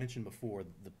 as I mentioned before,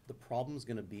 the problem's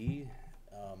gonna be,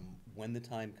 when the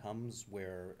time comes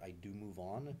where I do move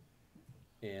on,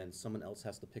 and someone else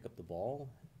has to pick up the ball,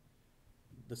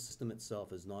 the system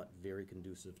itself is not very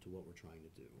conducive to what we're trying to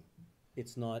do.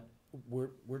 It's not,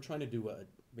 we're trying to do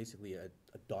basically a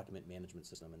document management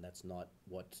system, and that's not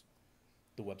what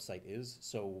the website is,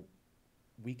 so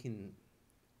we can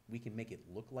make it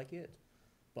look like it,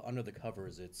 but under the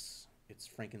covers, it's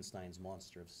Frankenstein's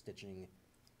monster of stitching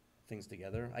things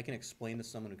together. I can explain to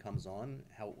someone who comes on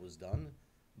how it was done,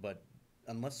 but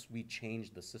unless we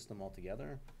change the system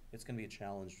altogether, it's gonna be a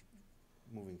challenge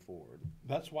moving forward.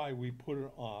 that's why we put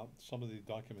it on, some of the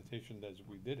documentation that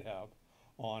we did have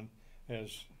on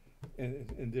as,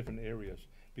 in different areas,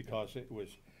 because it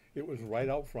was right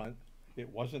out front, it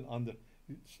wasn't under,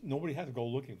 nobody had to go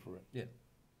looking for it. Yeah,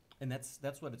 and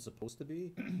that's what it's supposed to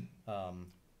be,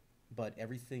 but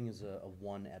everything is a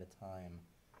one at a time.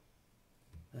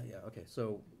 Yeah, okay,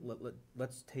 so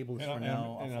let's table this for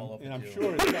now, I'll follow up with you.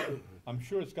 And I'm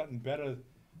sure it's gotten better,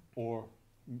 or,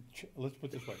 let's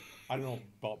put it this way, I don't know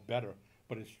about better,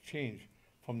 but it's changed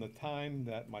from the time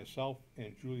that myself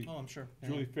and Julie. Oh, I'm sure. Yeah.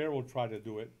 Julie Farrell tried to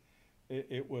do it.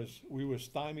 We were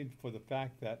stymied for the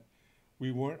fact that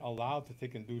we weren't allowed to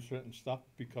take and do certain stuff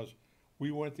because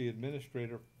we weren't the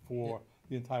administrator for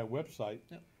the entire website.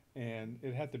 Yep. And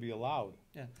it had to be allowed,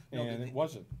 Yeah. No, and it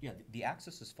wasn't. Yeah, the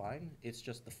access is fine, it's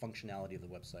just the functionality of the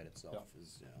website itself Yeah.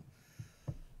 is,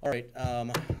 All right,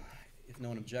 if no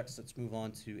one objects, let's move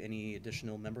on to any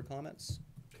additional member comments.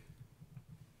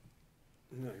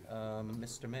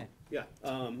 Mr. May. Yeah,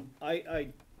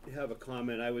 I have a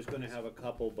comment. I was gonna have a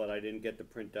couple, but I didn't get to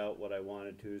print out what I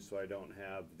wanted to, so I don't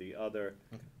have the other.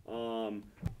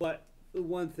 But the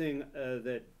one thing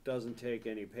that doesn't take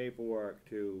any paperwork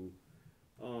to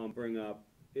bring up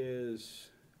is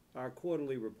our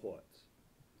quarterly reports.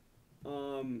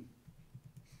 I'm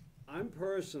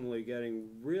personally getting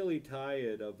really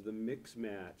tired of the mix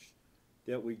match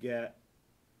that we get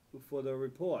for the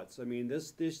reports. I mean,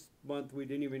 this month, we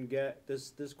didn't even get,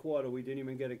 this quarter, we didn't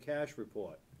even get a cash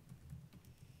report.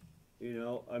 You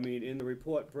know, I mean, in the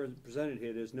report presented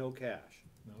here, there's no cash.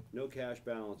 No cash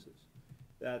balances.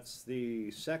 That's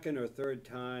the second or third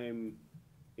time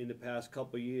in the past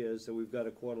couple of years that we've got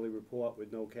a quarterly report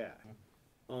with no cash.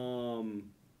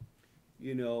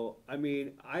 You know, I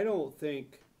mean, I don't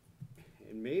think,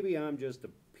 and maybe I'm just a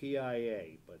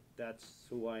PIA, but that's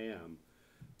who I am.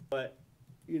 But,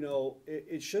 you know,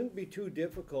 it shouldn't be too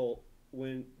difficult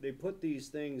when they put these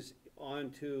things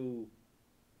onto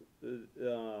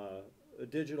a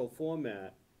digital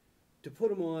format, to put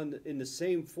them on in the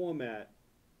same format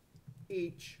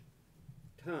each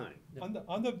time.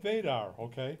 Under Vadar,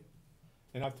 okay,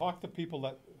 and I've talked to people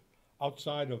that,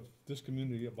 outside of this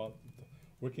community about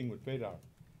working with Vadar,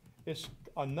 it's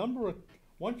a number of,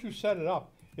 once you set it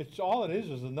up, it's, all it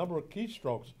is a number of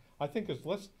keystrokes. I think it's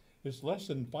less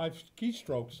than 5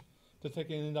 keystrokes to take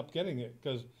and end up getting it,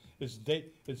 because it's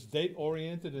date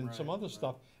oriented and some other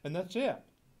stuff, and that's it.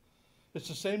 It's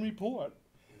the same report.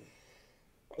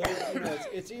 But, you know,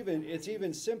 it's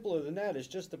even simpler than that, it's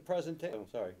just the presentation, oh,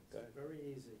 sorry, go ahead. Very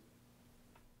easy.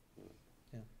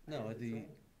 No,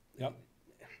 Yep.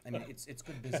 I mean, it's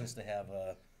good business to have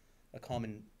a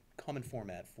common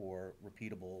format for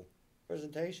repeatable,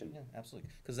 Presentation. yeah, absolutely.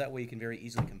 Because that way you can very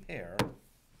easily compare,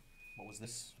 what was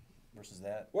this versus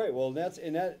that? Right, well, that's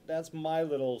my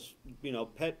little,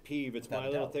 pet peeve, it's Without my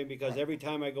a little doubt. thing, because Right. every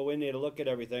time I go in there to look at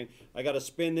everything, I gotta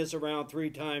spin this around 3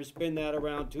 times, spin that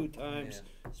around 2 times,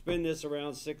 spin this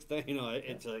around 6 times,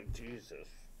 it's like, Jesus.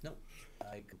 No,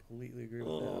 I completely agree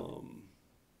with that.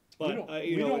 But, don't- it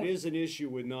we don't- is an issue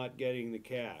with not getting the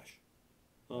cash,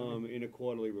 in a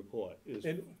quarterly report, is,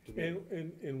 to me.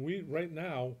 And we, right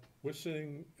now, we're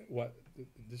sitting,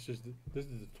 this is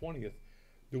the 20th.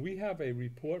 Do we have a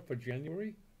report for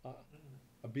January?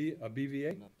 A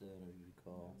BVA? Not that I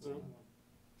recall.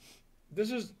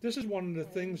 This is one of the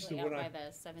things that Usually when out by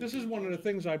the this is 17th, one of the 30th.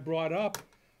 things I brought up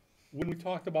when we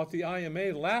talked about the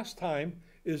IMA last time,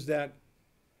 is that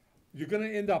you're gonna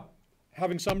end up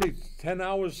having somebody 10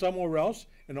 hours somewhere else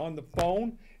and on the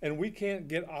phone, and we can't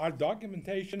get our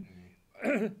documentation.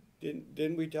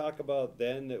 Didn't we talk about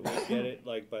then that we get it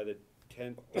like by the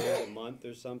 10th day of the month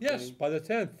or something? Yes, by the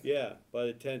 10th. Yeah, by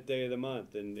the 10th day of the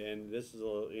month, and this is a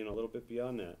little bit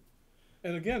beyond that.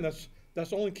 And again,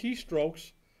 that's only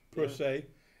keystrokes per se,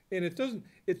 and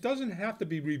it doesn't have to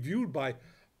be reviewed by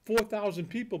 4,000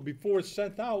 people before it's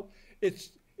sent out. It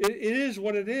is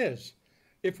what it is.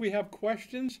 If we have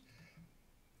questions,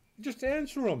 just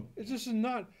answer them. This is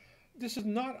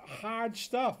not hard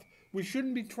stuff. We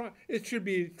shouldn't be trying. It should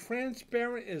be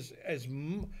transparent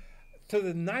to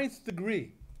the 9th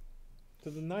degree. To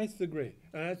the 9th degree,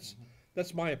 and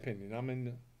that's my opinion.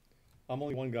 I'm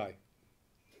only one guy.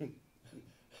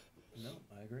 No,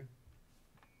 I agree.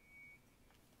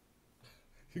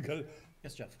 You got it.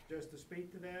 Yes, Jeff? Just to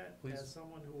speak to that, Please. as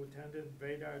someone who attended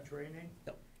Vadar training.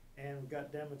 Yep. And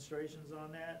got demonstrations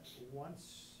on that,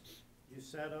 once you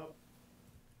set up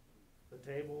the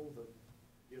table,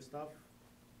 your stuff,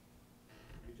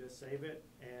 you just save it,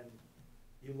 and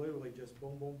you literally just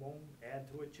boom, boom, boom, add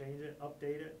to it, change it,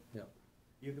 update it. Yep.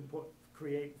 You can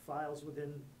create files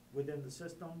within the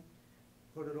system,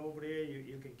 put it over there,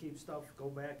 you can keep stuff, go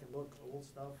back and look, old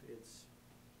stuff, it's,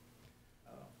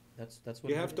 That's what.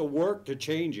 You have to work to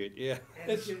change it, yeah.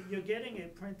 and you're getting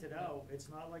it printed out, it's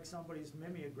not like somebody's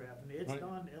mimeographing, it's Right.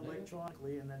 done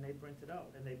electronically, and then they print it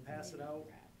out, and they pass it out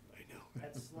I know.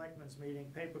 at selectmen's meeting,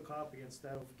 paper copy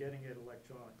instead of getting it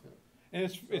electronically. And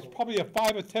it's So- probably a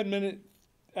 5 or 10 minute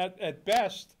at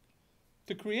best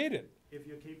to create it. If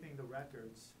you're keeping the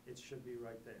records, it should be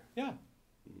right there. Yeah.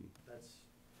 That's,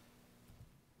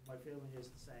 my feeling is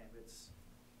the same.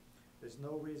 There's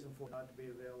no reason for it not to be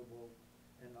available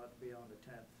and not to be on the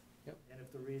 10th. Yep. And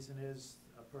if the reason is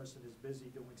a person is busy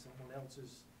doing someone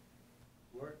else's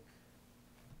work,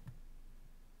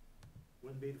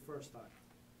 wouldn't be the first time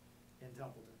in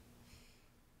Templeton.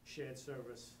 Shared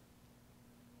service.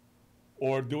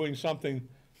 Or doing something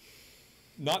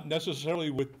not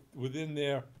necessarily within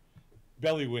their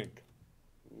bailiwick.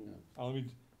 Let me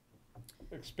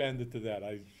expand it to that.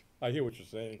 I hear what you're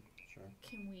saying. Sure.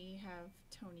 Can we have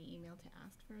Tony email to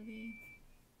ask for the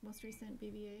most recent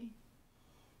BBA?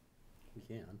 We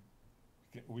can.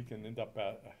 We can end up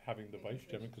having the vice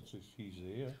chairman because he's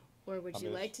there. Or would I you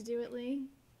mean, like to do it, Lee?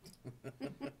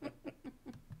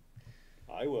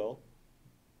 I will.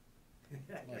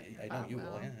 I know you will,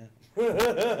 well.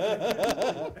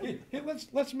 yeah. Hey,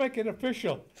 let's make it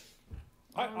official.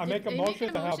 I make a Make motion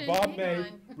a to have motion, Bob hang May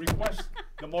on. request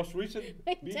the most recent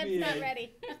Deb's not BBA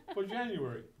ready. for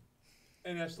January.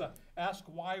 And that's to ask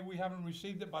why we haven't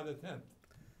received it by the 10th.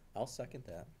 I'll second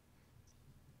that.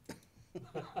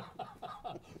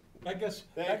 That gets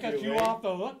Thank you, you Wayne. off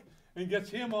the hook and gets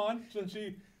him on since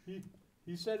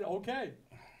he said okay.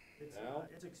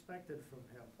 It's expected from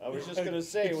him. I was just gonna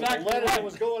say, with the Exactly letter right. that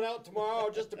was going out tomorrow,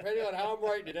 just depending on how I'm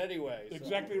writing it anyway. so.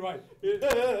 Exactly right.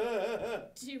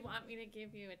 Do you want me to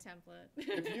give you a template?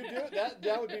 If you do,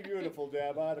 that would be beautiful,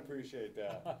 Deb, I'd appreciate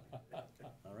that.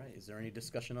 All right, is there any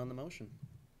discussion on the motion?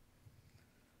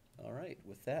 All right,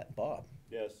 with that, Bob,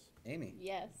 Yes. Amy,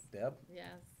 Yes. Deb, Yes.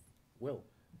 Will,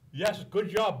 Yes, good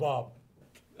job, Bob.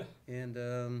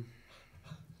 and,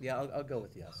 yeah, I'll go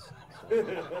with yes.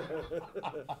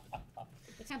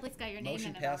 The template's got your name Motion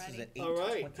in it passes already. at All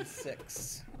right.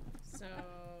 8:26. So,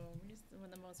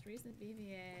 with the most recent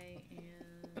BBA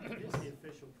and It is the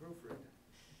official proofreader.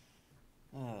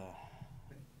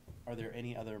 Are there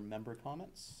any other member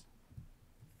comments?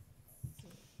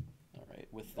 All right,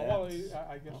 with that. Well,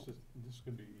 I guess Oh. this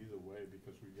can be either way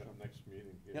because we got our next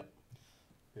meeting here. Yep.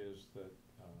 Is that,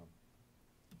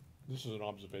 this is an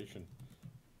observation.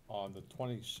 On the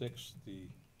 26th, the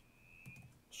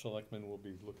selectmen will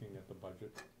be looking at the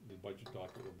budget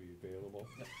docket will be available.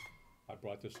 Yep. I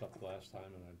brought this up last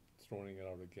time and I'm throwing it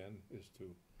out again,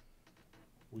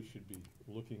 we should be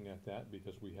looking at that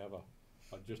because we have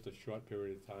just a short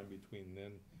period of time between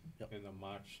then Yep. and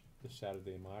the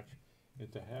Saturday March,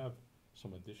 and to have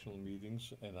some additional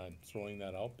meetings, and I'm throwing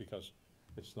that out because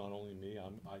it's not only me,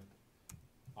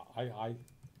 I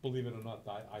believe it or not,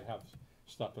 I have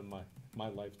stuff in my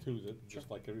life too, that, just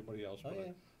like everybody else, Oh,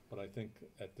 yeah. but I think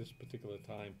at this particular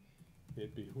time,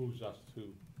 it behooves us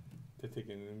to take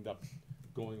and end up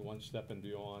going one step and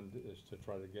beyond, is to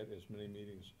try to get as many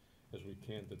meetings as we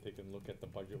can to take and look at the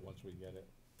budget once we get it.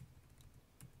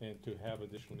 And to have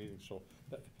additional meetings, so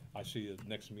that, I see the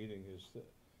next meeting is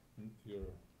your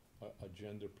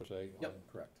agenda per se. Yep,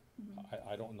 correct.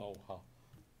 I don't know how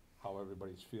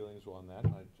everybody's feelings are on that,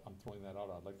 and I'm throwing that out,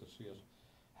 I'd like to see us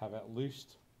have at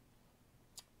least,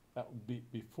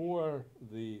 before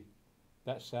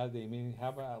that Saturday meeting,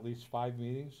 have at least 5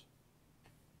 meetings.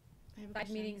 I have a 5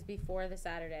 question. meetings before the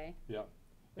Saturday. Yeah,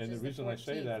 Which and the is the reason I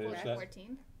say 14th, that is correct? that,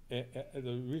 14th?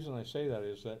 the reason I say that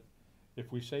is that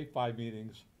if we say 5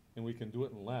 meetings, and we can do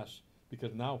it in less,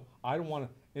 because now, I don't wanna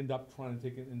end up going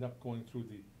through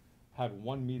have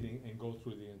one meeting and go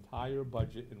through the entire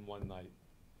budget in one night.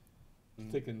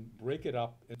 They can break it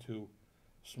up into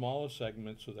smaller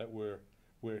segments so that we're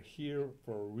here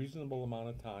for a reasonable amount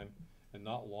of time and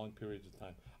not long periods of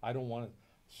time. I don't wanna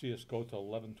see us go to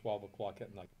 11, 12 o'clock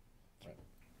at night. Right.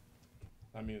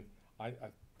 I mean,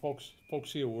 folks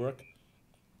here work,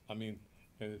 I mean,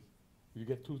 and if you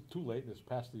get too late, it's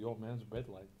past the old man's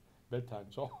bedtime,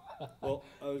 so. Well,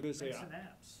 I was gonna say, Drinks and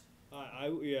apps.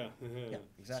 yeah. Yeah,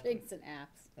 exactly. Drinks and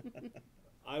apps.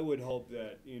 I would hope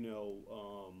that,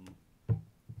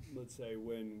 let's say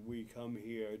when we come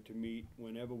here to meet,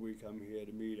 whenever we come here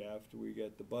to meet after we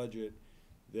get the budget,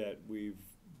 that we've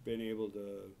been able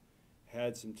to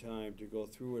had some time to go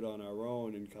through it on our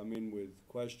own and come in with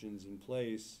questions in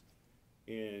place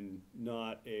and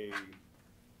not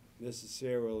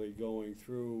necessarily going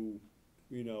through,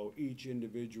 each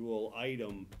individual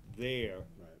item there.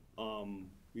 Right. On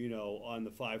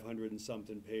the 500 and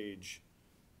something page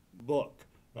book.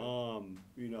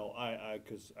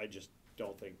 Cause I just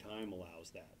don't think time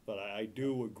allows that. But I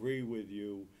do agree with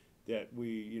you that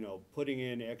we, putting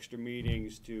in extra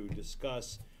meetings to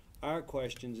discuss our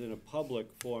questions in a public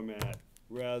format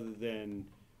rather than,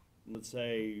 let's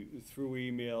say, through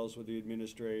emails with the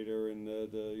administrator and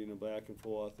the back and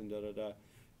forth and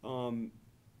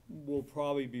will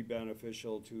probably be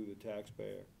beneficial to the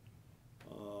taxpayer.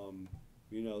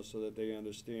 So that they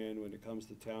understand when it comes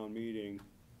to town meeting,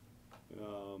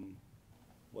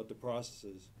 what the process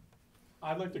is.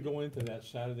 I'd like to go into that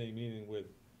Saturday meeting with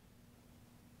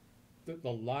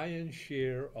the lion's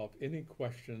share of any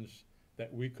questions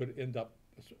that we could end up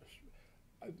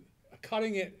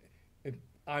cutting it,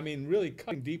 really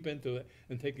cutting deep into it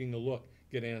and taking a look,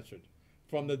 get answered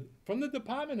from the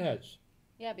department heads.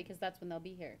 Yeah, because that's when they'll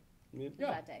be here, Yeah.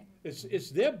 that day. It's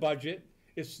their budget,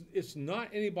 it's not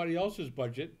anybody else's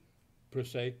budget, per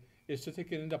se, it's to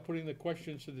take and end up putting the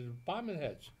questions to the department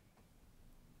heads.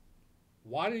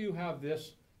 Why do you have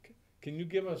this? Can you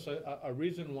give us a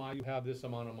reason why you have this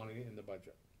amount of money in the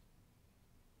budget?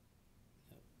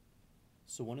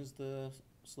 So when is the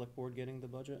select board getting the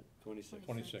budget? 26.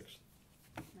 26th.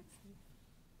 Next week.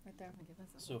 Right there.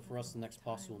 So for us, the next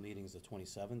possible meeting is the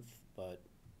 27th, but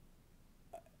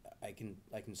I can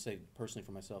say personally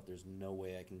for myself, there's no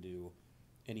way I can do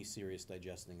any serious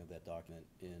digesting of that document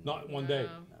in. Not in one day.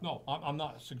 No. No, I'm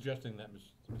not suggesting that,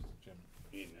 Mr. Chairman.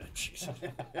 Jeez.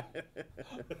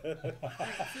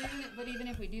 But even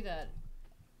if we do that,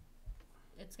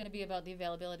 it's gonna be about the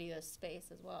availability of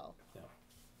space as well. Yeah.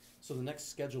 So the next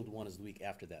scheduled one is the week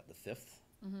after that, the 5th,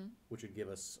 which would give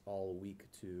us all a week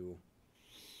to,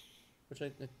 which I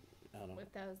don't know.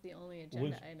 If that was the only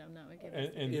When's- agenda item, that would give us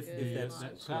And, a and If good that's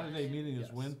that launch. Saturday meeting is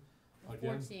Yes. when?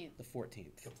 Again, 14th. The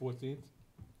 14th. the 14th?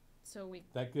 So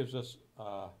That gives us,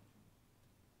 Well,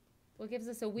 it gives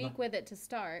us a week with it to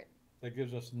start.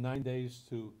 9 days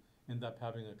to end up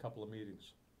having a couple of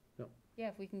meetings. Yeah,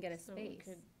 if we can get a So we space.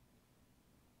 could-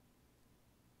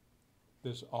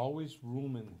 There's always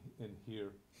room in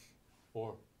here,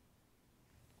 or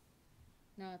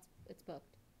No, it's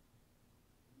booked.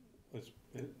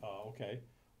 okay,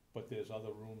 but there's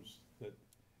other rooms that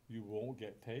you won't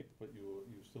get taped, but you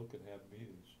still can have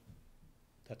meetings.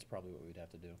 That's probably what we'd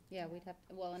have to do. Yeah, we'd have,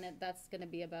 and that's gonna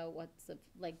be about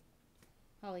like,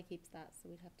 Holly keeps that, so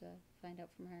we'd have to find out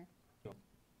from her.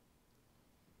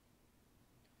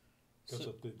 Because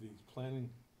So- the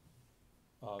planning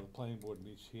board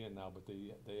meets here now, but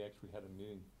they actually had a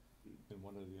meeting in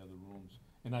one of the other rooms.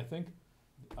 And I think,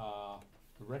 the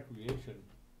recreation,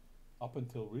 up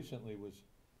until recently, was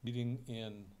meeting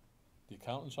in the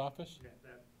accountant's office, Yeah,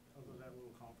 that, other that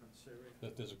little conference area.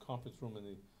 that there's a conference room in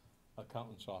the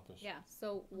accountant's office. Yeah,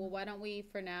 so, well, why don't we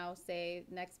for now say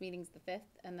next meeting's the 5th,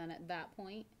 and then at that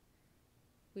point,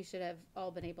 we should have all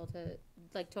been able to,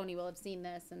 like, Tony will have seen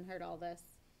this and heard all this,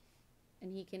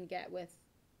 and he can get with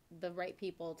the right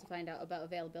people to find out about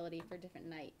availability for different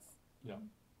nights. Yeah.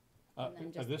 And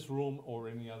then just- This room or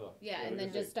any other. Yeah, and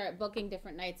then just start booking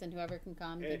different nights, and whoever can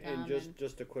come, can come. And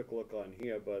just a quick look on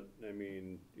here, but, I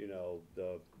mean, you know,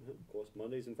 of course,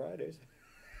 Mondays and Fridays.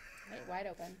 Right, wide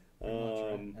open. Pretty much,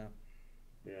 right? Yeah.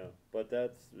 Yeah, but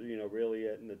that's, you know, really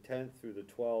it, in the 10th through the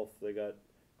 12th, they got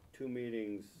 2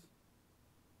 meetings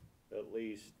at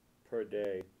least per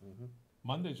day, Mhm.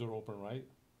 Mondays are open, right?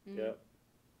 yep.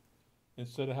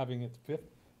 Instead of having it the 5th,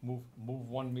 move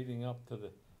one meeting up to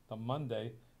the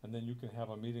Monday, and then you can have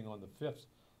a meeting on the 5th.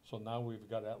 So now we've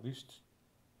got at least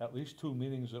 2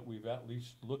 meetings that we've at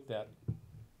least looked at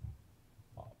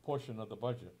a portion of the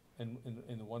budget in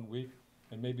 1 week,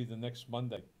 and maybe the next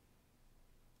Monday.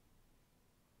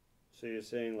 So you're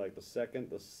saying like the 2nd,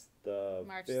 the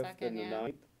March 5th 2nd, and the yeah.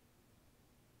 9th?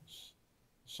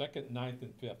 2nd, 9th,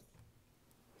 and 5th.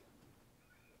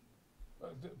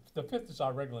 The 5th is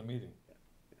our regular meeting.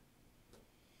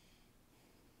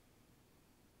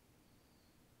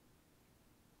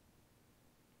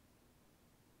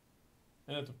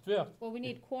 And at the 5th, Well, we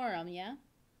need quorum, yeah?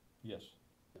 yes,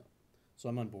 So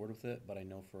I'm on board with it, but I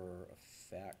know for a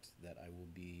fact that I will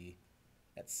be,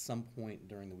 at some point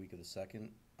during the week of the 2nd,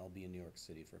 I'll be in New York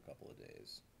City for a couple of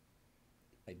days.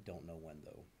 I don't know when,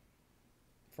 though.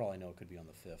 For all I know, it could be on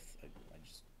the 5th. I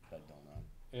don't know.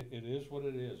 it is what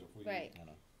it is. If we, Right. I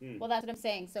know. Well, that's what I'm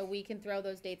saying, so we can throw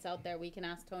those dates out there, we can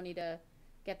ask Tony to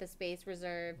get the space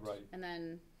reserved. Right. And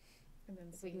then And then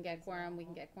if we see can get who's quorum, on we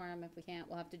can get quorum, if we can't,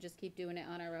 we'll have to just keep doing it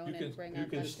on our own You and bring our you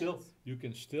can questions. still, you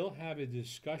can still have a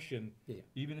discussion, Yeah, yeah.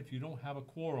 even if you don't have a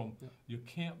quorum, Yeah. you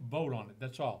can't vote on it,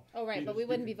 that's all. Oh, right, but we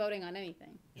wouldn't be voting on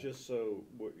anything. Just so,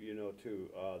 you know, too,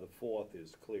 the 4th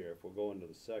is clear. If we're going to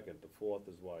the 2nd, the 4th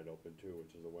is wide open too,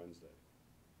 which is a Wednesday.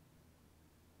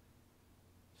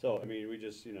 So, I mean, we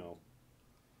just, you know,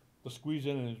 To squeeze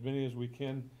in as many as we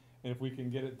can, and if we can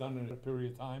get it done in a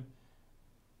period of time,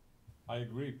 I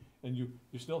agree. And you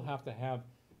still have to have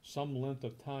some length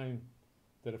of time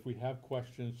that if we have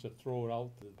questions, to throw it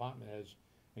out to the department heads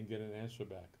and get an answer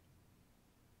back.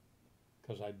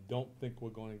 Cause I don't think we're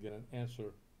gonna get an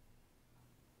answer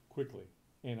quickly.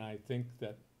 And I think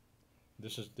that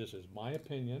this is my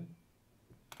opinion,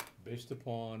 based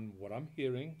upon what I'm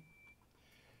hearing,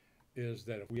 is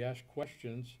that if we ask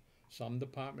questions, some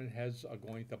department heads are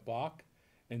going to balk,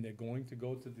 and they're going to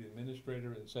go to the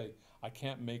administrator and say, I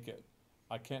can't make it.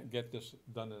 I can't get this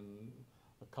done in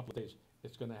a couple of days.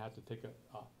 It's gonna have to take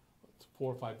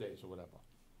 4 or 5 days or whatever.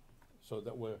 So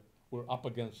that we're up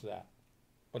against that.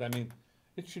 But I mean,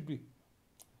 it should be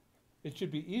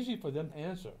easy for them to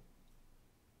answer.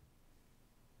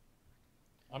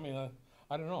 I mean,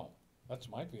 I don't know. That's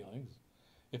my feelings.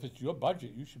 If it's your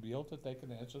budget, you should be able to take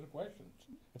and answer the questions,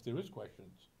 if there is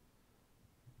questions.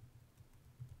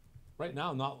 Right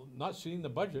now, not seeing the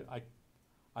budget,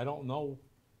 I don't know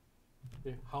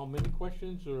how many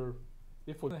questions, or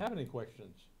if we're gonna have any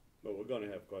questions. but we're gonna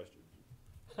have questions.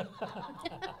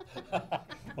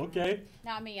 Okay,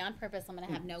 Not me, on purpose, I'm gonna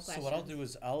have no questions. So what I'll do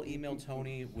is I'll email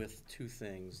Tony with 2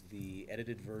 things: the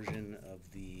edited version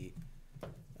of the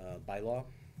bylaw,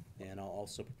 and I'll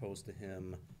also propose to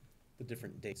him the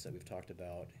different dates that we've talked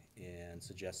about, and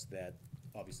suggest that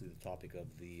obviously the topic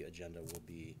of the agenda will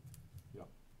be Yeah.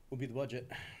 the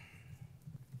budget.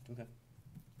 Okay.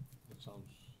 does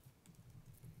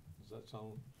that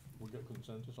sound, we got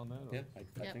consensus on that? or- Yeah, I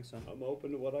Yep. think so. I'm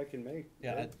open to what I can make.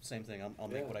 Yeah, same thing. I'll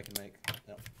make Yeah. what I can make.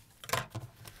 Yep.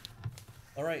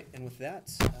 All right, and with that,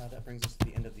 that brings us to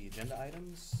the end of the agenda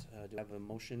items. Do I have a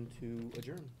motion to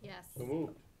adjourn? Yes. So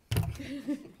moved.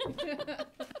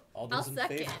 All I'll those in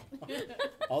second. favor?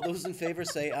 All those in favor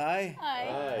say aye.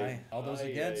 Aye. All those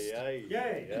against? Aye.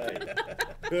 Yay.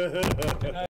 Aye.